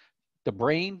that the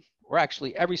brain, or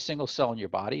actually every single cell in your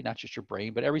body, not just your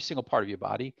brain, but every single part of your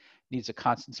body needs a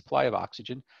constant supply of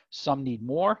oxygen. Some need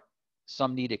more,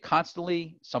 some need it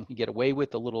constantly, some can get away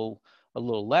with a little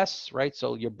less, right?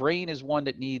 So your brain is one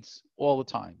that needs all the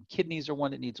time. Kidneys are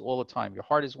one that needs all the time. Your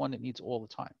heart is one that needs all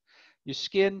the time. Your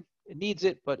skin, it needs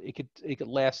it, but it could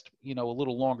last, you know, a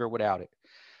little longer without it.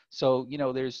 So, you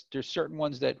know, there's certain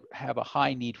ones that have a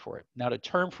high need for it. Now, the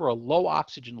term for a low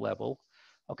oxygen level,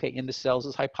 okay, in the cells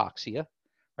is hypoxia,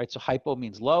 right? So hypo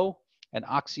means low and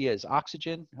oxia is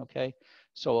oxygen, okay?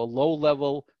 So a low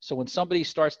level, so when somebody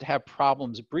starts to have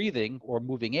problems breathing or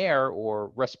moving air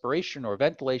or respiration or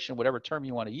ventilation, whatever term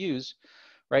you want to use,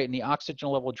 right? And the oxygen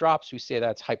level drops, we say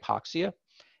that's hypoxia.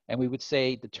 And we would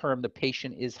say the term the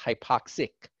patient is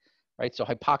hypoxic, right? So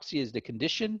hypoxia is the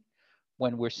condition.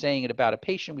 When we're saying it about a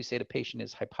patient, we say the patient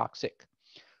is hypoxic,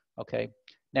 okay?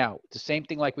 Now, the same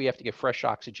thing like we have to get fresh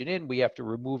oxygen in, we have to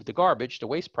remove the garbage, the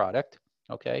waste product,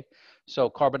 okay? So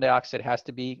carbon dioxide has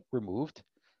to be removed.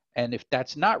 And if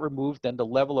that's not removed, then the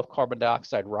level of carbon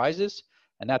dioxide rises,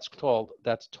 and that's called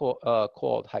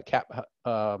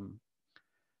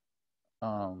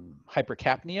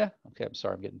hypercapnia. Okay, I'm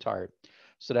sorry, I'm getting tired.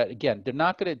 So that again,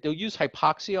 they'll use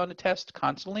hypoxia on the test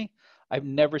constantly. I've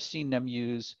never seen them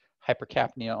use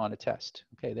hypercapnia on a test.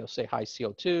 Okay, they'll say high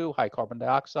CO2, high carbon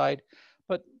dioxide,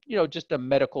 but just a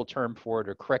medical term for it,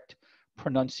 or correct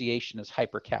pronunciation is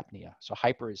hypercapnia. So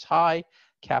hyper is high,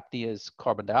 capnia is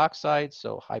carbon dioxide,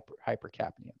 so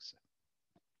hypercapnia.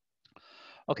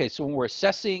 Okay, so when we're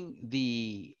assessing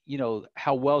the,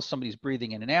 how well somebody's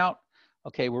breathing in and out,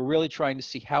 okay, we're really trying to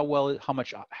see how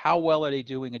well are they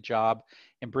doing a job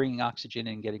in bringing oxygen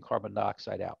in and getting carbon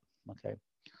dioxide out, okay?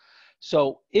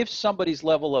 So if somebody's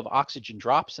level of oxygen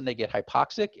drops and they get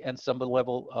hypoxic, and some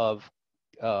level of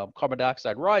carbon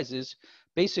dioxide rises,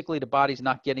 basically the body's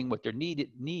not getting what their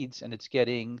needs, and it's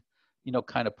getting,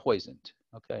 kind of poisoned,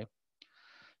 okay?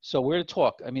 So we're to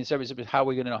talk. I mean, it's how are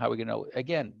we going to know? How are we going to know?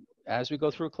 Again, as we go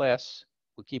through class,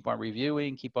 we'll keep on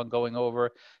reviewing, keep on going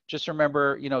over. Just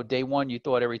remember, day one, you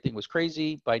thought everything was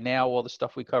crazy. By now, all the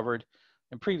stuff we covered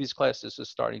in previous classes is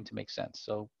starting to make sense.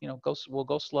 So, we'll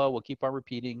go slow. We'll keep on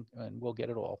repeating, and we'll get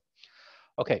it all.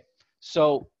 Okay,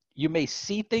 so you may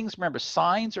see things. Remember,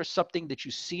 signs are something that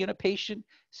you see in a patient.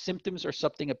 Symptoms are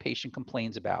something a patient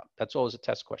complains about. That's always a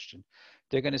test question.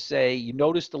 They're going to say, you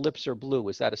notice the lips are blue.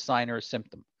 Is that a sign or a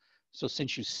symptom? So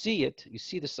since you see it, you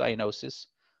see the cyanosis,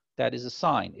 that is a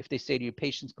sign. If they say to your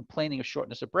patient's complaining of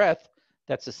shortness of breath,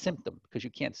 that's a symptom. Because you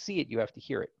can't see it, you have to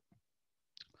hear it.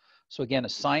 So again, a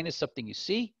sign is something you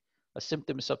see. A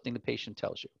symptom is something the patient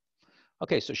tells you.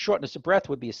 Okay, so shortness of breath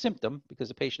would be a symptom because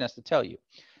the patient has to tell you.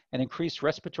 An increased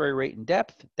respiratory rate and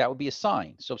depth, that would be a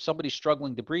sign. So if somebody's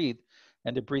struggling to breathe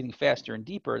and they're breathing faster and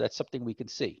deeper, that's something we can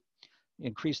see.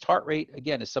 Increased heart rate,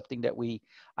 again, is something that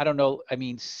I don't know, I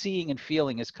mean, seeing and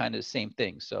feeling is kind of the same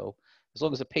thing. So as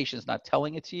long as the patient's not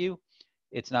telling it to you,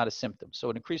 it's not a symptom. So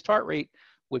an increased heart rate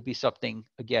would be something,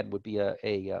 again, would be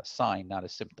a sign, not a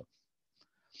symptom.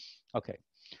 Okay.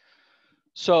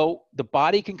 So the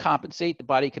body can compensate, the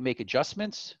body can make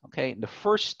adjustments, okay? And the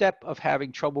first step of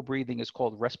having trouble breathing is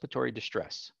called respiratory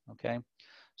distress, okay?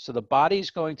 So the body's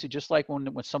going to, just like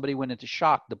when somebody went into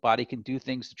shock, the body can do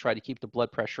things to try to keep the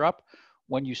blood pressure up.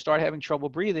 When you start having trouble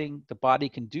breathing, the body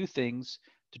can do things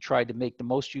to try to make the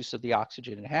most use of the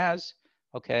oxygen it has,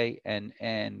 okay?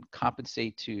 And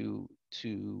compensate to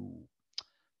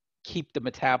keep the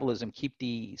metabolism, keep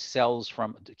the cells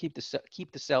keep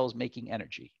the cells making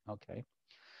energy, okay?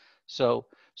 So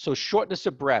shortness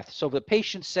of breath. So if the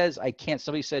patient says, I can't,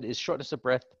 somebody said, is shortness of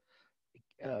breath,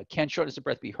 can shortness of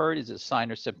breath be heard? Is it a sign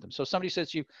or symptom? So if somebody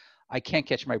says to you, I can't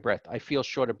catch my breath. I feel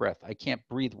short of breath. I can't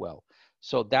breathe well.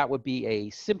 So that would be a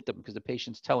symptom because the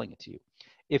patient's telling it to you.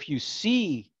 If you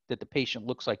see that the patient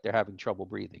looks like they're having trouble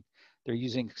breathing, they're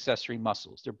using accessory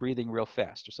muscles, they're breathing real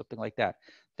fast or something like that,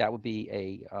 that would be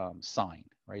a sign,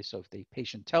 right? So if the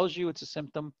patient tells you it's a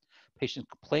symptom, patient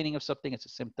complaining of something, it's a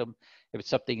symptom. If it's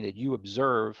something that you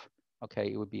observe,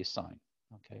 okay, it would be a sign,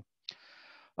 okay?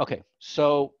 Okay,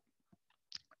 so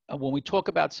when we talk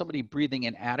about somebody breathing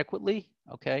inadequately,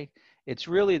 okay, it's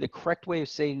really the correct way of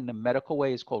saying in the medical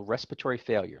way is called respiratory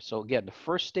failure. So again, the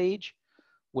first stage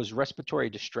was respiratory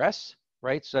distress,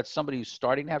 right? So that's somebody who's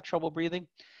starting to have trouble breathing.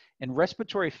 In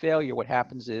respiratory failure, what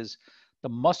happens is the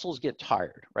muscles get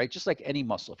tired, right? Just like any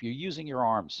muscle. If you're using your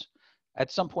arms,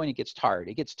 at some point it gets tired.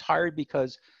 It gets tired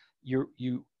because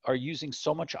you are using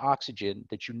so much oxygen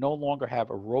that you no longer have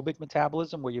aerobic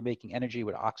metabolism where you're making energy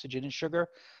with oxygen and sugar,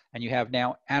 and you have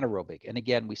now anaerobic. And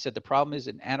again, we said the problem is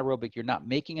in anaerobic, you're not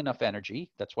making enough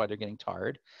energy. That's why they're getting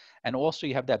tired. And also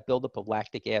you have that buildup of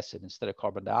lactic acid instead of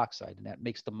carbon dioxide, and that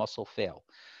makes the muscle fail.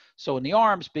 So in the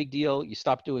arms, big deal, you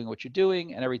stop doing what you're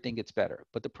doing and everything gets better.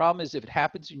 But the problem is if it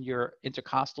happens in your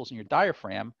intercostals and your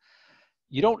diaphragm,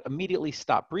 you don't immediately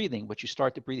stop breathing, but you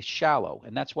start to breathe shallow.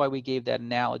 And that's why we gave that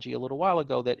analogy a little while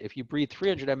ago that if you breathe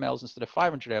 300 mLs instead of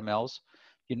 500 mLs,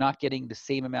 you're not getting the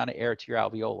same amount of air to your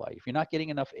alveoli. If you're not getting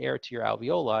enough air to your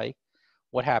alveoli,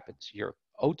 what happens? Your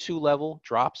O2 level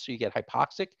drops, so you get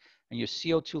hypoxic, and your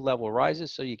CO2 level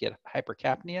rises, so you get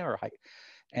hypercapnia.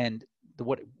 And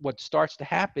what starts to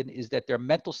happen is that their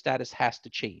mental status has to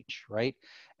change, right?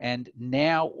 And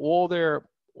now all their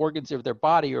organs of their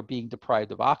body are being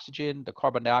deprived of oxygen. The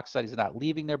carbon dioxide is not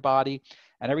leaving their body,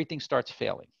 and everything starts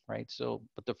failing, right? So,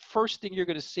 but the first thing you're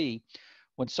going to see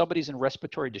when somebody's in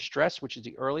respiratory distress, which is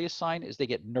the earliest sign, is they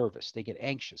get nervous, they get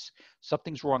anxious.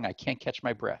 Something's wrong, I can't catch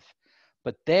my breath.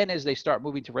 But then as they start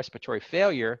moving to respiratory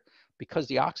failure, because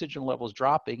the oxygen level is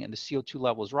dropping and the CO2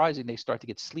 level is rising, they start to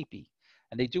get sleepy.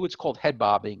 And they do what's called head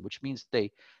bobbing, which means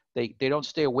they don't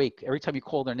stay awake. Every time you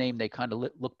call their name, they kind of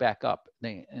look back up,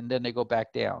 and then they go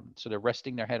back down. So they're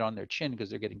resting their head on their chin because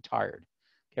they're getting tired.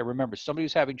 Okay, remember, somebody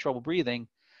who's having trouble breathing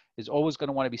is always going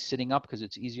to want to be sitting up because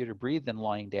it's easier to breathe than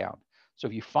lying down. So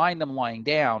if you find them lying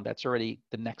down, that's already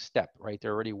the next step, right?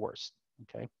 They're already worse,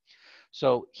 okay?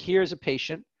 So here's a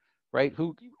patient, right,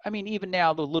 who, I mean, even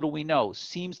now, the little we know,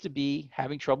 seems to be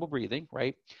having trouble breathing,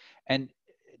 right? And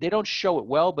they don't show it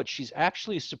well, but she's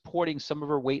actually supporting some of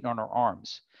her weight on her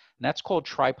arms. And that's called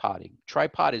tripoding.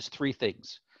 Tripod is three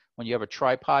things. When you have a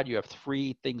tripod, you have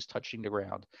three things touching the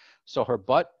ground. So her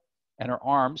butt and her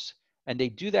arms, and they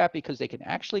do that because they can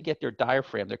actually get their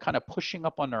diaphragm. They're kind of pushing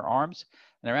up on their arms,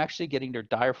 and they're actually getting their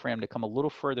diaphragm to come a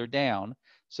little further down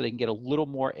so they can get a little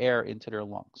more air into their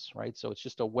lungs, right? So it's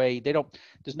just a way,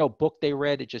 there's no book they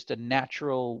read. It's just a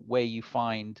natural way you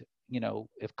find, you know,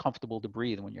 if comfortable to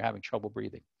breathe when you're having trouble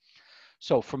breathing.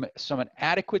 So from an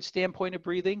adequate standpoint of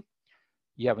breathing,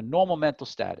 you have a normal mental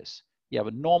status. You have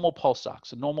a normal pulse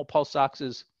ox. A normal pulse ox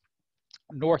is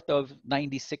north of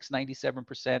 96,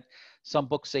 97%. Some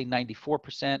books say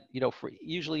 94%. You know, for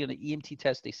usually in an EMT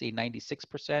test, they say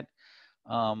 96%.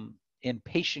 In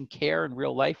patient care in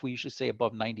real life, we usually say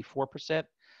above 94%.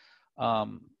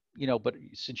 You know, but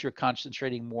since you're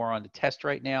concentrating more on the test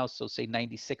right now, so say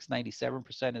 96,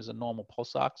 97% is a normal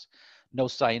pulse ox. No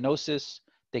cyanosis.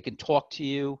 They can talk to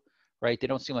you, right? They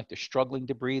don't seem like they're struggling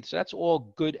to breathe. So that's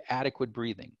all good, adequate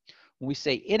breathing. When we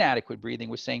say inadequate breathing,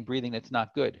 we're saying breathing that's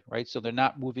not good, right? So they're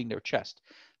not moving their chest.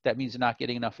 That means they're not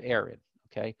getting enough air in,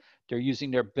 okay? They're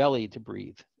using their belly to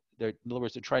breathe. In other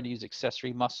words, they're trying to use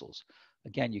accessory muscles.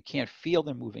 Again, you can't feel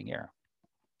them moving air.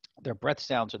 Their breath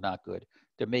sounds are not good.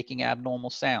 They're making abnormal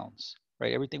sounds,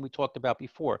 right? Everything we talked about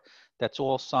before, that's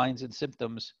all signs and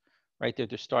symptoms, right?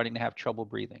 They're starting to have trouble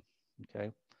breathing,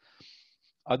 okay?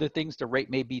 Other things, the rate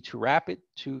may be too rapid,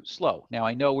 too slow. Now,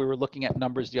 I know we were looking at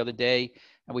numbers the other day,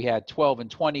 and we had 12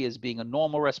 and 20 as being a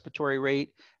normal respiratory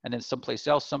rate. And then someplace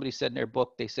else, somebody said in their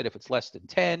book, they said if it's less than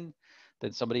 10,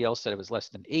 then somebody else said it was less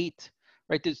than 8,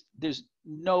 right? There's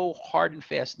no hard and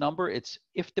fast number. It's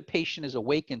if the patient is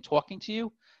awake and talking to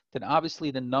you, then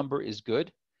obviously the number is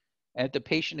good. And if the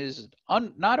patient is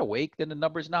not awake, then the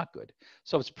number is not good.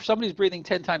 So if somebody's breathing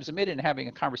 10 times a minute and having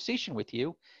a conversation with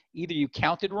you, either you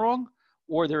counted wrong,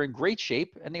 or they're in great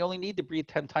shape and they only need to breathe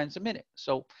 10 times a minute.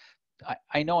 So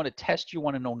I know in a test you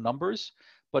want to know numbers,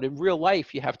 but in real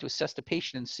life you have to assess the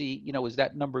patient and see, you know, is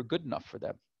that number good enough for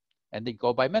them? And they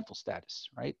go by mental status,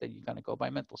 right? Then you kind of go by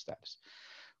mental status.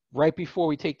 Right before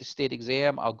we take the state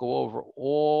exam, I'll go over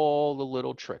all the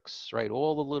little tricks, right?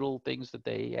 All the little things that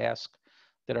they ask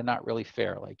that are not really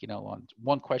fair. Like, you know, on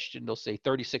one question, they'll say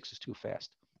 36 is too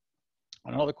fast.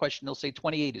 On another question, they'll say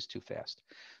 28 is too fast.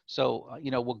 So,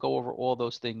 you know, we'll go over all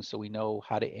those things so we know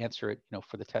how to answer it, you know,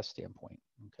 for the test standpoint,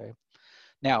 okay?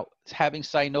 Now, having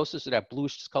cyanosis or that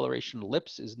bluish discoloration of the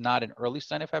lips is not an early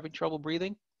sign of having trouble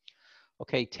breathing.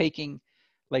 Okay, taking,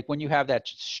 like when you have that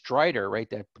stridor, right,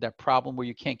 that problem where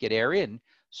you can't get air in,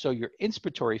 so your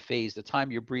inspiratory phase, the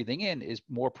time you're breathing in, is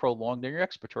more prolonged than your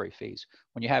expiratory phase.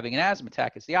 When you're having an asthma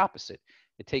attack, it's the opposite.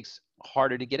 It takes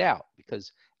harder to get out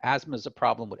because asthma is a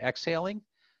problem with exhaling.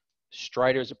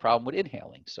 Stridor is a problem with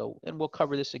inhaling. So, and we'll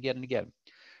cover this again and again.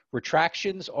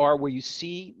 Retractions are where you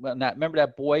see, remember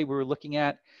that boy we were looking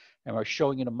at and we're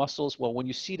showing you the muscles? Well, when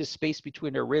you see the space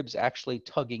between their ribs actually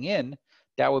tugging in,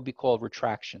 that would be called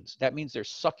retractions. That means they're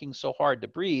sucking so hard to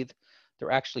breathe,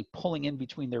 they're actually pulling in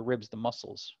between their ribs, the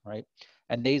muscles, right?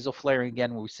 And nasal flaring,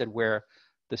 again, when we said where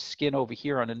the skin over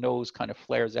here on the nose kind of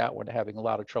flares out when they're having a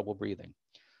lot of trouble breathing.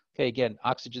 Okay, again,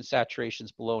 oxygen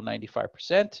saturations below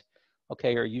 95%,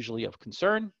 okay, are usually of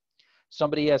concern.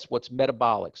 Somebody asks what's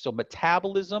metabolic. So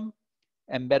metabolism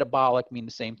and metabolic mean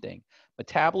the same thing.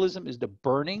 Metabolism is the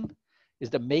burning, is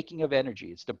the making of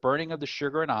energy. It's the burning of the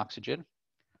sugar and oxygen,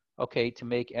 okay, to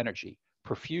make energy.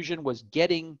 Perfusion was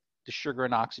getting the sugar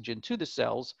and oxygen to the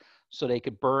cells so they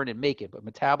could burn and make it. But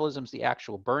metabolism is the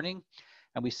actual burning.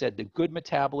 And we said the good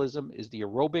metabolism is the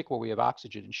aerobic, where we have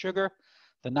oxygen and sugar.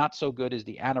 The not so good is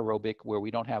the anaerobic, where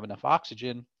we don't have enough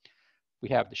oxygen. We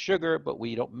have the sugar, but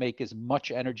we don't make as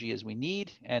much energy as we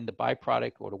need. And the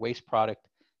byproduct or the waste product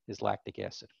is lactic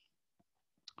acid.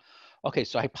 Okay,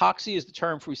 so hypoxia is the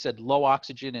term for, we said, low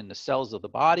oxygen in the cells of the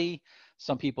body.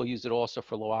 Some people use it also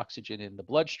for low oxygen in the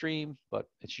bloodstream, but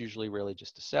it's usually really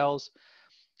just the cells.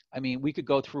 I mean, we could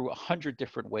go through 100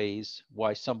 different ways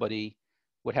why somebody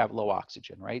would have low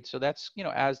oxygen, right? So that's, you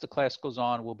know, as the class goes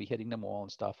on, we'll be hitting them all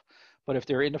and stuff. But if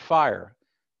they're in a fire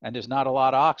and there's not a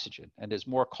lot of oxygen and there's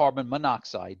more carbon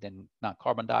monoxide than, not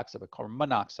carbon dioxide, but carbon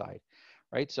monoxide,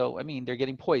 right? So, I mean, they're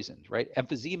getting poisoned, right?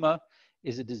 Emphysema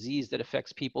is a disease that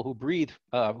affects people who breathe,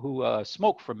 who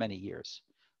smoke for many years.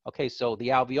 Okay, so the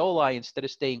alveoli, instead of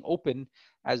staying open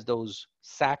as those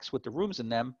sacs with the rooms in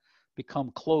them,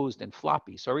 become closed and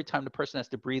floppy. So every time the person has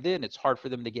to breathe in, it's hard for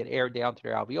them to get air down to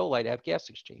their alveoli to have gas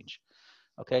exchange.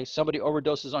 Okay, somebody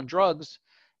overdoses on drugs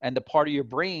and the part of your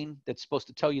brain that's supposed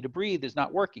to tell you to breathe is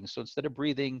not working. So instead of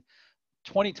breathing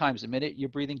 20 times a minute, you're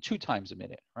breathing 2 times a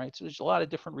minute, right? So there's a lot of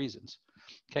different reasons.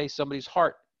 Okay, somebody's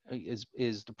heart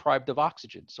is deprived of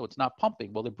oxygen, so it's not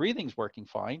pumping. Well, the breathing's working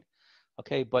fine,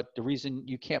 okay, but the reason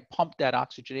you can't pump that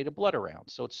oxygenated blood around,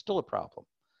 so it's still a problem,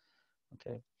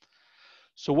 okay?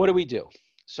 So what do we do?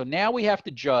 So now we have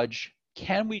to judge,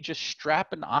 can we just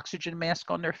strap an oxygen mask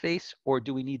on their face, or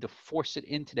do we need to force it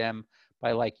into them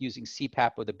by like using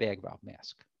CPAP with a bag valve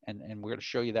mask? And we're going to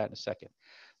show you that in a second.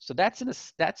 So that's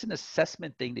an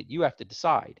assessment thing that you have to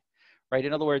decide, right?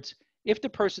 In other words, if the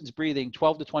person's breathing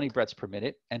 12 to 20 breaths per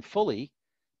minute and fully,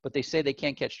 but they say they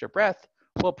can't catch their breath,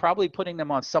 well, probably putting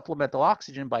them on supplemental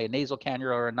oxygen by a nasal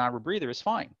cannula or a non-rebreather is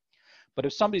fine. But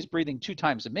if somebody's breathing 2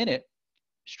 times a minute,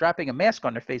 strapping a mask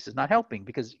on their face is not helping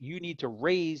because you need to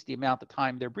raise the amount of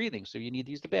time they're breathing. So you need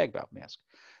to use the bag valve mask.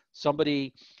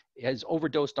 Somebody has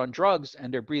overdosed on drugs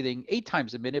and they're breathing 8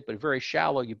 times a minute, but very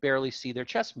shallow, you barely see their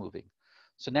chest moving.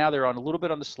 So now they're on a little bit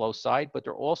on the slow side, but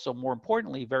they're also, more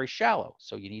importantly, very shallow.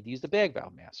 So you need to use the bag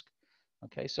valve mask.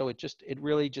 Okay, so it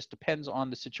really just depends on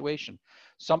the situation.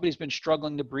 Somebody's been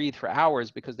struggling to breathe for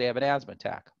hours because they have an asthma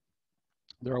attack.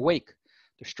 They're awake.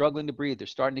 They're struggling to breathe. They're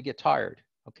starting to get tired.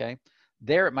 Okay,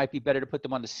 there it might be better to put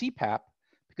them on the CPAP,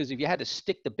 because if you had to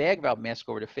stick the bag valve mask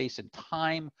over their face and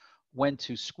time when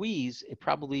to squeeze, it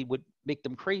probably would make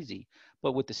them crazy.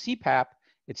 But with the CPAP,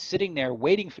 it's sitting there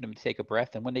waiting for them to take a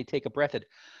breath. And when they take a breath, it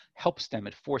helps them.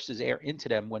 It forces air into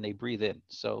them when they breathe in.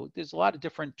 So there's a lot of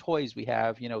different toys we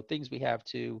have, you know, things we have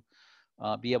to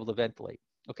be able to ventilate.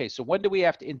 Okay, so when do we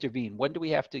have to intervene? When do we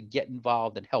have to get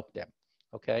involved and help them?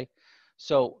 Okay,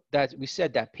 so that we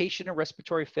said that patient and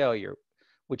respiratory failure,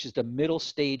 which is the middle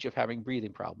stage of having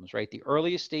breathing problems, right? The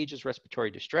earliest stage is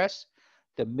respiratory distress.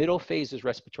 The middle phase is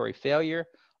respiratory failure.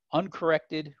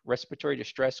 Uncorrected respiratory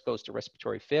distress goes to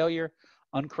respiratory failure.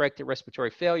 Uncorrected respiratory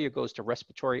failure goes to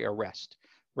respiratory arrest.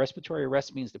 Respiratory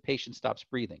arrest means the patient stops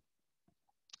breathing.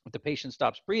 If the patient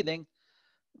stops breathing,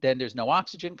 then there's no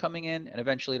oxygen coming in, and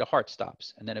eventually the heart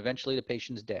stops, and then eventually the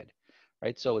patient's dead,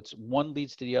 right? So it's one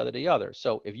leads to the other.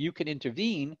 So if you can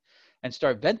intervene and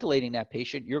start ventilating that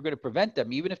patient, you're going to prevent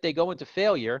them, even if they go into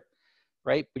failure,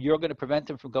 right? But you're going to prevent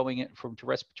them from going to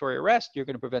respiratory arrest. You're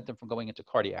going to prevent them from going into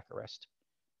cardiac arrest,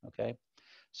 okay?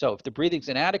 So if the breathing's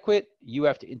inadequate, you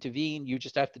have to intervene. You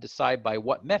just have to decide by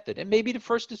what method. And maybe the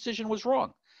first decision was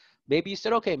wrong. Maybe you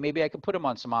said, okay, maybe I can put them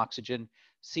on some oxygen,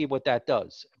 see what that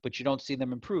does, but you don't see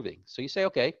them improving. So you say,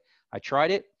 okay, I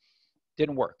tried it,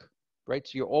 didn't work, right?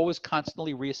 So you're always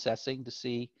constantly reassessing to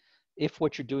see if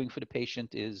what you're doing for the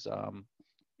patient is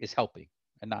helping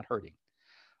and not hurting.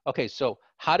 Okay, so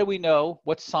how do we know,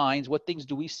 what signs, what things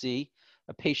do we see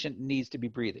a patient needs to be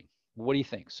breathing? What do you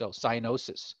think? So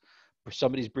cyanosis.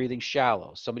 Somebody's breathing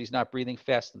shallow, somebody's not breathing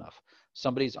fast enough,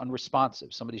 somebody's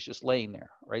unresponsive, somebody's just laying there,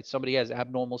 right? Somebody has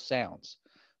abnormal sounds.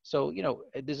 So, you know,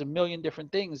 there's a million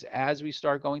different things as we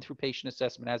start going through patient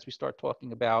assessment, as we start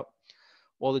talking about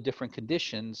all the different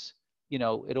conditions, you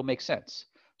know, it'll make sense.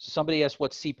 So somebody asked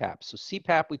what CPAP. So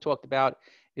CPAP we talked about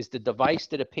is the device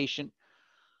that a patient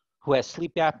who has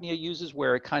sleep apnea uses,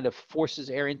 where it kind of forces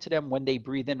air into them when they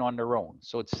breathe in on their own.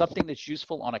 So it's something that's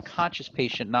useful on a conscious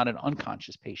patient, not an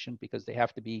unconscious patient, because they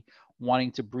have to be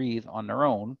wanting to breathe on their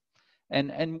own.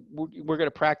 And we're going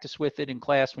to practice with it in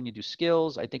class when you do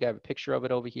skills. I think I have a picture of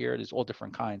it over here. There's all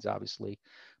different kinds, obviously,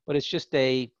 but it's just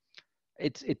and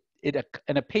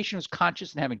a patient who's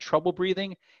conscious and having trouble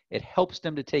breathing, it helps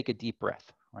them to take a deep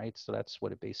breath, right? So that's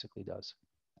what it basically does.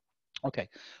 Okay,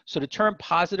 so the term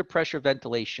positive pressure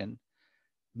ventilation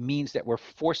means that we're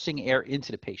forcing air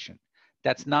into the patient.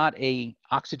 That's not an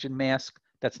oxygen mask.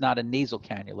 That's not a nasal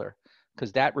cannula,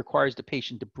 because that requires the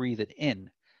patient to breathe it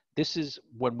in. This is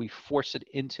when we force it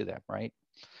into them, right?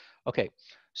 Okay,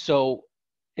 so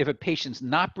if a patient's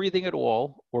not breathing at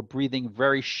all or breathing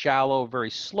very shallow, very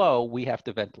slow, we have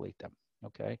to ventilate them,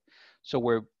 okay? So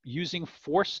we're using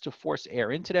force to force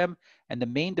air into them. And the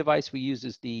main device we use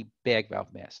is the bag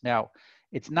valve mask. Now,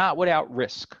 it's not without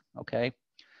risk, okay?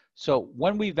 So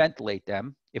when we ventilate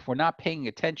them, if we're not paying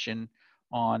attention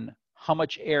on how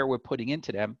much air we're putting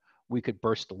into them, we could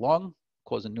burst the lung,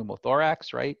 cause a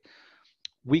pneumothorax, right?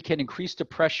 We can increase the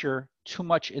pressure too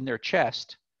much in their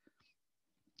chest.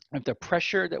 If the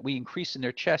pressure that we increase in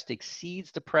their chest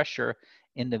exceeds the pressure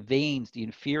in the veins, the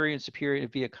inferior and superior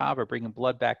vena cava, bringing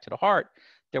blood back to the heart,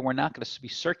 then we're not going to be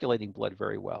circulating blood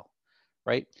very well,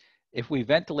 right? If we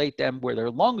ventilate them where their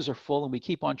lungs are full and we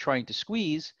keep on trying to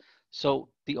squeeze, so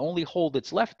the only hole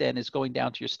that's left then is going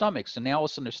down to your stomach. So now all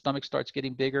of a sudden their stomach starts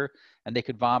getting bigger and they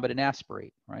could vomit and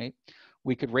aspirate, right?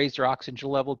 We could raise their oxygen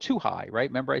level too high, right?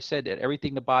 Remember I said that everything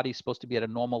in the body is supposed to be at a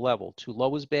normal level. Too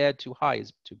low is bad, too high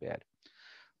is too bad.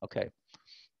 Okay.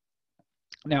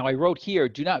 Now I wrote here,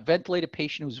 do not ventilate a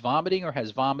patient who's vomiting or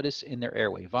has vomitus in their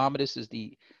airway. Vomitus is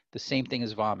the same thing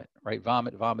as vomit, right?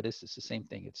 Vomitus is the same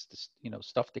thing. It's this,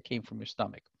 stuff that came from your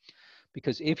stomach.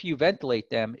 Because if you ventilate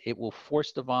them, it will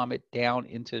force the vomit down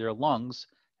into their lungs,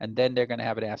 and then they're going to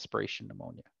have an aspiration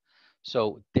pneumonia.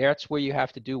 So that's where you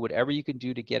have to do whatever you can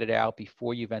do to get it out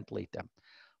before you ventilate them.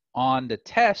 On the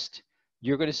test,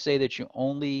 you're going to say that you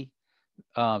only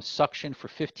suction for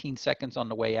 15 seconds on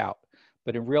the way out.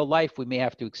 But in real life, we may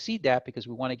have to exceed that because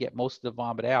we want to get most of the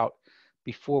vomit out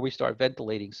before we start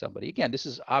ventilating somebody. Again, this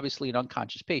is obviously an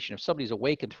unconscious patient. If somebody's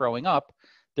awake and throwing up,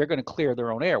 they're going to clear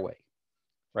their own airway,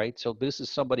 right? So this is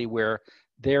somebody where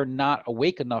they're not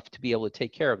awake enough to be able to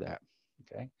take care of that,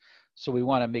 okay? So we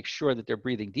want to make sure that they're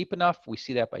breathing deep enough. We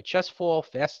see that by chest fall,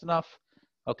 fast enough,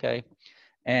 okay?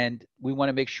 And we want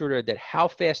to make sure that how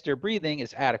fast they're breathing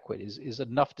is adequate, is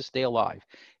enough to stay alive.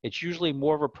 It's usually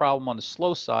more of a problem on the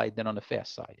slow side than on the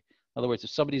fast side. In other words, if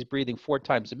somebody's breathing 4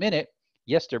 times a minute,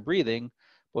 yes, they're breathing,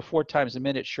 but 4 times a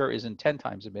minute sure isn't 10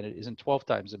 times a minute, isn't 12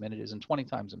 times a minute, isn't 20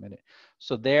 times a minute.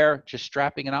 So there, just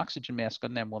strapping an oxygen mask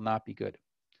on them will not be good.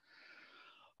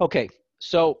 Okay,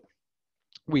 so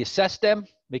we assess them,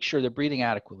 make sure they're breathing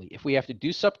adequately. If we have to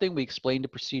do something, we explain the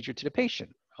procedure to the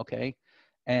patient, okay?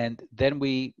 And then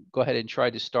we go ahead and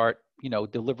try to start,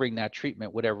 delivering that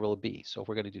treatment, whatever it will be. So if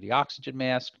we're going to do the oxygen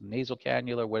mask, nasal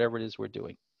cannula, whatever it is we're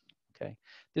doing, okay?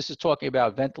 This is talking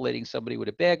about ventilating somebody with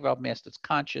a bag valve mask that's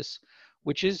conscious,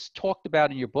 which is talked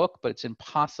about in your book, but it's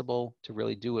impossible to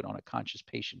really do it on a conscious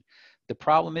patient. The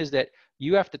problem is that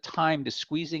you have to time the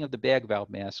squeezing of the bag valve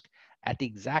mask at the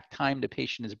exact time the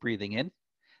patient is breathing in.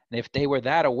 And if they were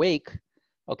that awake,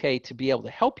 okay, to be able to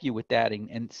help you with that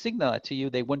and signal that to you,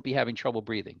 they wouldn't be having trouble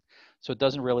breathing. So it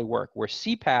doesn't really work. Where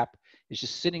CPAP is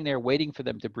just sitting there waiting for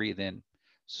them to breathe in.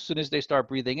 As soon as they start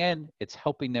breathing in, it's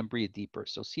helping them breathe deeper.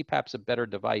 So CPAP's a better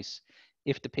device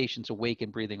if the patient's awake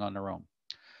and breathing on their own.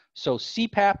 So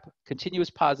CPAP, continuous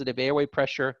positive airway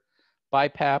pressure,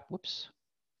 BiPAP,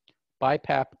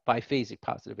 BiPAP, biphasic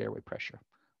positive airway pressure.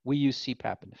 We use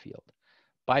CPAP in the field.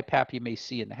 BiPAP you may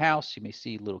see in the house, you may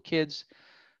see little kids.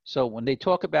 So when they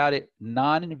talk about it,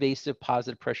 non-invasive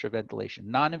positive pressure ventilation.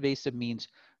 Non-invasive means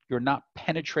you're not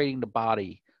penetrating the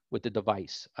body with the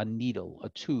device, a needle, a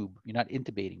tube. You're not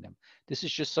intubating them. This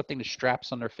is just something that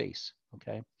straps on their face,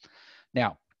 okay?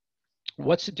 Now,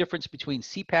 what's the difference between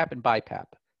CPAP and BiPAP?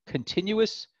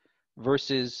 Continuous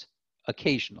versus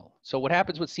occasional. So what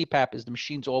happens with CPAP is the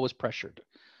machine's always pressured.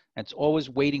 And it's always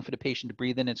waiting for the patient to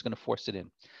breathe in, and it's going to force it in.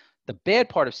 The bad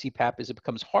part of CPAP is it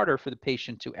becomes harder for the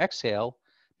patient to exhale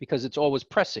because it's always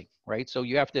pressing, right? So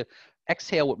you have to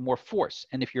exhale with more force.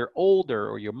 And if you're older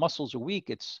or your muscles are weak,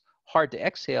 it's hard to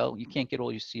exhale. You can't get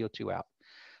all your CO2 out.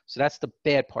 So that's the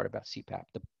bad part about CPAP.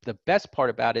 The best part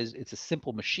about it is it's a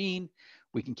simple machine.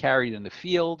 We can carry it in the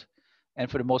field. And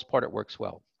for the most part, it works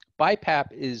well.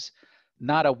 BiPAP is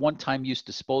not a one-time use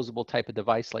disposable type of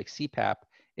device like CPAP.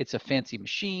 It's a fancy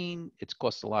machine. It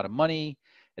costs a lot of money.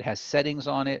 It has settings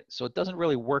on it. So it doesn't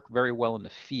really work very well in the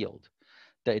field.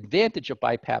 The advantage of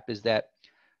BiPAP is that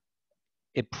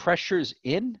it pressures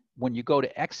in. When you go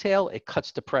to exhale, it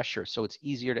cuts the pressure, so it's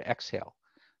easier to exhale.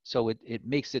 So it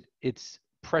makes it's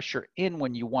pressure in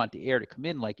when you want the air to come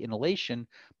in, like inhalation,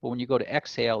 but when you go to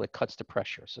exhale, it cuts the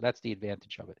pressure. So that's the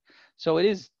advantage of it. So it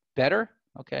is better,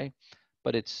 okay,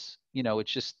 but it's,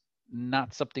 it's just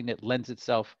not something that lends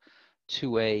itself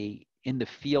to a in the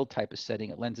field type of setting.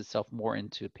 It lends itself more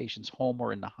into a patient's home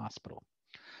or in the hospital.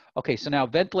 Okay, so now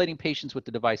ventilating patients with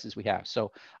the devices we have.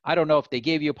 So I don't know if they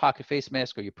gave you a pocket face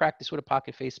mask or you practice with a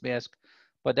pocket face mask,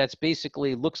 but that's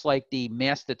basically looks like the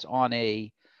mask that's on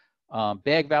a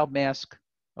bag valve mask,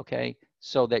 okay,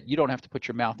 so that you don't have to put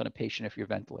your mouth on a patient if you're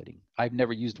ventilating. I've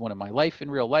never used one in my life in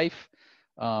real life.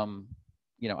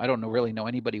 you know, I don't really know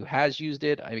anybody who has used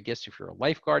it. I guess if you're a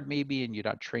lifeguard maybe and you're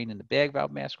not trained in the bag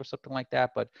valve mask or something like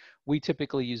that, but we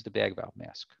typically use the bag valve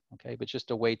mask, okay? But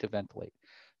just a way to ventilate.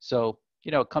 So,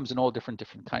 you know, it comes in all different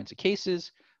kinds of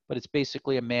cases, but it's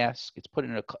basically a mask. It's put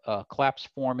in a collapse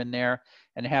form in there,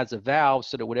 and it has a valve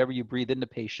so that whatever you breathe in the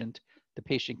patient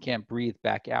can't breathe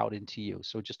back out into you.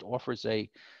 So it just offers a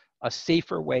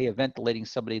safer way of ventilating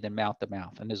somebody than mouth to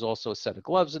mouth. And there's also a set of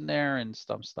gloves in there and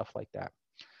stuff like that.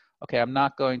 Okay, I'm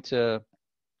not going to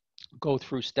go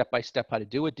through step by step how to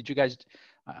do it. Did you guys,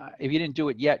 if you didn't do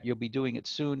it yet, you'll be doing it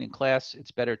soon in class.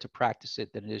 It's better to practice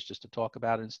it than it is just to talk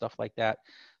about it and stuff like that.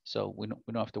 So we don't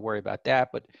have to worry about that.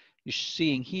 But you're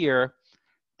seeing here,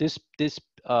 this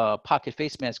pocket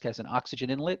face mask has an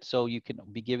oxygen inlet, so you can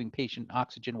be giving patient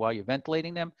oxygen while you're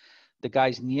ventilating them. The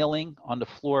guy's kneeling on the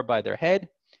floor by their head,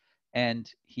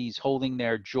 and he's holding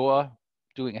their jaw,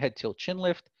 doing a head tilt chin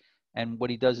lift. And what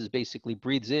he does is basically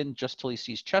breathes in just till he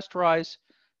sees chest rise.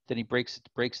 Then he breaks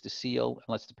the seal and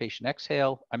lets the patient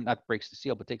exhale. I'm not breaks the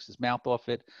seal, but takes his mouth off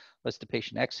it, lets the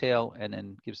patient exhale, and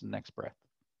then gives the next breath.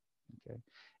 Okay,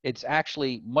 it's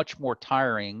actually much more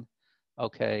tiring.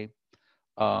 Okay,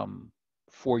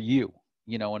 for you.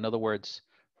 You know, in other words,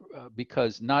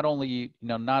 because not only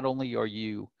are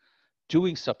you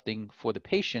doing something for the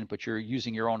patient, but you're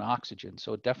using your own oxygen.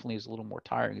 So it definitely is a little more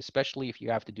tiring, especially if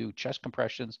you have to do chest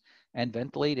compressions and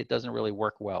ventilate. It doesn't really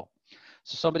work well.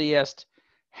 So somebody asked,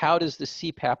 how does the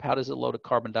CPAP, how does it load a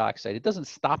carbon dioxide? It doesn't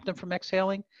stop them from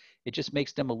exhaling. It just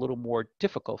makes them a little more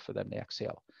difficult for them to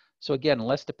exhale. So again,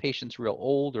 unless the patient's real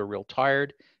old or real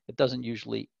tired, it doesn't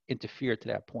usually interfere to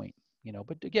that point. You know,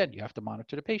 but again, you have to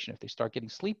monitor the patient. If they start getting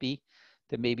sleepy,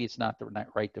 then maybe it's not the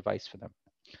right device for them.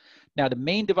 Now, the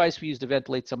main device we use to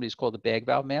ventilate somebody is called the bag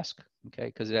valve mask, okay,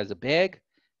 because it has a bag,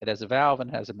 it has a valve, and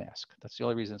it has a mask. That's the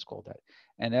only reason it's called that.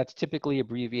 And that's typically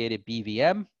abbreviated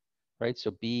BVM, right?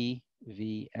 So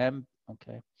BVM,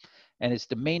 okay. And it's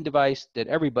the main device that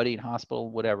everybody in hospital,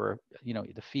 whatever, you know,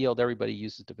 the field, everybody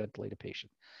uses to ventilate a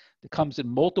patient. It comes in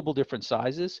multiple different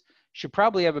sizes. Should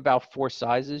probably have about 4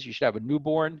 sizes. You should have a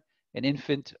newborn, an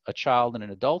infant, a child, and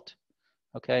an adult,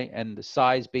 okay? And the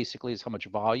size basically is how much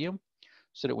volume,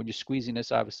 so that when you're squeezing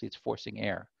this, obviously it's forcing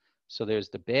air. So there's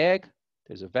the bag,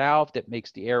 there's a valve that makes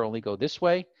the air only go this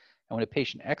way. And when a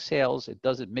patient exhales, it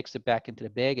doesn't mix it back into the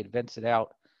bag, it vents it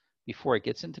out before it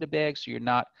gets into the bag. So you're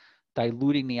not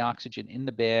diluting the oxygen in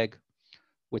the bag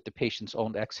with the patient's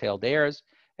own exhaled airs.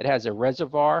 It has a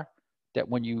reservoir that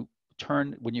when you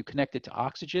connect it to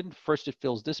oxygen, first it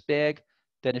fills this bag,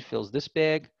 then it fills this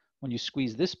bag. When you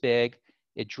squeeze this bag,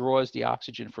 it draws the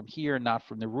oxygen from here, not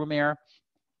from the room air.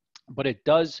 But it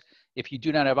does, if you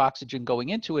do not have oxygen going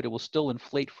into it, it will still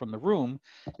inflate from the room.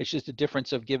 It's just a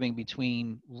difference of giving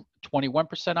between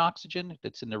 21% oxygen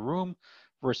that's in the room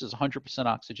versus 100%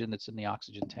 oxygen that's in the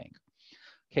oxygen tank.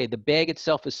 Okay, the bag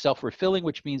itself is self-refilling,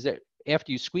 which means that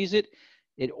after you squeeze it,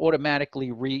 it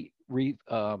automatically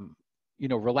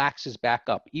relaxes back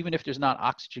up, even if there's not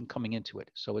oxygen coming into it.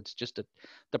 So it's just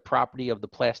the property of the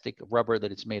plastic rubber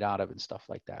that it's made out of and stuff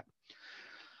like that.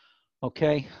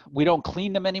 Okay, we don't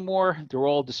clean them anymore. They're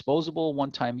all disposable,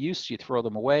 one-time use. You throw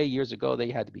them away. Years ago, they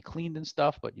had to be cleaned and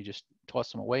stuff, but you just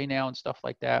toss them away now and stuff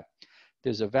like that.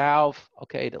 There's a valve,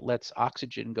 okay, that lets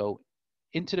oxygen go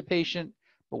into the patient,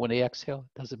 but when they exhale,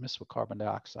 it doesn't mix with carbon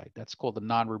dioxide. That's called the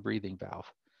non-rebreathing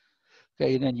valve.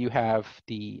 Okay, and then you have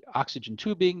the oxygen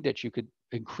tubing that you could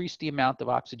increase the amount of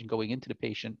oxygen going into the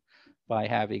patient by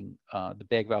having the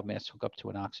bag valve mask hook up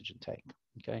to an oxygen tank.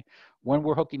 Okay, when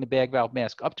we're hooking the bag valve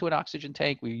mask up to an oxygen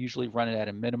tank, we usually run it at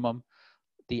a minimum,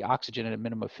 the oxygen at a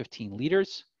minimum of 15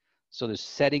 liters. So there's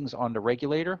settings on the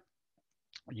regulator,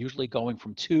 usually going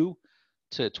from 2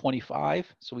 to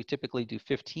 25. So we typically do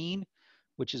 15,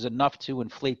 which is enough to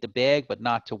inflate the bag, but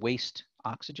not to waste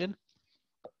oxygen.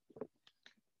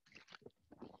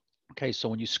 Okay, so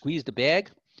when you squeeze the bag,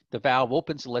 the valve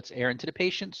opens and lets air into the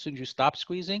patient. As soon as you stop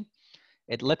squeezing,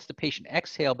 it lets the patient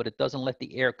exhale, but it doesn't let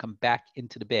the air come back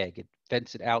into the bag. It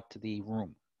vents it out to the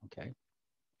room, okay?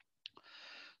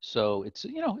 So it's,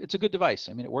 it's a good device.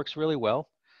 I mean, it works really well.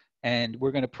 And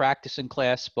we're going to practice in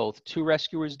class both 2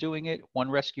 rescuers doing it, 1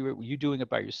 rescuer, you doing it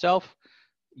by yourself,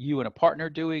 you and a partner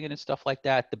doing it and stuff like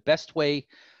that. The best way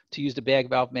to use the bag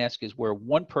valve mask is where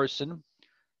 1 person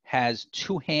has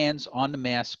 2 hands on the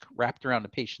mask wrapped around the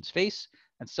patient's face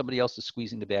and somebody else is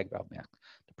squeezing the bag valve mask.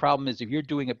 The problem is if you're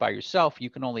doing it by yourself, you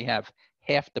can only have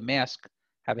half the mask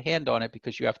have a hand on it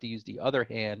because you have to use the other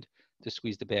hand to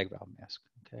squeeze the bag valve mask,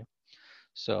 okay?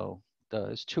 So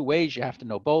there's 2 ways. You have to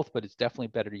know both, but it's definitely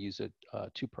better to use a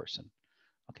 2-person.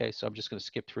 Okay, so I'm just going to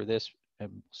skip through this and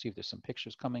see if there's some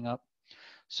pictures coming up.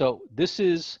 So this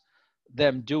is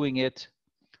them doing it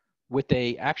with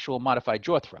a actual modified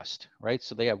jaw thrust, right?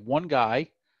 So they have one guy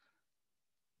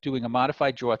doing a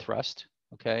modified jaw thrust,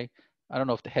 okay? I don't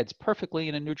know if the head's perfectly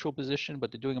in a neutral position,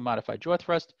 but they're doing a modified jaw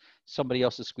thrust. Somebody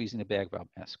else is squeezing the bag valve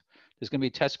mask. There's going to be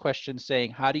a test question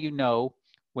saying, how do you know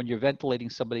when you're ventilating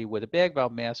somebody with a bag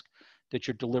valve mask that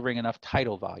you're delivering enough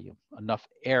tidal volume, enough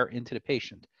air into the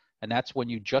patient? And that's when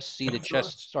you just see the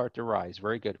chest start to rise.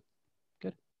 Very good.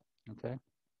 Good. Okay.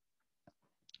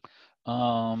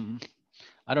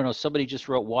 I don't know. Somebody just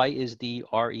wrote, why is the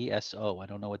RESO? I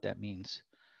don't know what that means,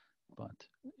 but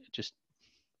just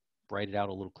write it out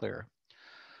a little clearer.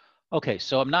 Okay,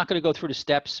 so I'm not going to go through the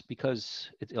steps because,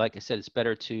 like I said, it's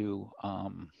better to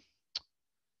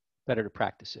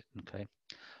practice it. Okay.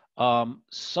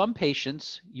 Some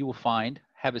patients you will find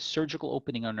have a surgical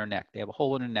opening on their neck. They have a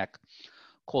hole in their neck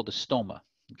called a stoma.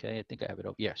 Okay, I think I have it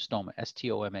over. Yeah, stoma,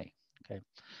 S-T-O-M-A. Okay.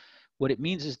 What it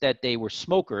means is that they were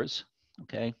smokers.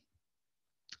 Okay,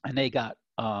 and they got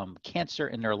cancer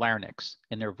in their larynx,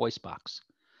 in their voice box.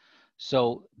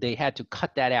 So they had to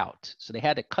cut that out. So they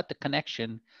had to cut the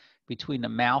connection between the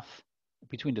mouth,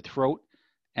 between the throat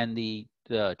and the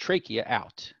trachea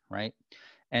out, right?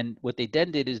 And what they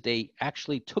then did is they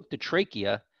actually took the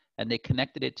trachea and they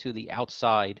connected it to the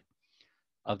outside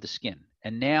of the skin.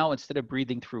 And now instead of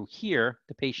breathing through here,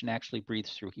 the patient actually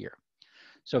breathes through here.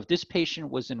 So if this patient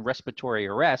was in respiratory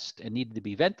arrest and needed to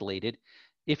be ventilated,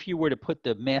 if you were to put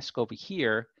the mask over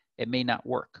here, it may not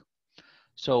work.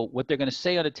 So what they're going to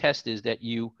say on a test is that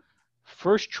you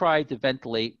first try to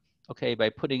ventilate, okay, by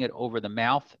putting it over the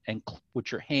mouth and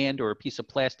with your hand or a piece of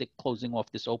plastic closing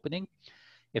off this opening.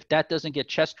 If that doesn't get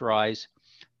chest rise,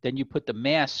 then you put the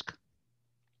mask,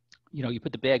 you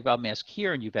put the bag valve mask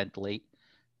here and you ventilate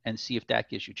and see if that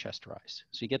gives you chest rise.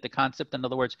 So you get the concept. In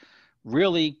other words,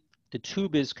 really the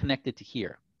tube is connected to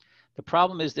here. The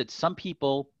problem is that some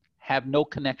people have no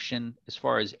connection as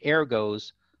far as air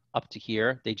goes up to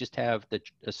here. They just have the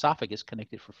esophagus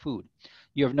connected for food.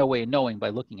 You have no way of knowing by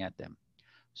looking at them.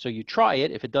 So you try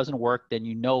it. If it doesn't work, then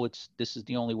you know this is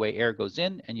the only way air goes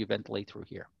in, and you ventilate through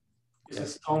here. Is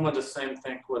a stoma the same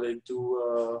thing what they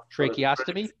do?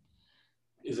 Tracheostomy?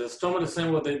 Is a stoma the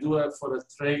same what they do for the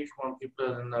trach when people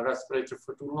are in a respirator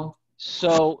for too long?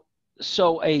 So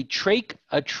a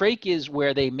trach is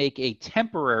where they make a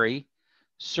temporary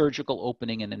surgical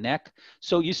opening in the neck.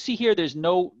 So you see here, there's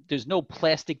no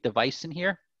plastic device in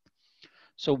here.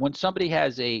 So when somebody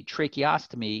has a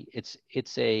tracheostomy,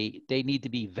 they need to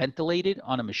be ventilated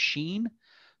on a machine.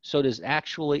 So there's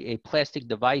actually a plastic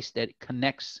device that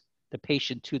connects the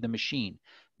patient to the machine.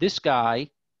 This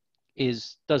guy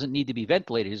doesn't need to be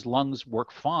ventilated. His lungs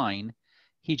work fine.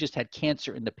 He just had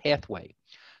cancer in the pathway.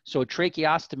 So a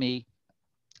tracheostomy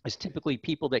is typically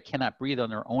people that cannot breathe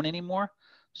on their own anymore.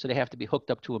 So they have to be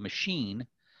hooked up to a machine.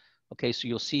 Okay, so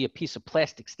you'll see a piece of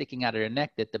plastic sticking out of their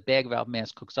neck that the bag valve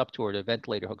mask hooks up to or the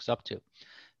ventilator hooks up to.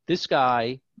 This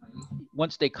guy,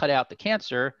 once they cut out the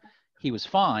cancer, he was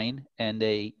fine. And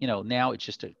now it's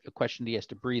just a question he has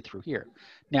to breathe through here.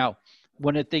 Now,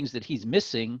 one of the things that he's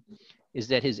missing is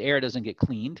that his air doesn't get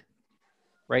cleaned,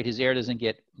 right? His air doesn't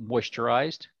get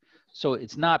moisturized. So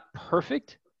it's not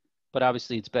perfect, but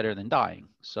obviously it's better than dying.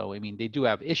 So, I mean, they do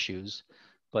have issues,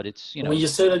 but it's, When you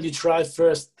say that you try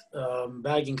first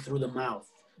bagging through the mouth,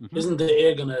 isn't the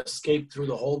air going to escape through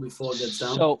the hole before it gets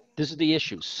down? So this is the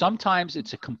issue. Sometimes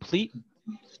it's a complete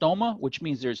stoma, which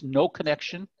means there's no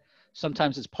connection.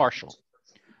 Sometimes it's partial.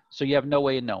 So you have no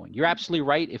way of knowing. You're absolutely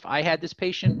right. If I had this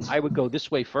patient, I would go this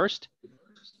way first,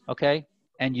 okay?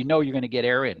 And you're going to get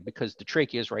air in because the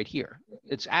trachea is right here.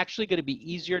 It's actually going to be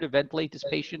easier to ventilate this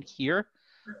patient here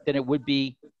than it would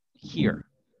be here.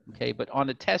 Okay, but on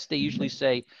a test, they usually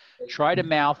say, try the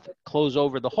mouth, close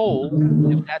over the hole.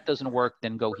 If that doesn't work,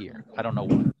 then go here. I don't know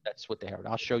why. That's what they have.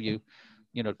 I'll show you,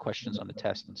 questions on the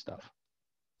test and stuff.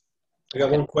 I got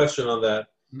one question on that.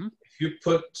 If you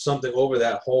put something over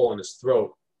that hole in his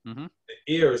throat, the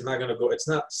air is not going to go, it's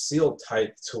not sealed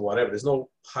tight to whatever. There's no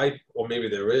pipe, or maybe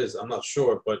there is, I'm not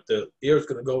sure, but the air is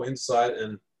going to go inside.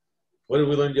 And what did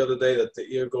we learn the other day? That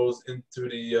the air goes into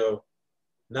the,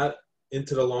 not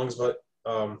into the lungs, but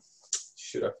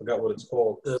shoot, I forgot what it's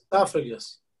called. The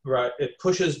esophagus. Right. It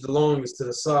pushes the lungs to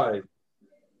the side.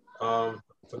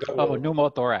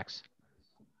 Pneumothorax.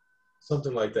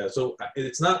 Something like that. So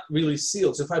it's not really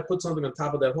sealed. So if I put something on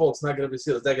top of that hole, it's not going to be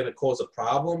sealed. Is that going to cause a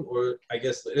problem? Or I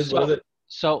guess it is what it is.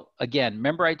 So again,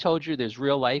 remember I told you there's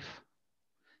real life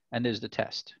and there's the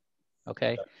test.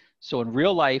 Okay. Yeah. So in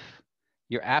real life,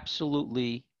 you're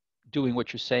absolutely doing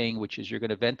what you're saying, which is you're going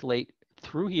to ventilate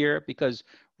through here because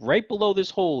right below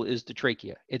this hole is the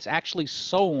trachea. It's actually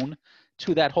sewn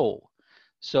to that hole.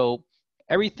 So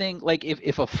everything, like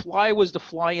if a fly was to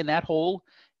fly in that hole,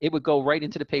 it would go right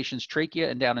into the patient's trachea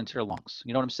and down into their lungs.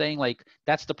 You know what I'm saying? Like,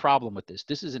 that's the problem with this.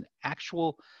 This is an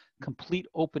actual complete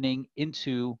opening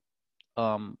into,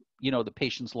 you know, the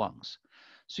patient's lungs.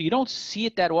 So you don't see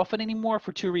it that often anymore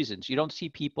for two reasons. You don't see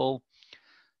people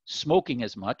smoking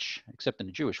as much, except in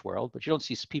the Jewish world, but you don't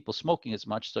see people smoking as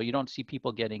much. So you don't see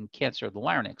people getting cancer of the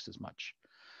larynx as much,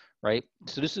 right?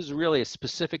 So this is really a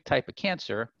specific type of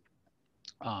cancer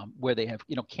where they have,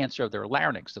 you know, cancer of their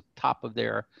larynx, the top of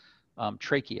their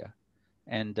trachea.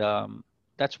 And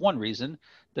that's one reason.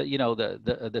 That, you know,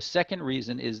 the second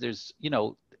reason is there's, you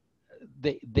know,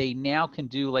 they now can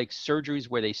do like surgeries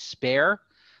where they spare,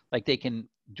 like they can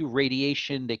do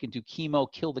radiation, they can do chemo,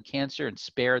 kill the cancer and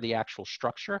spare the actual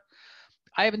structure.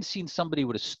 I haven't seen somebody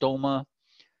with a stoma,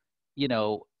 you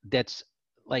know, that's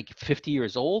like 50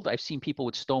 years old. I've seen people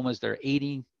with stomas that are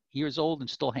 80 years old and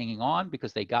still hanging on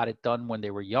because they got it done when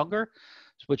they were younger.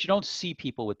 But you don't see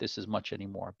people with this as much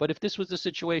anymore. But if this was the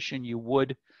situation, you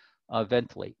would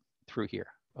ventilate through here,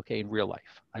 okay, in real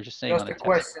life. I'm just saying. Just on a a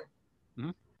question. Mm-hmm.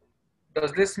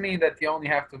 Does this mean that you only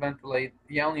have to ventilate,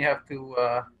 you only have to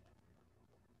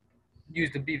use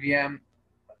the BVM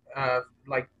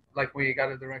like where you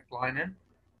got a direct line in?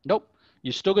 Nope.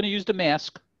 You're still going to use the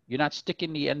mask. You're not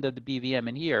sticking the end of the BVM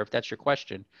in here, if that's your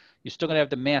question. You're still going to have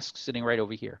the mask sitting right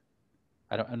over here.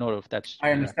 I don't know if that's...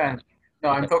 I understand. No,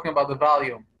 okay. I'm talking about the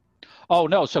volume. Oh,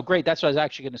 no. So great. That's what I was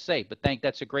actually going to say. But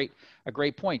that's a great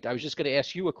point. I was just going to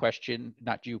ask you a question,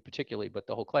 not you particularly, but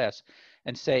the whole class,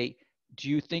 and say, do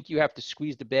you think you have to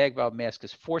squeeze the bag valve mask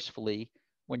as forcefully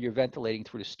when you're ventilating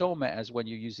through the stoma as when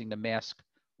you're using the mask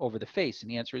over the face?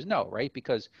 And the answer is no, right?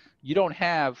 Because you don't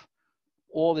have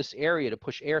all this area to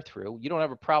push air through. You don't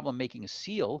have a problem making a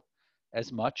seal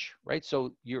as much, right?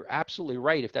 So you're absolutely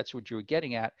right, if that's what you were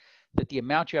getting at, that the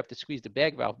amount you have to squeeze the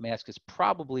bag valve mask is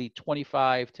probably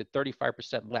 25 to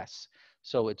 35% less.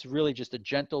 So it's really just a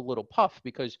gentle little puff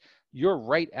because you're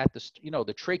right at the, you know,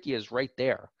 the trachea is right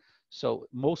there. So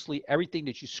mostly everything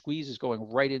that you squeeze is going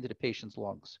right into the patient's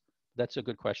lungs. That's a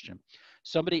good question.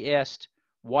 Somebody asked,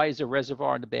 why is a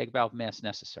reservoir in the bag valve mask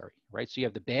necessary, right? So you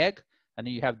have the bag and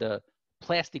then you have the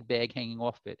plastic bag hanging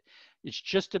off it. It's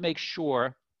just to make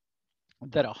sure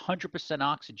that 100%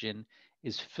 oxygen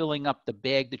is filling up the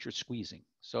bag that you're squeezing.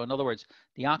 So in other words,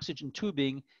 the oxygen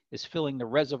tubing is filling the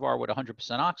reservoir with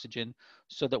 100% oxygen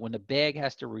so that when the bag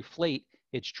has to reflate,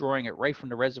 it's drawing it right from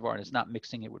the reservoir and it's not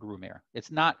mixing it with room air. It's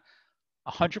not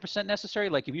 100% necessary.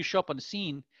 Like if you show up on the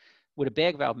scene with a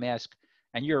bag valve mask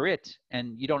and you're it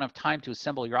and you don't have time to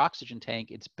assemble your oxygen tank,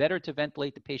 it's better to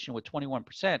ventilate the patient with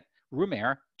 21% room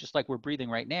air, just like we're breathing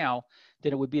right now,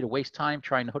 than it would be to waste time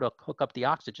trying to hook up the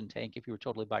oxygen tank if you were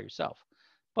totally by yourself.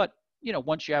 But, you know,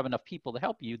 once you have enough people to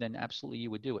help you, then absolutely you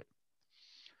would do it.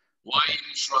 Why even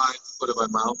try to put it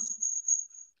in my mouth?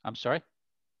 I'm sorry?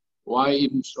 Why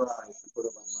even try to put it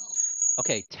in my mouth?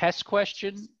 Okay, test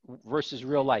question versus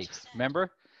real life,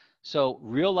 remember? So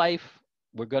real life,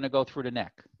 we're going to go through the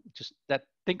neck. Just that,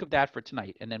 think of that for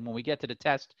tonight. And then when we get to the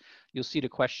test, you'll see the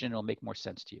question, it'll make more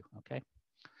sense to you, okay?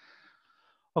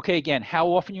 Okay, again, how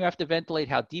often you have to ventilate,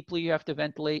 how deeply you have to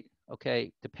ventilate,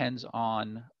 okay, depends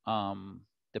on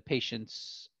the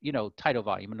patient's, you know, tidal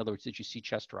volume. In other words, did you see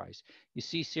chest rise? You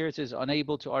see here it says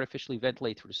unable to artificially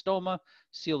ventilate through the stoma,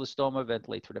 seal the stoma,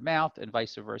 ventilate through the mouth, and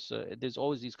vice versa. There's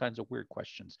always these kinds of weird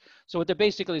questions. So what they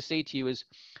basically say to you is,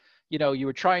 you know, you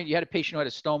had a patient who had a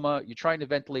stoma, you're trying to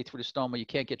ventilate through the stoma, you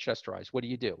can't get chest rise. What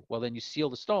do? Well, then you seal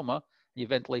the stoma, and you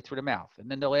ventilate through the mouth.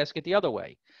 And then they'll ask it the other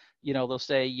way. You know, they'll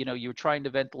say, you know, you're trying to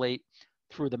ventilate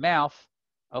through the mouth,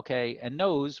 okay, and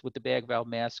nose with the bag valve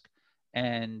mask,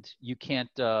 and you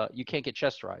can't get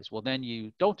chest rise. Well, then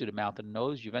you don't do the mouth and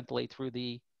nose, you ventilate through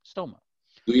the stoma.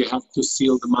 Do you have to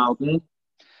seal the mouth in?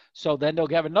 So then they'll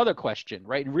have another question,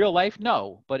 right? In real life,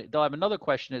 no, but they'll have another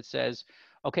question that says,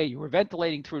 okay, you were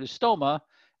ventilating through the stoma,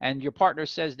 and your partner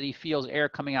says that he feels air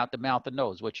coming out the mouth and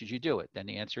nose. What should you do it? Then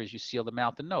the answer is you seal the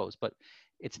mouth and nose. But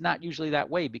it's not usually that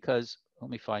way because, let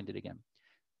me find it again.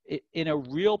 In a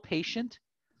real patient,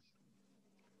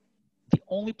 the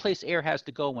only place air has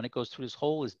to go when it goes through this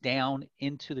hole is down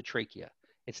into the trachea.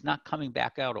 It's not coming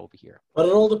back out over here. But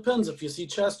it all depends if you see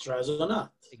chest rise or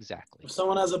not. Exactly. If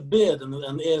someone has a beard and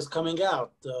the air is coming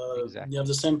out, exactly. You have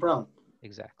the same problem.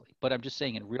 Exactly. But I'm just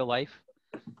saying in real life,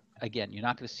 again, you're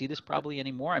not going to see this probably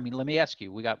anymore. I mean, let me ask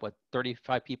you, we got, what,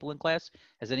 35 people in class?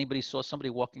 Has anybody saw somebody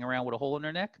walking around with a hole in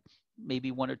their neck?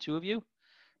 Maybe one or two of you,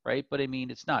 right? But I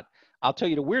mean, it's not. I'll tell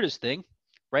you the weirdest thing,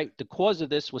 right? The cause of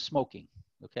this was smoking,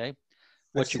 okay?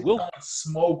 What you will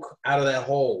smoke out of that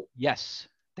hole. Yes.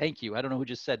 Thank you. I don't know who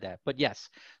just said that, but yes.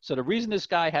 So the reason this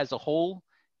guy has a hole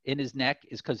in his neck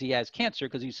is because he has cancer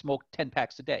because he smoked 10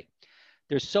 packs a day.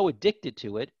 They're so addicted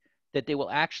to it that they will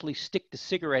actually stick the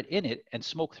cigarette in it and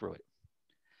smoke through it.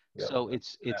 Yep. So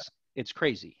it's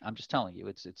crazy. I'm just telling you,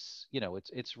 it's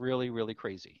really, really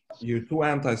crazy. You're too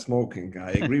anti-smoking.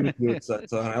 I agree with you. It's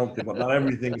unhealthy, but not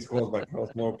everything is caused by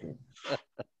smoking.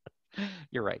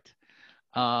 You're right.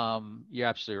 You're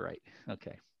absolutely right.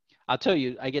 Okay. I'll tell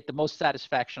you, I get the most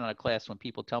satisfaction on a class when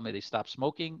people tell me they stop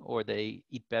smoking or they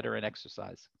eat better and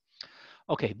exercise.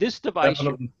 Okay, this device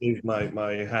definitely changed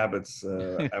my habits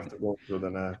after going through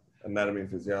the anatomy and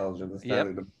physiology,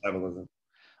 understanding the metabolism.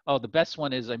 Oh, the best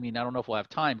one is, I mean, I don't know if we'll have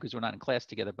time because we're not in class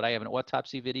together, but I have an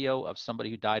autopsy video of somebody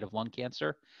who died of lung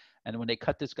cancer. And when they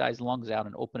cut this guy's lungs out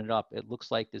and open it up, it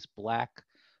looks like this black,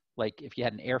 like if you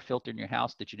had an air filter in your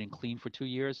house that you didn't clean for 2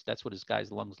 years, that's what this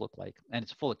guy's lungs look like. And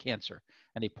it's full of cancer.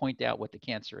 And they point out what the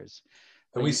cancer is.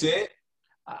 Can we see it?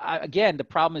 Again, the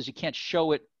problem is you can't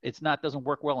show it. Doesn't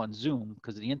work well on Zoom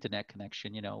because of the internet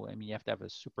connection, you know. I mean, you have to have a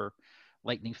super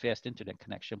lightning fast internet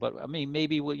connection. But I mean,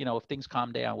 maybe we'll, you know, if things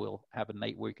calm down, we'll have a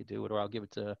night where we could do it, or I'll give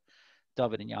it to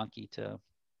David and Yankee to.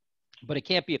 But it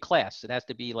can't be a class. It has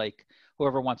to be like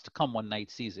whoever wants to come one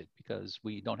night sees it because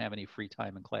we don't have any free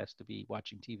time in class to be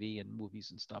watching TV and movies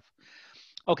and stuff.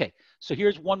 Okay, so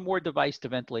here's one more device to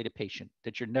ventilate a patient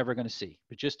that you're never going to see,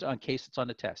 but just in case it's on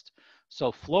the test.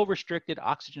 So flow restricted,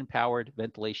 oxygen powered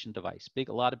ventilation device.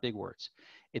 A lot of big words.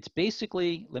 It's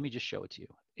basically, let me just show it to you.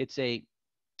 It's a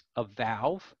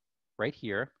valve right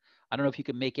here. I don't know if you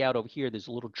can make out over here, there's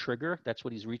a little trigger. That's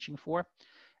what he's reaching for.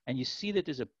 And you see that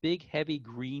there's a big, heavy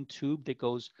green tube that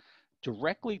goes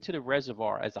directly to the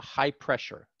reservoir as a high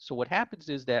pressure. So what happens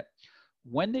is that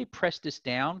when they press this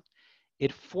down,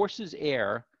 it forces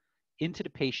air into the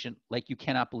patient like you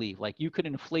cannot believe. Like you could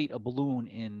inflate a balloon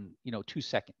in, 2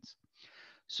 seconds.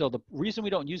 So the reason we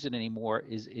don't use it anymore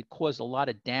is it caused a lot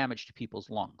of damage to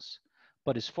people's lungs.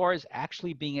 But as far as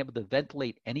actually being able to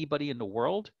ventilate anybody in the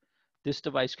world, this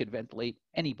device could ventilate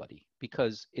anybody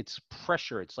because it's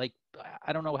pressure. It's like,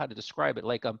 I don't know how to describe it.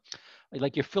 Like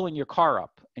you're filling your car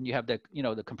up and you have the,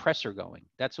 the compressor going.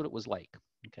 That's what it was like.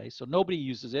 Okay. So nobody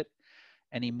uses it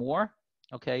anymore.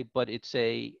 Okay. But it's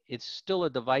still a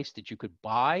device that you could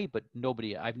buy, but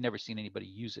I've never seen anybody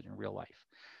use it in real life.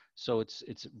 So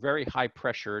it's very high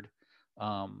pressured,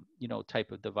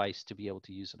 type of device to be able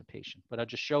to use in a patient. But I'll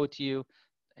just show it to you.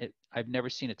 I've never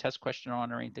seen a test question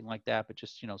on or anything like that, but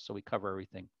just, so we cover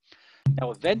everything.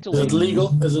 Now, a ventilator. Is it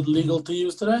legal? Is it legal to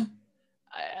use today?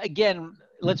 Again,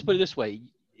 let's put it this way.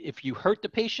 If you hurt the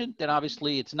patient, then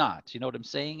obviously it's not. You know what I'm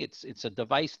saying? It's a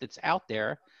device that's out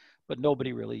there, but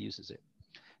nobody really uses it.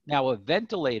 Now, a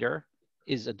ventilator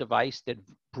is a device that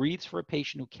breathes for a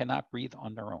patient who cannot breathe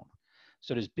on their own.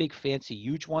 So there's big, fancy,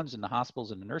 huge ones in the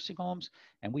hospitals and the nursing homes.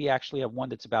 And we actually have one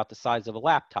that's about the size of a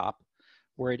laptop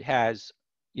where it has,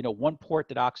 one port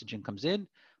that oxygen comes in,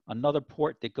 another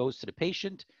port that goes to the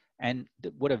patient. And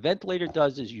what a ventilator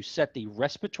does is you set the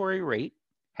respiratory rate,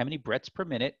 how many breaths per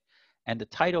minute, and the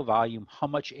tidal volume, how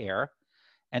much air,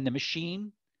 and the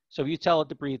machine. So if you tell it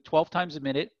to breathe 12 times a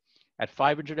minute at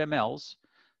 500 mLs,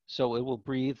 so it will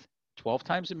breathe 12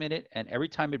 times a minute, and every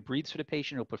time it breathes for the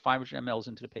patient, it'll put 500 mLs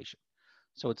into the patient.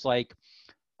 So it's like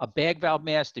a bag valve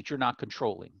mask that you're not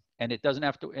controlling. And it doesn't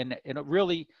have to, and it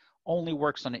really only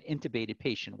works on an intubated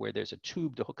patient where there's a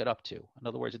tube to hook it up to. In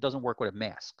other words, it doesn't work with a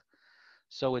mask.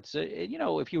 So it's,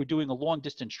 if you were doing a long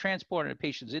distance transport and a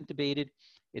patient's intubated,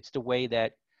 it's the way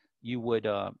that you would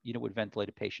ventilate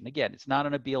a patient. Again, it's not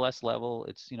on a BLS level,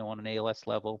 it's, on an ALS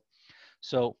level.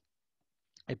 So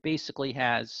it basically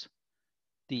has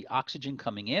the oxygen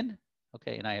coming in,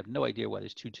 okay, and I have no idea why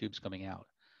there's 2 tubes coming out.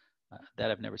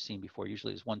 That I've never seen before.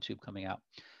 Usually there's 1 tube coming out.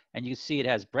 And you can see it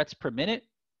has breaths per minute,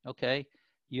 okay?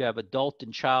 You have adult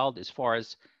and child as far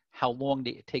as how long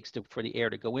it takes for the air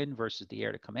to go in versus the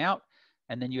air to come out.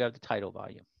 And then you have the tidal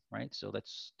volume, right? So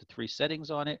that's the 3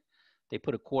 settings on it. They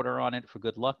put a quarter on it for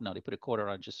good luck. No, they put a quarter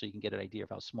on it just so you can get an idea of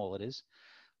how small it is.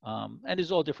 And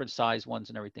there's all different size ones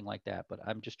and everything like that. But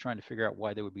I'm just trying to figure out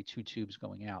why there would be 2 tubes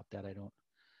going out. That I don't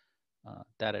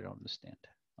understand.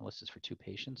 Unless it's for 2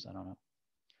 patients, I don't know.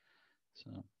 So,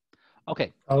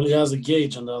 okay. Probably has a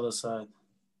gauge on the other side.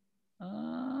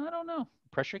 I don't know.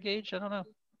 Pressure gauge? I don't know.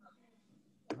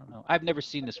 I've never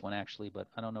seen this one actually, but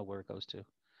I don't know where it goes to.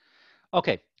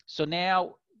 Okay, so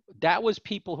now that was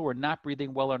people who are not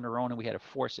breathing well on their own and we had to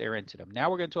force air into them. Now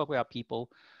we're going to talk about people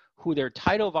who their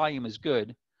tidal volume is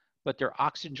good, but their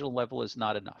oxygen level is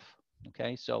not enough.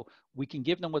 Okay, so we can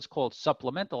give them what's called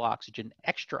supplemental oxygen,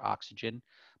 extra oxygen,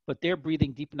 but they're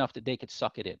breathing deep enough that they could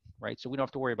suck it in, right? So we don't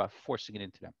have to worry about forcing it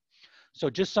into them. So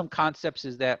just some concepts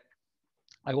is that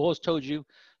I always told you,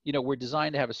 you know, we're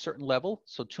designed to have a certain level.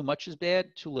 So too much is bad,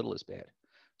 too little is bad.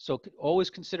 So always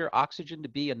consider oxygen to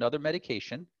be another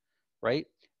medication, right?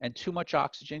 And too much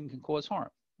oxygen can cause harm.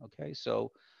 Okay,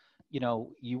 so, you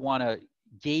know, you want to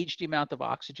gauge the amount of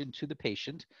oxygen to the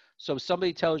patient. So if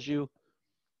somebody tells you,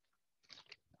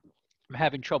 I'm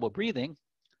having trouble breathing,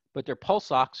 but their pulse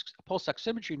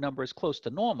oximetry number is close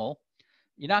to normal,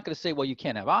 you're not going to say, well, you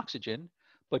can't have oxygen,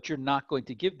 but you're not going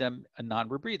to give them a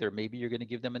non-rebreather. Maybe you're going to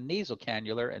give them a nasal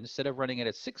cannula, and instead of running it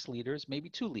at 6 liters, maybe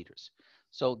 2 liters.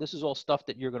 So this is all stuff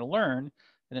that you're going to learn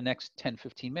in the next 10,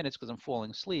 15 minutes because I'm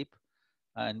falling asleep.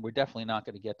 And we're definitely not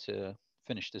going to get to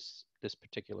finish this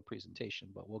particular presentation,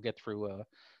 but we'll get through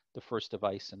the first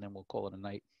device and then we'll call it a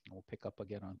night and we'll pick up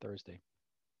again on Thursday.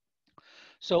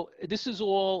 So this is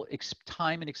all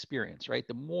time and experience, right?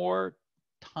 The more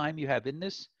time you have in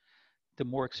this, the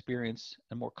more experience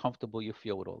and more comfortable you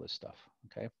feel with all this stuff,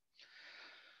 okay?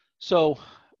 So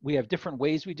we have different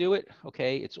ways we do it,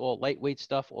 okay? It's all lightweight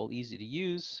stuff, all easy to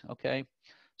use, okay?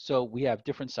 So we have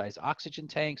different size oxygen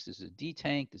tanks. This is a D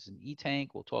tank, this is an E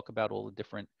tank. We'll talk about all the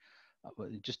different,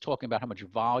 just talking about how much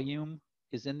volume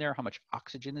is in there, how much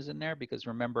oxygen is in there, because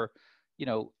remember, you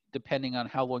know, depending on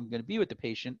how long you're going to be with the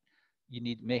patient, you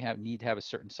need to have a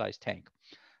certain size tank.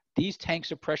 These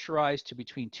tanks are pressurized to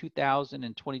between 2,000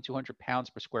 and 2,200 pounds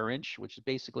per square inch, which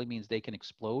basically means they can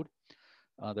explode.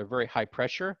 They're very high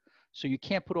pressure. So you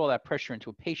can't put all that pressure into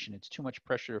a patient. It's too much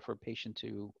pressure for a patient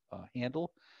to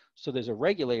handle. So there's a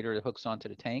regulator that hooks onto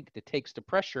the tank that takes the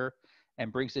pressure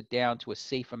and brings it down to a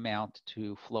safe amount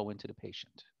to flow into the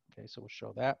patient. Okay, so we'll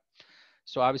show that.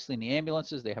 So obviously in the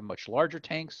ambulances, they have much larger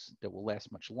tanks that will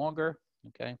last much longer.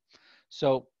 Okay,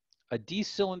 so a D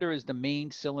cylinder is the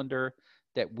main cylinder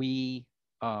that we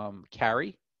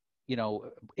carry, you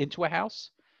know, into a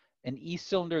house. An E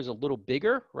cylinder is a little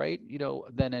bigger, right, you know,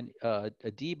 than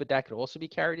a D, but that could also be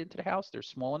carried into the house. They're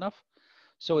small enough.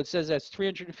 So it says that's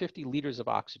 350 liters of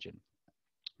oxygen.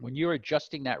 When you're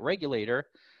adjusting that regulator,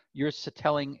 you're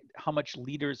telling how much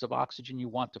liters of oxygen you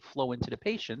want to flow into the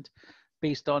patient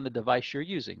based on the device you're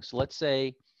using. So let's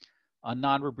say a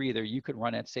non-rebreather, you could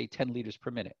run at, say, 10 liters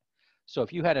per minute. So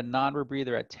if you had a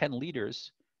non-rebreather at 10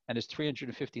 liters and it's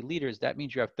 350 liters, that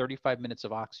means you have 35 minutes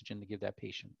of oxygen to give that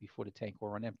patient before the tank will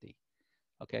run empty.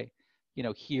 Okay. You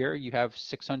know, here you have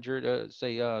 600,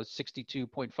 say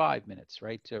 62.5 minutes,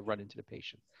 right, to run into the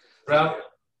patient.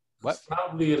 It's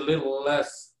probably a little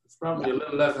less. It's probably a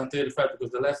little less than 35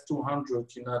 because the last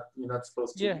 200 you're not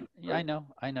supposed to. Yeah, use, yeah, right?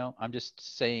 I know. I'm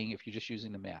just saying if you're just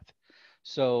using the math.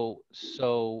 So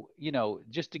you know,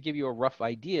 just to give you a rough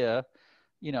idea,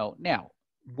 you know, now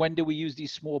when do we use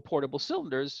these small portable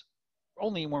cylinders?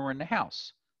 Only when we're in the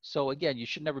house. So again, you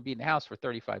should never be in the house for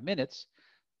 35 minutes.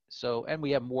 So, and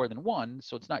we have more than one,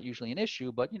 so it's not usually an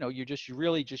issue, but you know, you're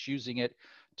really just using it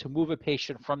to move a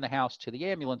patient from the house to the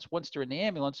ambulance. Once they're in the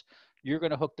ambulance, you're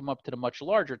going to hook them up to the much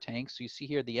larger tank. So you see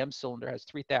here, the M cylinder has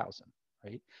 3,000,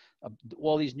 right?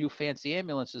 All these new fancy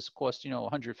ambulances cost, you know,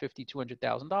 $150,000,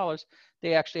 $200,000.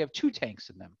 They actually have 2 tanks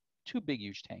in them, 2 big,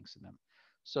 huge tanks in them.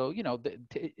 So, you know,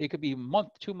 it could be a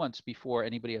month, 2 months before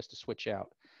anybody has to switch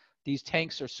out. These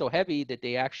tanks are so heavy that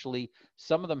they actually,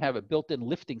 some of them have a built-in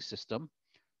lifting system.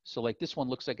 So like this one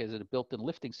looks like it's a built-in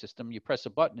lifting system. You press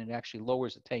a button and it actually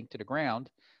lowers the tank to the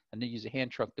ground and then use a hand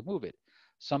truck to move it.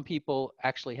 Some people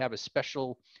actually have a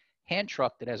special hand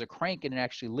truck that has a crank and it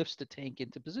actually lifts the tank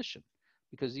into position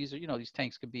because these are, you know, these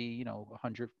tanks could be, you know,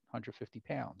 100, 150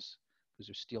 pounds because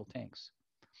they're steel tanks.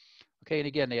 Okay, and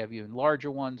again, they have even larger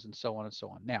ones and so on and so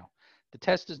on. Now, the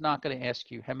test is not going to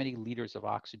ask you how many liters of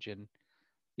oxygen,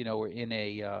 you know, are in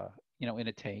a, you know, in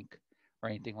a tank or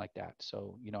anything like that.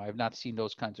 So, you know, I've not seen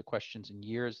those kinds of questions in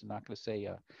years. I'm not going to say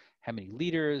how many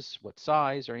liters, what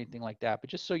size, or anything like that.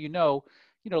 But just so you know,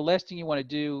 last thing you want to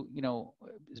do, you know,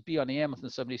 is be on the ambulance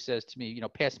and somebody says to me, you know,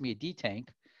 pass me a D tank,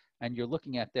 and you're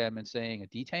looking at them and saying, a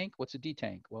D tank? What's a D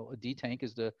tank? Well, a D tank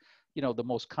is the, you know, the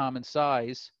most common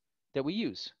size that we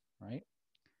use, right?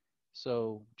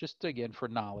 So just again for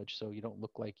knowledge, so you don't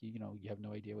look like you know you have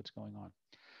no idea what's going on.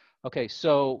 Okay,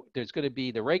 so there's going to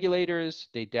be the regulators,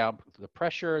 they down the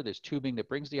pressure, there's tubing that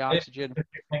brings the oxygen. Do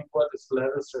you think what this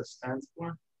letter stands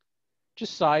for?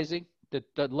 Just sizing.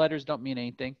 The letters don't mean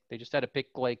anything. They just had to pick,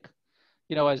 like,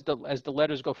 you know, as the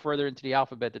letters go further into the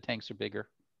alphabet, the tanks are bigger.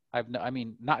 I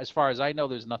mean, not as far as I know,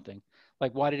 there's nothing.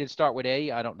 Like, why did it start with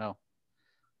A? I don't know.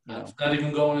 You know. It's not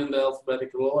even going in the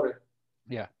alphabetical order.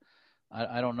 Yeah.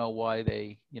 I don't know why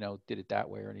they, you know, did it that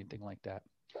way or anything like that.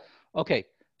 Okay,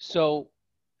 so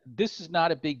this is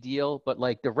not a big deal, but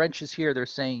like the wrenches here, they're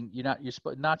saying you're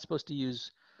not supposed to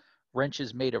use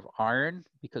wrenches made of iron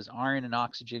because iron and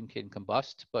oxygen can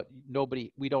combust, but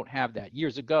we don't have that.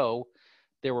 Years ago,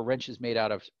 there were wrenches made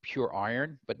out of pure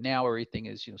iron, but now everything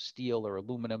is, steel or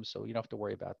aluminum, so you don't have to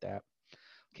worry about that.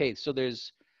 Okay, so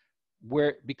there's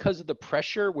because of the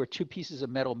pressure where two pieces of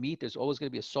metal meet, there's always going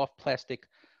to be a soft plastic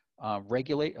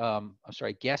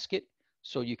gasket,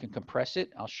 so you can compress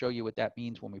it. I'll show you what that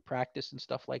means when we practice and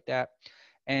stuff like that.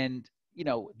 And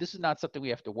this is not something we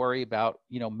have to worry about,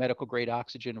 medical grade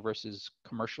oxygen versus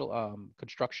commercial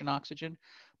construction oxygen.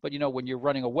 But when you're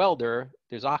running a welder,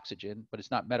 there's oxygen, but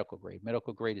it's not medical grade.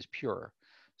 Medical grade is pure.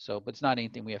 So, but it's not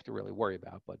anything we have to really worry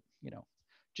about. But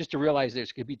just to realize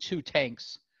there's going to be two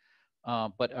tanks.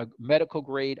 But a medical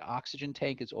grade oxygen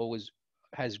tank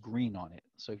has green on it.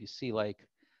 So if you see like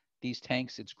these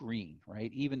tanks, it's green,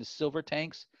 right? Even the silver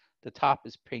tanks, the top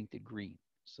is painted green.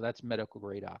 So that's medical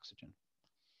grade oxygen.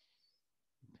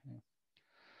 Okay.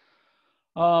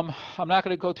 I'm not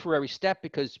going to go through every step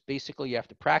because basically you have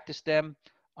to practice them.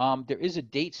 There is a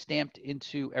date stamped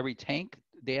into every tank.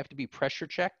 They have to be pressure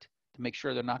checked to make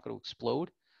sure they're not going to explode.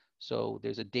 So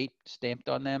there's a date stamped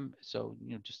on them. So,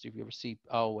 just if you ever see,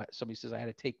 oh, somebody says I had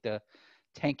to take the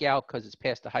tank out because it's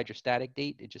past the hydrostatic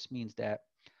date, it just means that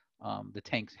the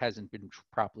tank hasn't been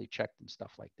properly checked and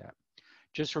stuff like that.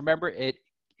 Just remember,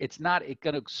 it's not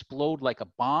going to explode like a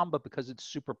bomb, but because it's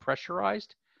super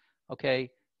pressurized, okay,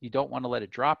 you don't want to let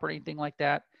it drop or anything like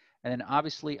that. And then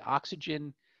obviously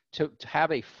oxygen, to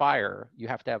have a fire, you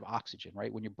have to have oxygen,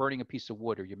 right? When you're burning a piece of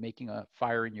wood or you're making a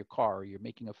fire in your car or you're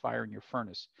making a fire in your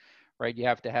furnace, right? You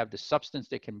have to have the substance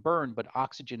that can burn, but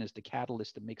oxygen is the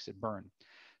catalyst that makes it burn.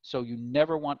 So you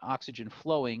never want oxygen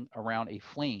flowing around a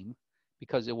flame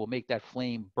because it will make that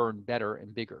flame burn better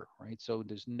and bigger, right? So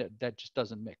that just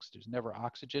doesn't mix. There's never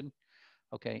oxygen,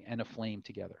 okay, and a flame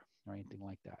together or anything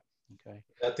like that. Okay.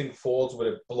 That thing falls, would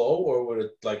it blow or would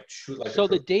it like shoot like so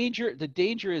the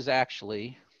danger is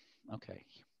actually, okay.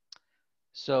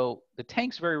 So the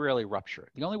tanks very rarely rupture.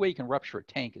 The only way you can rupture a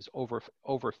tank is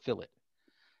overfill it.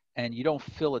 And you don't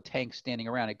fill a tank standing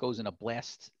around. It goes in a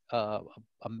blast, a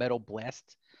metal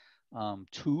blast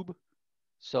tube,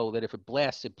 so that if it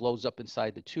blasts, it blows up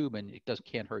inside the tube and it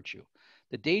can't hurt you.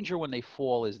 The danger when they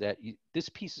fall is that this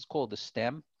piece is called the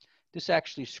stem. This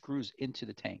actually screws into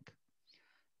the tank.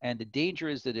 And the danger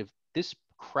is that if this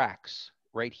cracks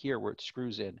right here where it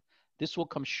screws in, this will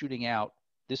come shooting out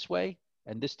this way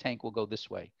and this tank will go this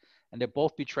way. And they'll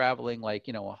both be traveling like,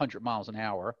 100 miles an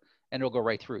hour and it'll go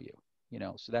right through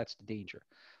you, so that's the danger.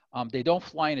 They don't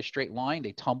fly in a straight line,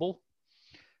 they tumble.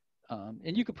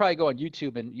 And you could probably go on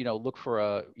YouTube and, look for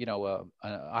an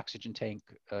oxygen tank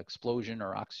explosion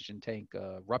or oxygen tank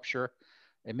rupture.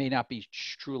 It may not be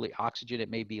truly oxygen.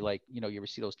 It may be like, you ever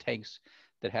see those tanks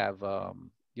that have,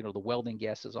 the welding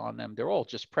gases on them. They're all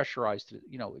just pressurized to,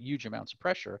 huge amounts of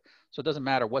pressure. So it doesn't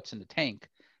matter what's in the tank.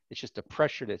 It's just the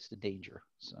pressure that's the danger.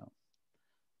 So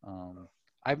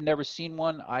I've never seen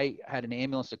one. I had an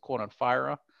ambulance that caught on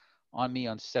fire on me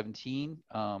on 17.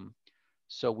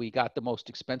 So we got the most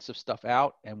expensive stuff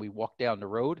out and we walked down the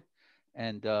road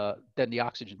and then the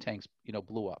oxygen tanks,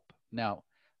 blew up. Now,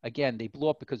 again, they blew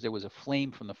up because there was a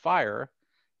flame from the fire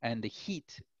and the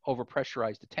heat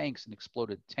overpressurized the tanks and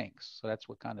exploded the tanks. So that's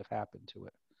what kind of happened to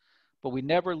it. But we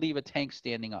never leave a tank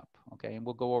standing up, okay? And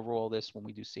we'll go over all this when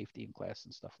we do safety in class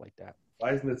and stuff like that.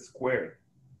 Why isn't it square?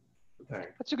 The tank.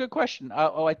 That's a good question.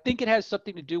 I think it has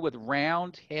something to do with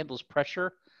round handles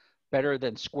pressure better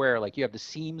than square. Like you have the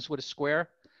seams with a square.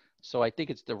 So I think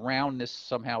it's the roundness,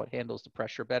 somehow it handles the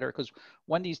pressure better. Because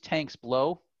when these tanks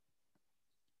blow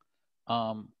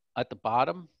at the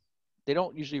bottom, they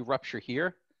don't usually rupture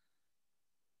here.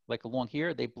 Like along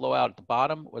here, they blow out at the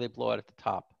bottom or they blow out at the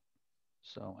top.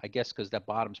 So I guess because that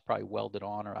bottom's probably welded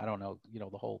on, or I don't know,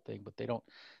 the whole thing, but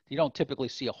you don't typically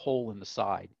see a hole in the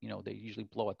side. They usually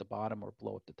blow at the bottom or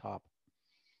blow at the top.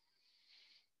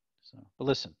 So, but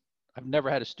listen, I've never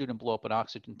had a student blow up an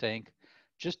oxygen tank.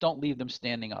 Just don't leave them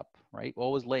standing up, right?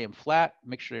 Always lay them flat.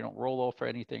 Make sure they don't roll off or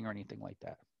anything like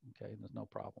that. Okay, there's no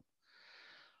problem.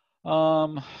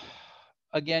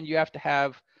 Again, you have to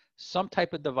have some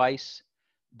type of device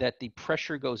that the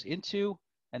pressure goes into,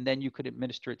 and then you could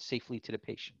administer it safely to the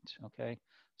patient, okay?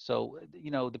 So,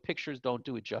 the pictures don't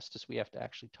do it justice. We have to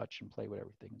actually touch and play with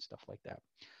everything and stuff like that.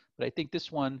 But I think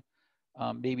this one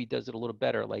maybe does it a little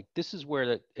better. Like this is where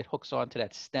it hooks onto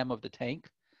that stem of the tank.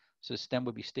 So the stem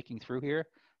would be sticking through here.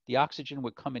 The oxygen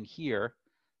would come in here,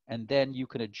 and then you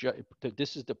can adjust.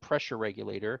 This is the pressure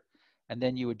regulator, and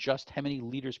then you adjust how many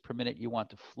liters per minute you want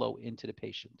to flow into the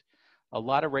patient. A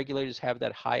lot of regulators have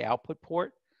that high output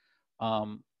port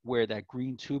where that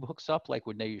green tube hooks up, like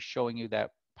when they're showing you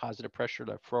that positive pressure,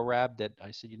 that FRORAB that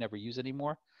I said you never use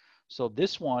anymore. So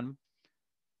this one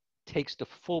takes the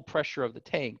full pressure of the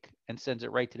tank and sends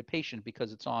it right to the patient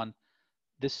because it's on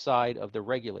this side of the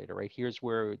regulator, right? Here's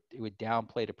where it would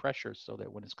downplay the pressure so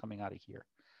that when it's coming out of here.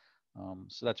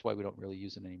 So that's why we don't really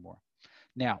use it anymore.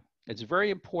 Now, it's very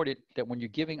important that when you're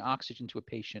giving oxygen to a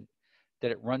patient,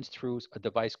 that it runs through a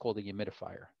device called a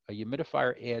humidifier. A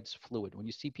humidifier adds fluid. When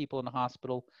you see people in the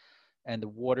hospital and the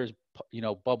water's,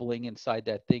 bubbling inside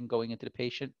that thing going into the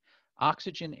patient,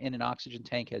 oxygen in an oxygen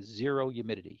tank has zero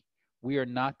humidity. We are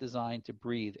not designed to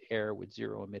breathe air with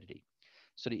zero humidity.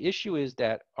 So the issue is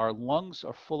that our lungs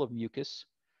are full of mucus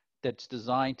that's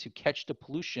designed to catch the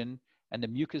pollution, and the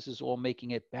mucus is all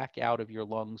making it back out of your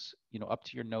lungs, up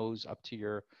to your nose, up to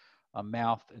your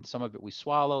mouth, and some of it we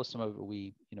swallow, some of it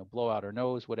we, blow out our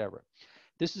nose, whatever.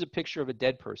 This is a picture of a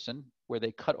dead person where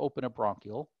they cut open a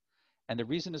bronchial, and the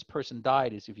reason this person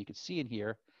died is, if you could see in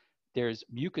here, there's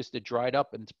mucus that dried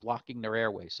up and it's blocking their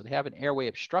airway. So they have an airway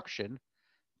obstruction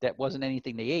that wasn't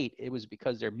anything they ate, it was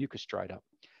because their mucus dried up.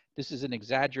 This is an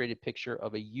exaggerated picture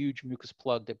of a huge mucus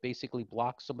plug that basically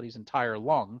blocks somebody's entire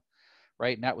lung,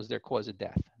 right? And that was their cause of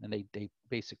death. And they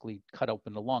basically cut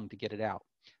open the lung to get it out.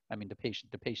 I mean,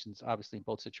 the patient's obviously in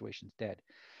both situations dead.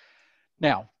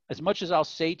 Now, as much as I'll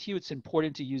say to you, it's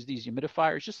important to use these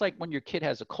humidifiers, just like when your kid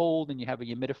has a cold and you have a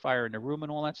humidifier in the room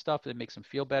and all that stuff, that makes them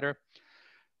feel better.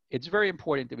 It's very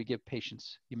important that we give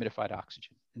patients humidified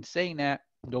oxygen. In saying that,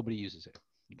 nobody uses it,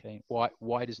 okay?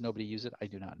 Why does nobody use it? I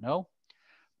do not know.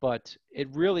 But it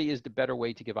really is the better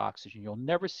way to give oxygen. You'll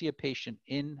never see a patient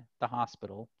in the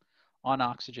hospital on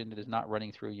oxygen that is not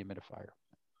running through a humidifier,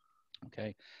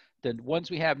 okay? The ones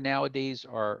we have nowadays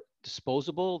are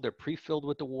disposable. They're pre-filled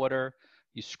with the water.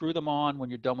 You screw them on.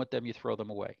 When you're done with them, you throw them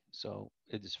away. So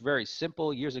it's very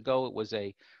simple. Years ago, it was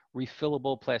a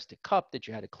refillable plastic cup that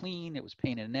you had to clean. It was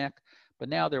pain in the neck. But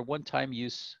now they're one-time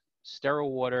use,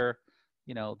 sterile water.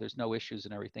 There's no issues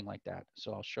and everything like that.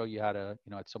 So I'll show you how to,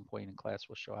 at some point in class,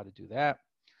 we'll show how to do that.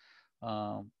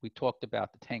 We talked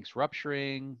about the tanks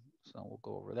rupturing, so we'll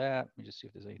go over that. Let me just see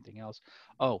if there's anything else.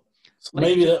 Oh, so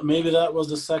maybe that was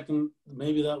the second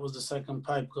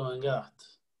pipe going out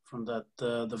from that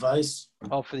device.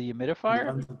 Oh, for the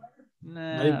humidifier?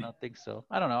 Nah, maybe. I don't think so.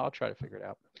 I don't know. I'll try to figure it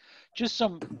out. Just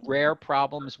some rare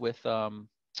problems with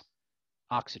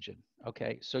oxygen.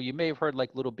 Okay, so you may have heard like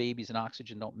little babies and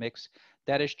oxygen don't mix.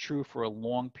 That is true for a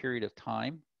long period of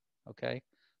time. Okay,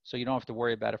 so you don't have to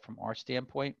worry about it from our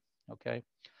standpoint. Okay,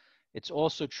 it's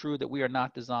also true that we are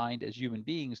not designed as human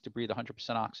beings to breathe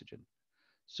 100% oxygen.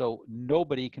 So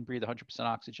nobody can breathe 100%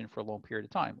 oxygen for a long period of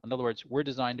time. In other words, we're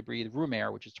designed to breathe room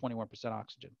air, which is 21%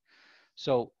 oxygen.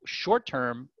 So short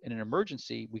term, in an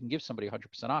emergency, we can give somebody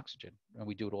 100% oxygen, and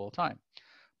we do it all the time.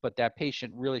 But that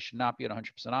patient really should not be on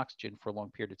 100% oxygen for a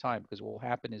long period of time, because what will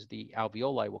happen is the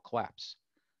alveoli will collapse,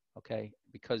 okay,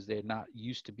 because they're not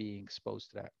used to being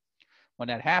exposed to that. When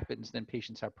that happens, then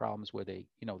patients have problems where they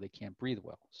can't breathe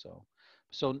well. So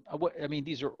I mean,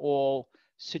 these are all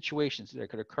situations that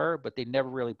could occur, but they never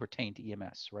really pertain to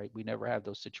EMS, right? We never have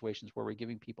those situations where we're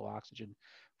giving people oxygen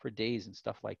for days and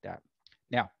stuff like that.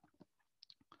 Now,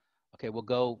 okay, we'll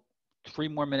go 3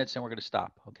 more minutes and we're going to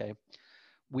stop, okay?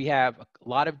 We have a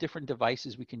lot of different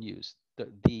devices we can use.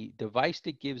 The device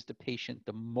that gives the patient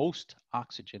the most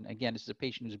oxygen, again, this is a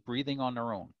patient who's breathing on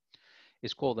their own,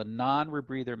 is called a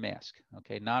non-rebreather mask,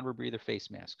 okay? Non-rebreather face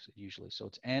masks usually. So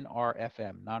it's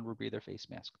NRFM, non-rebreather face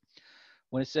mask.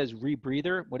 When it says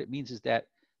rebreather, what it means is that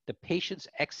the patient's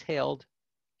exhaled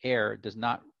air does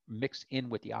not mix in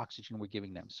with the oxygen we're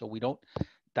giving them. So we don't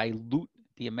dilute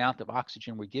the amount of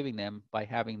oxygen we're giving them by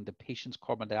having the patient's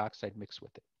carbon dioxide mix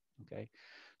with it, okay?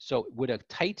 So with a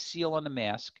tight seal on the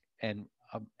mask and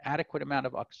an adequate amount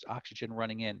of oxygen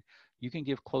running in, you can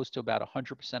give close to about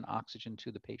 100% oxygen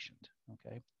to the patient,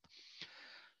 okay?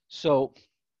 So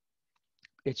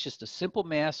it's just a simple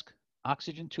mask,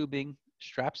 oxygen tubing,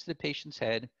 straps to the patient's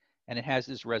head, and it has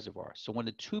this reservoir. So when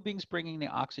the tubing's bringing the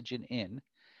oxygen in,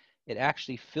 it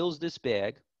actually fills this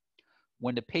bag.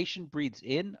 When the patient breathes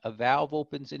in, a valve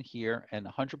opens in here and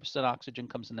 100% oxygen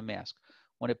comes in the mask.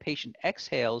 When a patient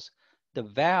exhales, the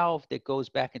valve that goes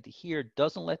back into here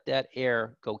doesn't let that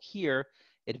air go here.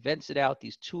 It vents it out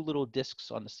these 2 little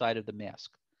discs on the side of the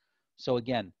mask. So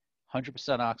again,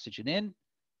 100% oxygen in,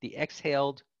 the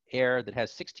exhaled air that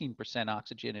has 16%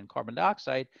 oxygen and carbon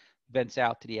dioxide vents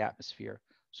out to the atmosphere.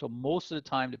 So most of the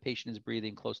time, the patient is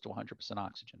breathing close to 100%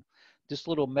 oxygen. This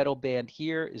little metal band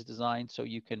here is designed so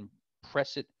you can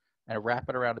press it and wrap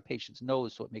it around the patient's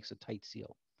nose so it makes a tight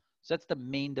seal. So that's the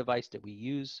main device that we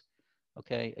use.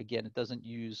 Okay, again, it doesn't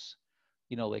use,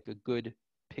 like a good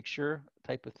picture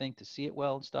type of thing to see it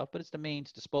well and stuff, but it's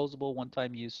it's disposable,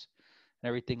 one-time use, and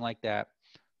everything like that.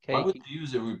 Okay. Why would you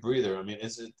use a rebreather? I mean,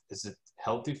 is it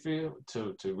healthy for you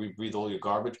to rebreathe all your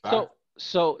garbage back? So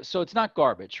So it's not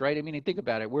garbage, right? I mean, think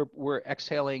about it. We're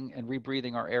exhaling and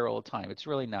rebreathing our air all the time. It's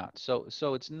really not. So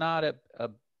it's not a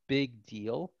big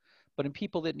deal. But in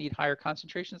people that need higher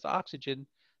concentrations of oxygen,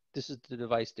 this is the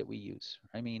device that we use.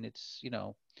 I mean, it's, you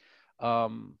know,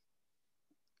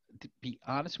 to be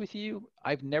honest with you,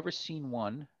 I've never seen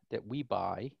one that we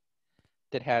buy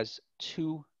that has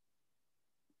two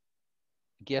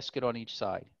gasket on each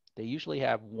side. They usually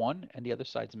have one and the other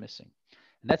side's missing.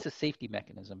 And that's a safety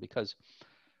mechanism, because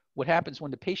what happens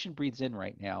when the patient breathes in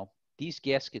right now, these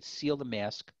gaskets seal the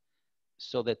mask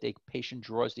so that the patient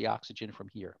draws the oxygen from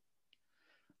here.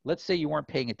 Let's say you weren't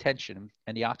paying attention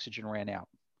and the oxygen ran out.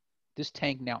 This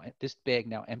bag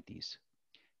now empties.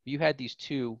 If you had these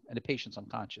two and the patient's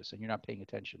unconscious and you're not paying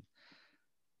attention,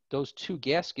 those two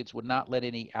gaskets would not let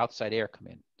any outside air come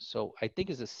in. So I think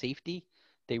as a safety,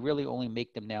 they really only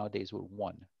make them nowadays with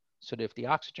one. So that if the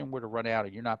oxygen were to run out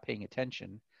and you're not paying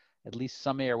attention, at least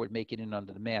some air would make it in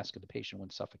under the mask and the patient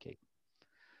wouldn't suffocate.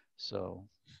 So,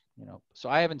 you know, so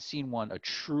I haven't seen one, a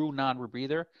true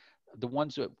non-rebreather. The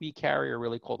ones that we carry are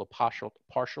really called a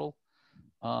partial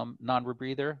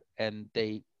non-rebreather, and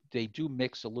they do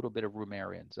mix a little bit of room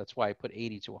air in. So that's why I put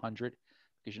 80 to 100,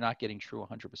 because you're not getting true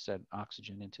 100%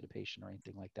 oxygen into the patient or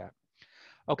anything like that.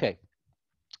 Okay,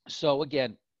 so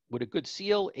again, with a good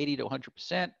seal, 80 to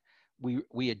 100%,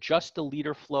 we adjust the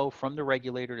liter flow from the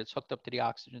regulator that's hooked up to the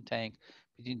oxygen tank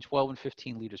between 12 and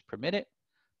 15 liters per minute.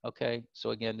 Okay,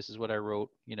 so again, this is what I wrote.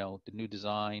 You know, the new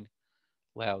design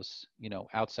allows, you know,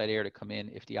 outside air to come in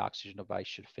if the oxygen device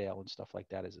should fail and stuff like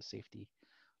that as a safety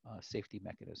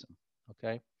mechanism.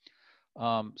 Okay,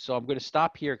 so I'm going to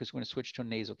stop here because we're going to switch to a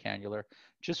nasal cannula.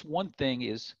 Just one thing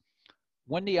is,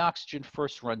 when the oxygen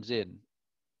first runs in,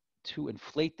 to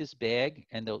inflate this bag,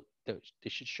 and they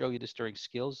should show you this during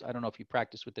skills. I don't know if you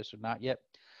practice with this or not yet.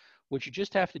 What you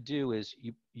just have to do is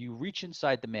you reach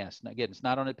inside the mask. Now, again, it's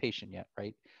not on a patient yet,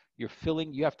 right? You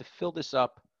have to fill this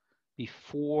up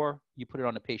before you put it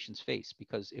on the patient's face,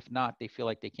 because if not, they feel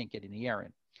like they can't get any air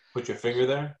in. Put your finger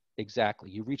there?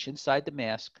 Exactly. You reach inside the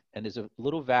mask, and there's a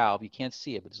little valve. You can't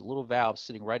see it, but there's a little valve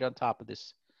sitting right on top of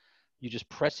this. You just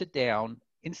press it down.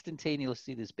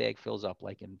 Instantaneously, this bag fills up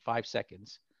like in 5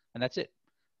 seconds, and that's it.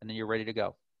 And then you're ready to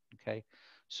go. Okay.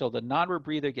 So the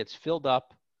non-rebreather gets filled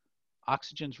up,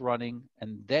 oxygen's running,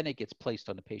 and then it gets placed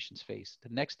on the patient's face.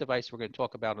 The next device we're going to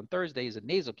talk about on Thursday is a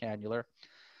nasal cannula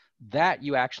that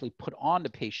you actually put on the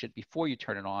patient before you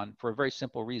turn it on, for a very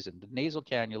simple reason. The nasal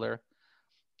cannula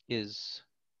is,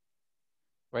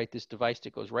 right, this device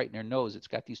that goes right in their nose. It's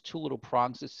got these two little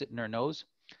prongs that sit in their nose.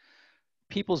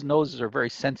 People's noses are very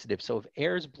sensitive. So if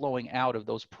air is blowing out of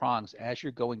those prongs as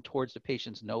you're going towards the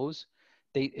patient's nose,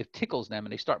 it tickles them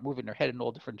and they start moving their head in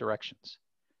all different directions.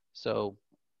 So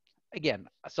again,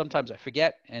 sometimes I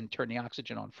forget and turn the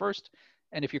oxygen on first.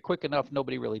 And if you're quick enough,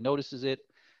 nobody really notices it.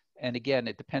 And again,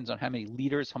 it depends on how many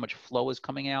liters, how much flow is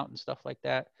coming out and stuff like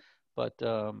that. But,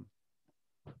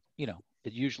 you know,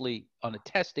 it usually on a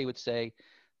test, they would say,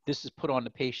 this is put on the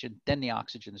patient, then the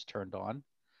oxygen is turned on.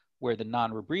 Where the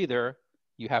non-rebreather,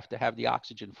 you have to have the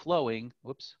oxygen flowing.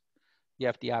 Whoops. You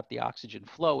have to have the oxygen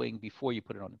flowing before you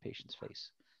put it on the patient's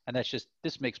face. And that's just,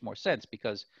 this makes more sense,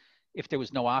 because if there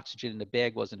was no oxygen and the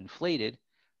bag wasn't inflated,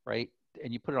 right,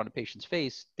 and you put it on the patient's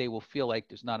face, they will feel like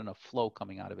there's not enough flow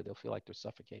coming out of it. They'll feel like they're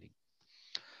suffocating.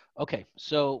 Okay,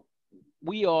 so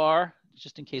we are,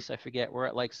 just in case I forget, we're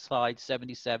at like slide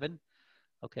 77,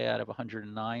 okay, out of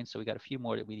 109. So we got a few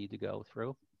more that we need to go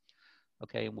through.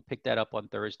 Okay, and we'll pick that up on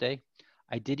Thursday.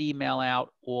 I did email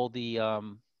out all the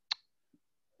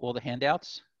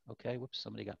handouts. Okay, whoops,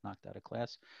 somebody got knocked out of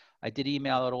class. I did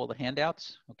email out all the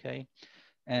handouts. Okay,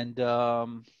 and I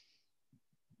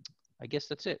guess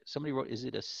that's it. Somebody wrote, is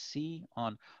it a C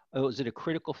on, oh, is it a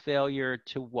critical failure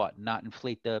to what? Not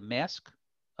inflate the mask,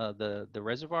 the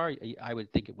reservoir? I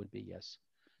would think it would be, yes.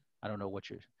 I don't know what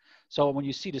you're, so when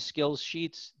you see the skills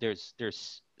sheets,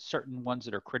 there's certain ones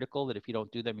that are critical that if you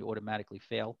don't do them, you automatically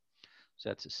fail. So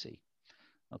that's a C.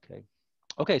 Okay.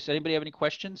 Okay, so anybody have any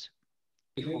questions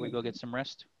before we go get some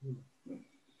rest?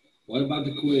 What about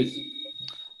the quiz?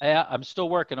 Yeah, I'm still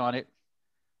working on it.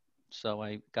 So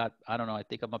I don't know, I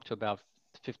think I'm up to about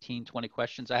 15, 20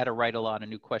 questions. I had to write a lot of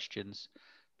new questions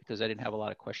because I didn't have a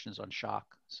lot of questions on shock.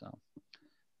 So,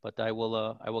 but I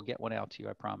will get one out to you,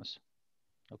 I promise.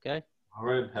 Okay? All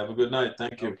right. Have a good night.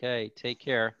 Thank you. Okay. Take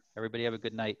care. Everybody have a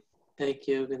good night. Thank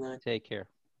you. Good night. Take care.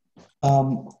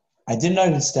 I didn't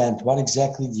understand, what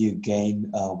exactly do you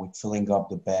gain with filling up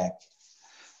the bag?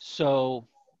 So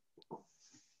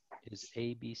it is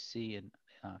A, B, C, and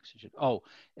oxygen. Oh,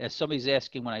 as somebody's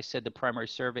asking when I said the primary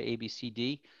survey, A, B, C,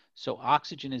 D. So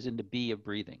oxygen is in the B of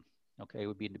breathing. Okay, it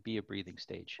would be in the B of breathing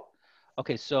stage.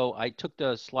 Okay, so I took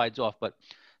the slides off, but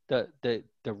the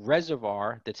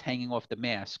reservoir that's hanging off the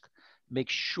mask, make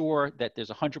sure that there's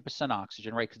 100%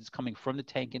 oxygen, right? Because it's coming from the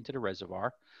tank into the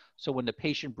reservoir. So when the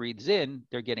patient breathes in,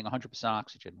 they're getting 100%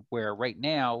 oxygen, where right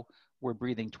now we're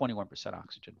breathing 21%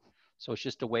 oxygen. So it's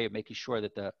just a way of making sure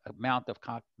that the amount of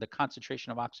the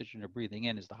concentration of oxygen you're breathing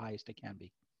in is the highest it can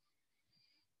be.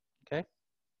 Okay.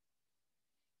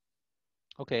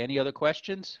 Okay, any other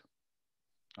questions?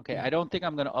 Okay, I don't think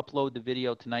I'm going to upload the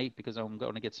video tonight because I'm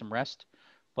going to get some rest,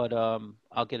 but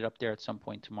I'll get it up there at some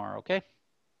point tomorrow, okay?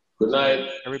 Good night.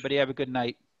 Everybody have a good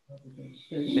night.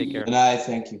 Take care. Good night.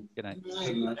 Thank you. Good night.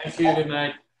 Thank you. Good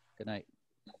night. Good night.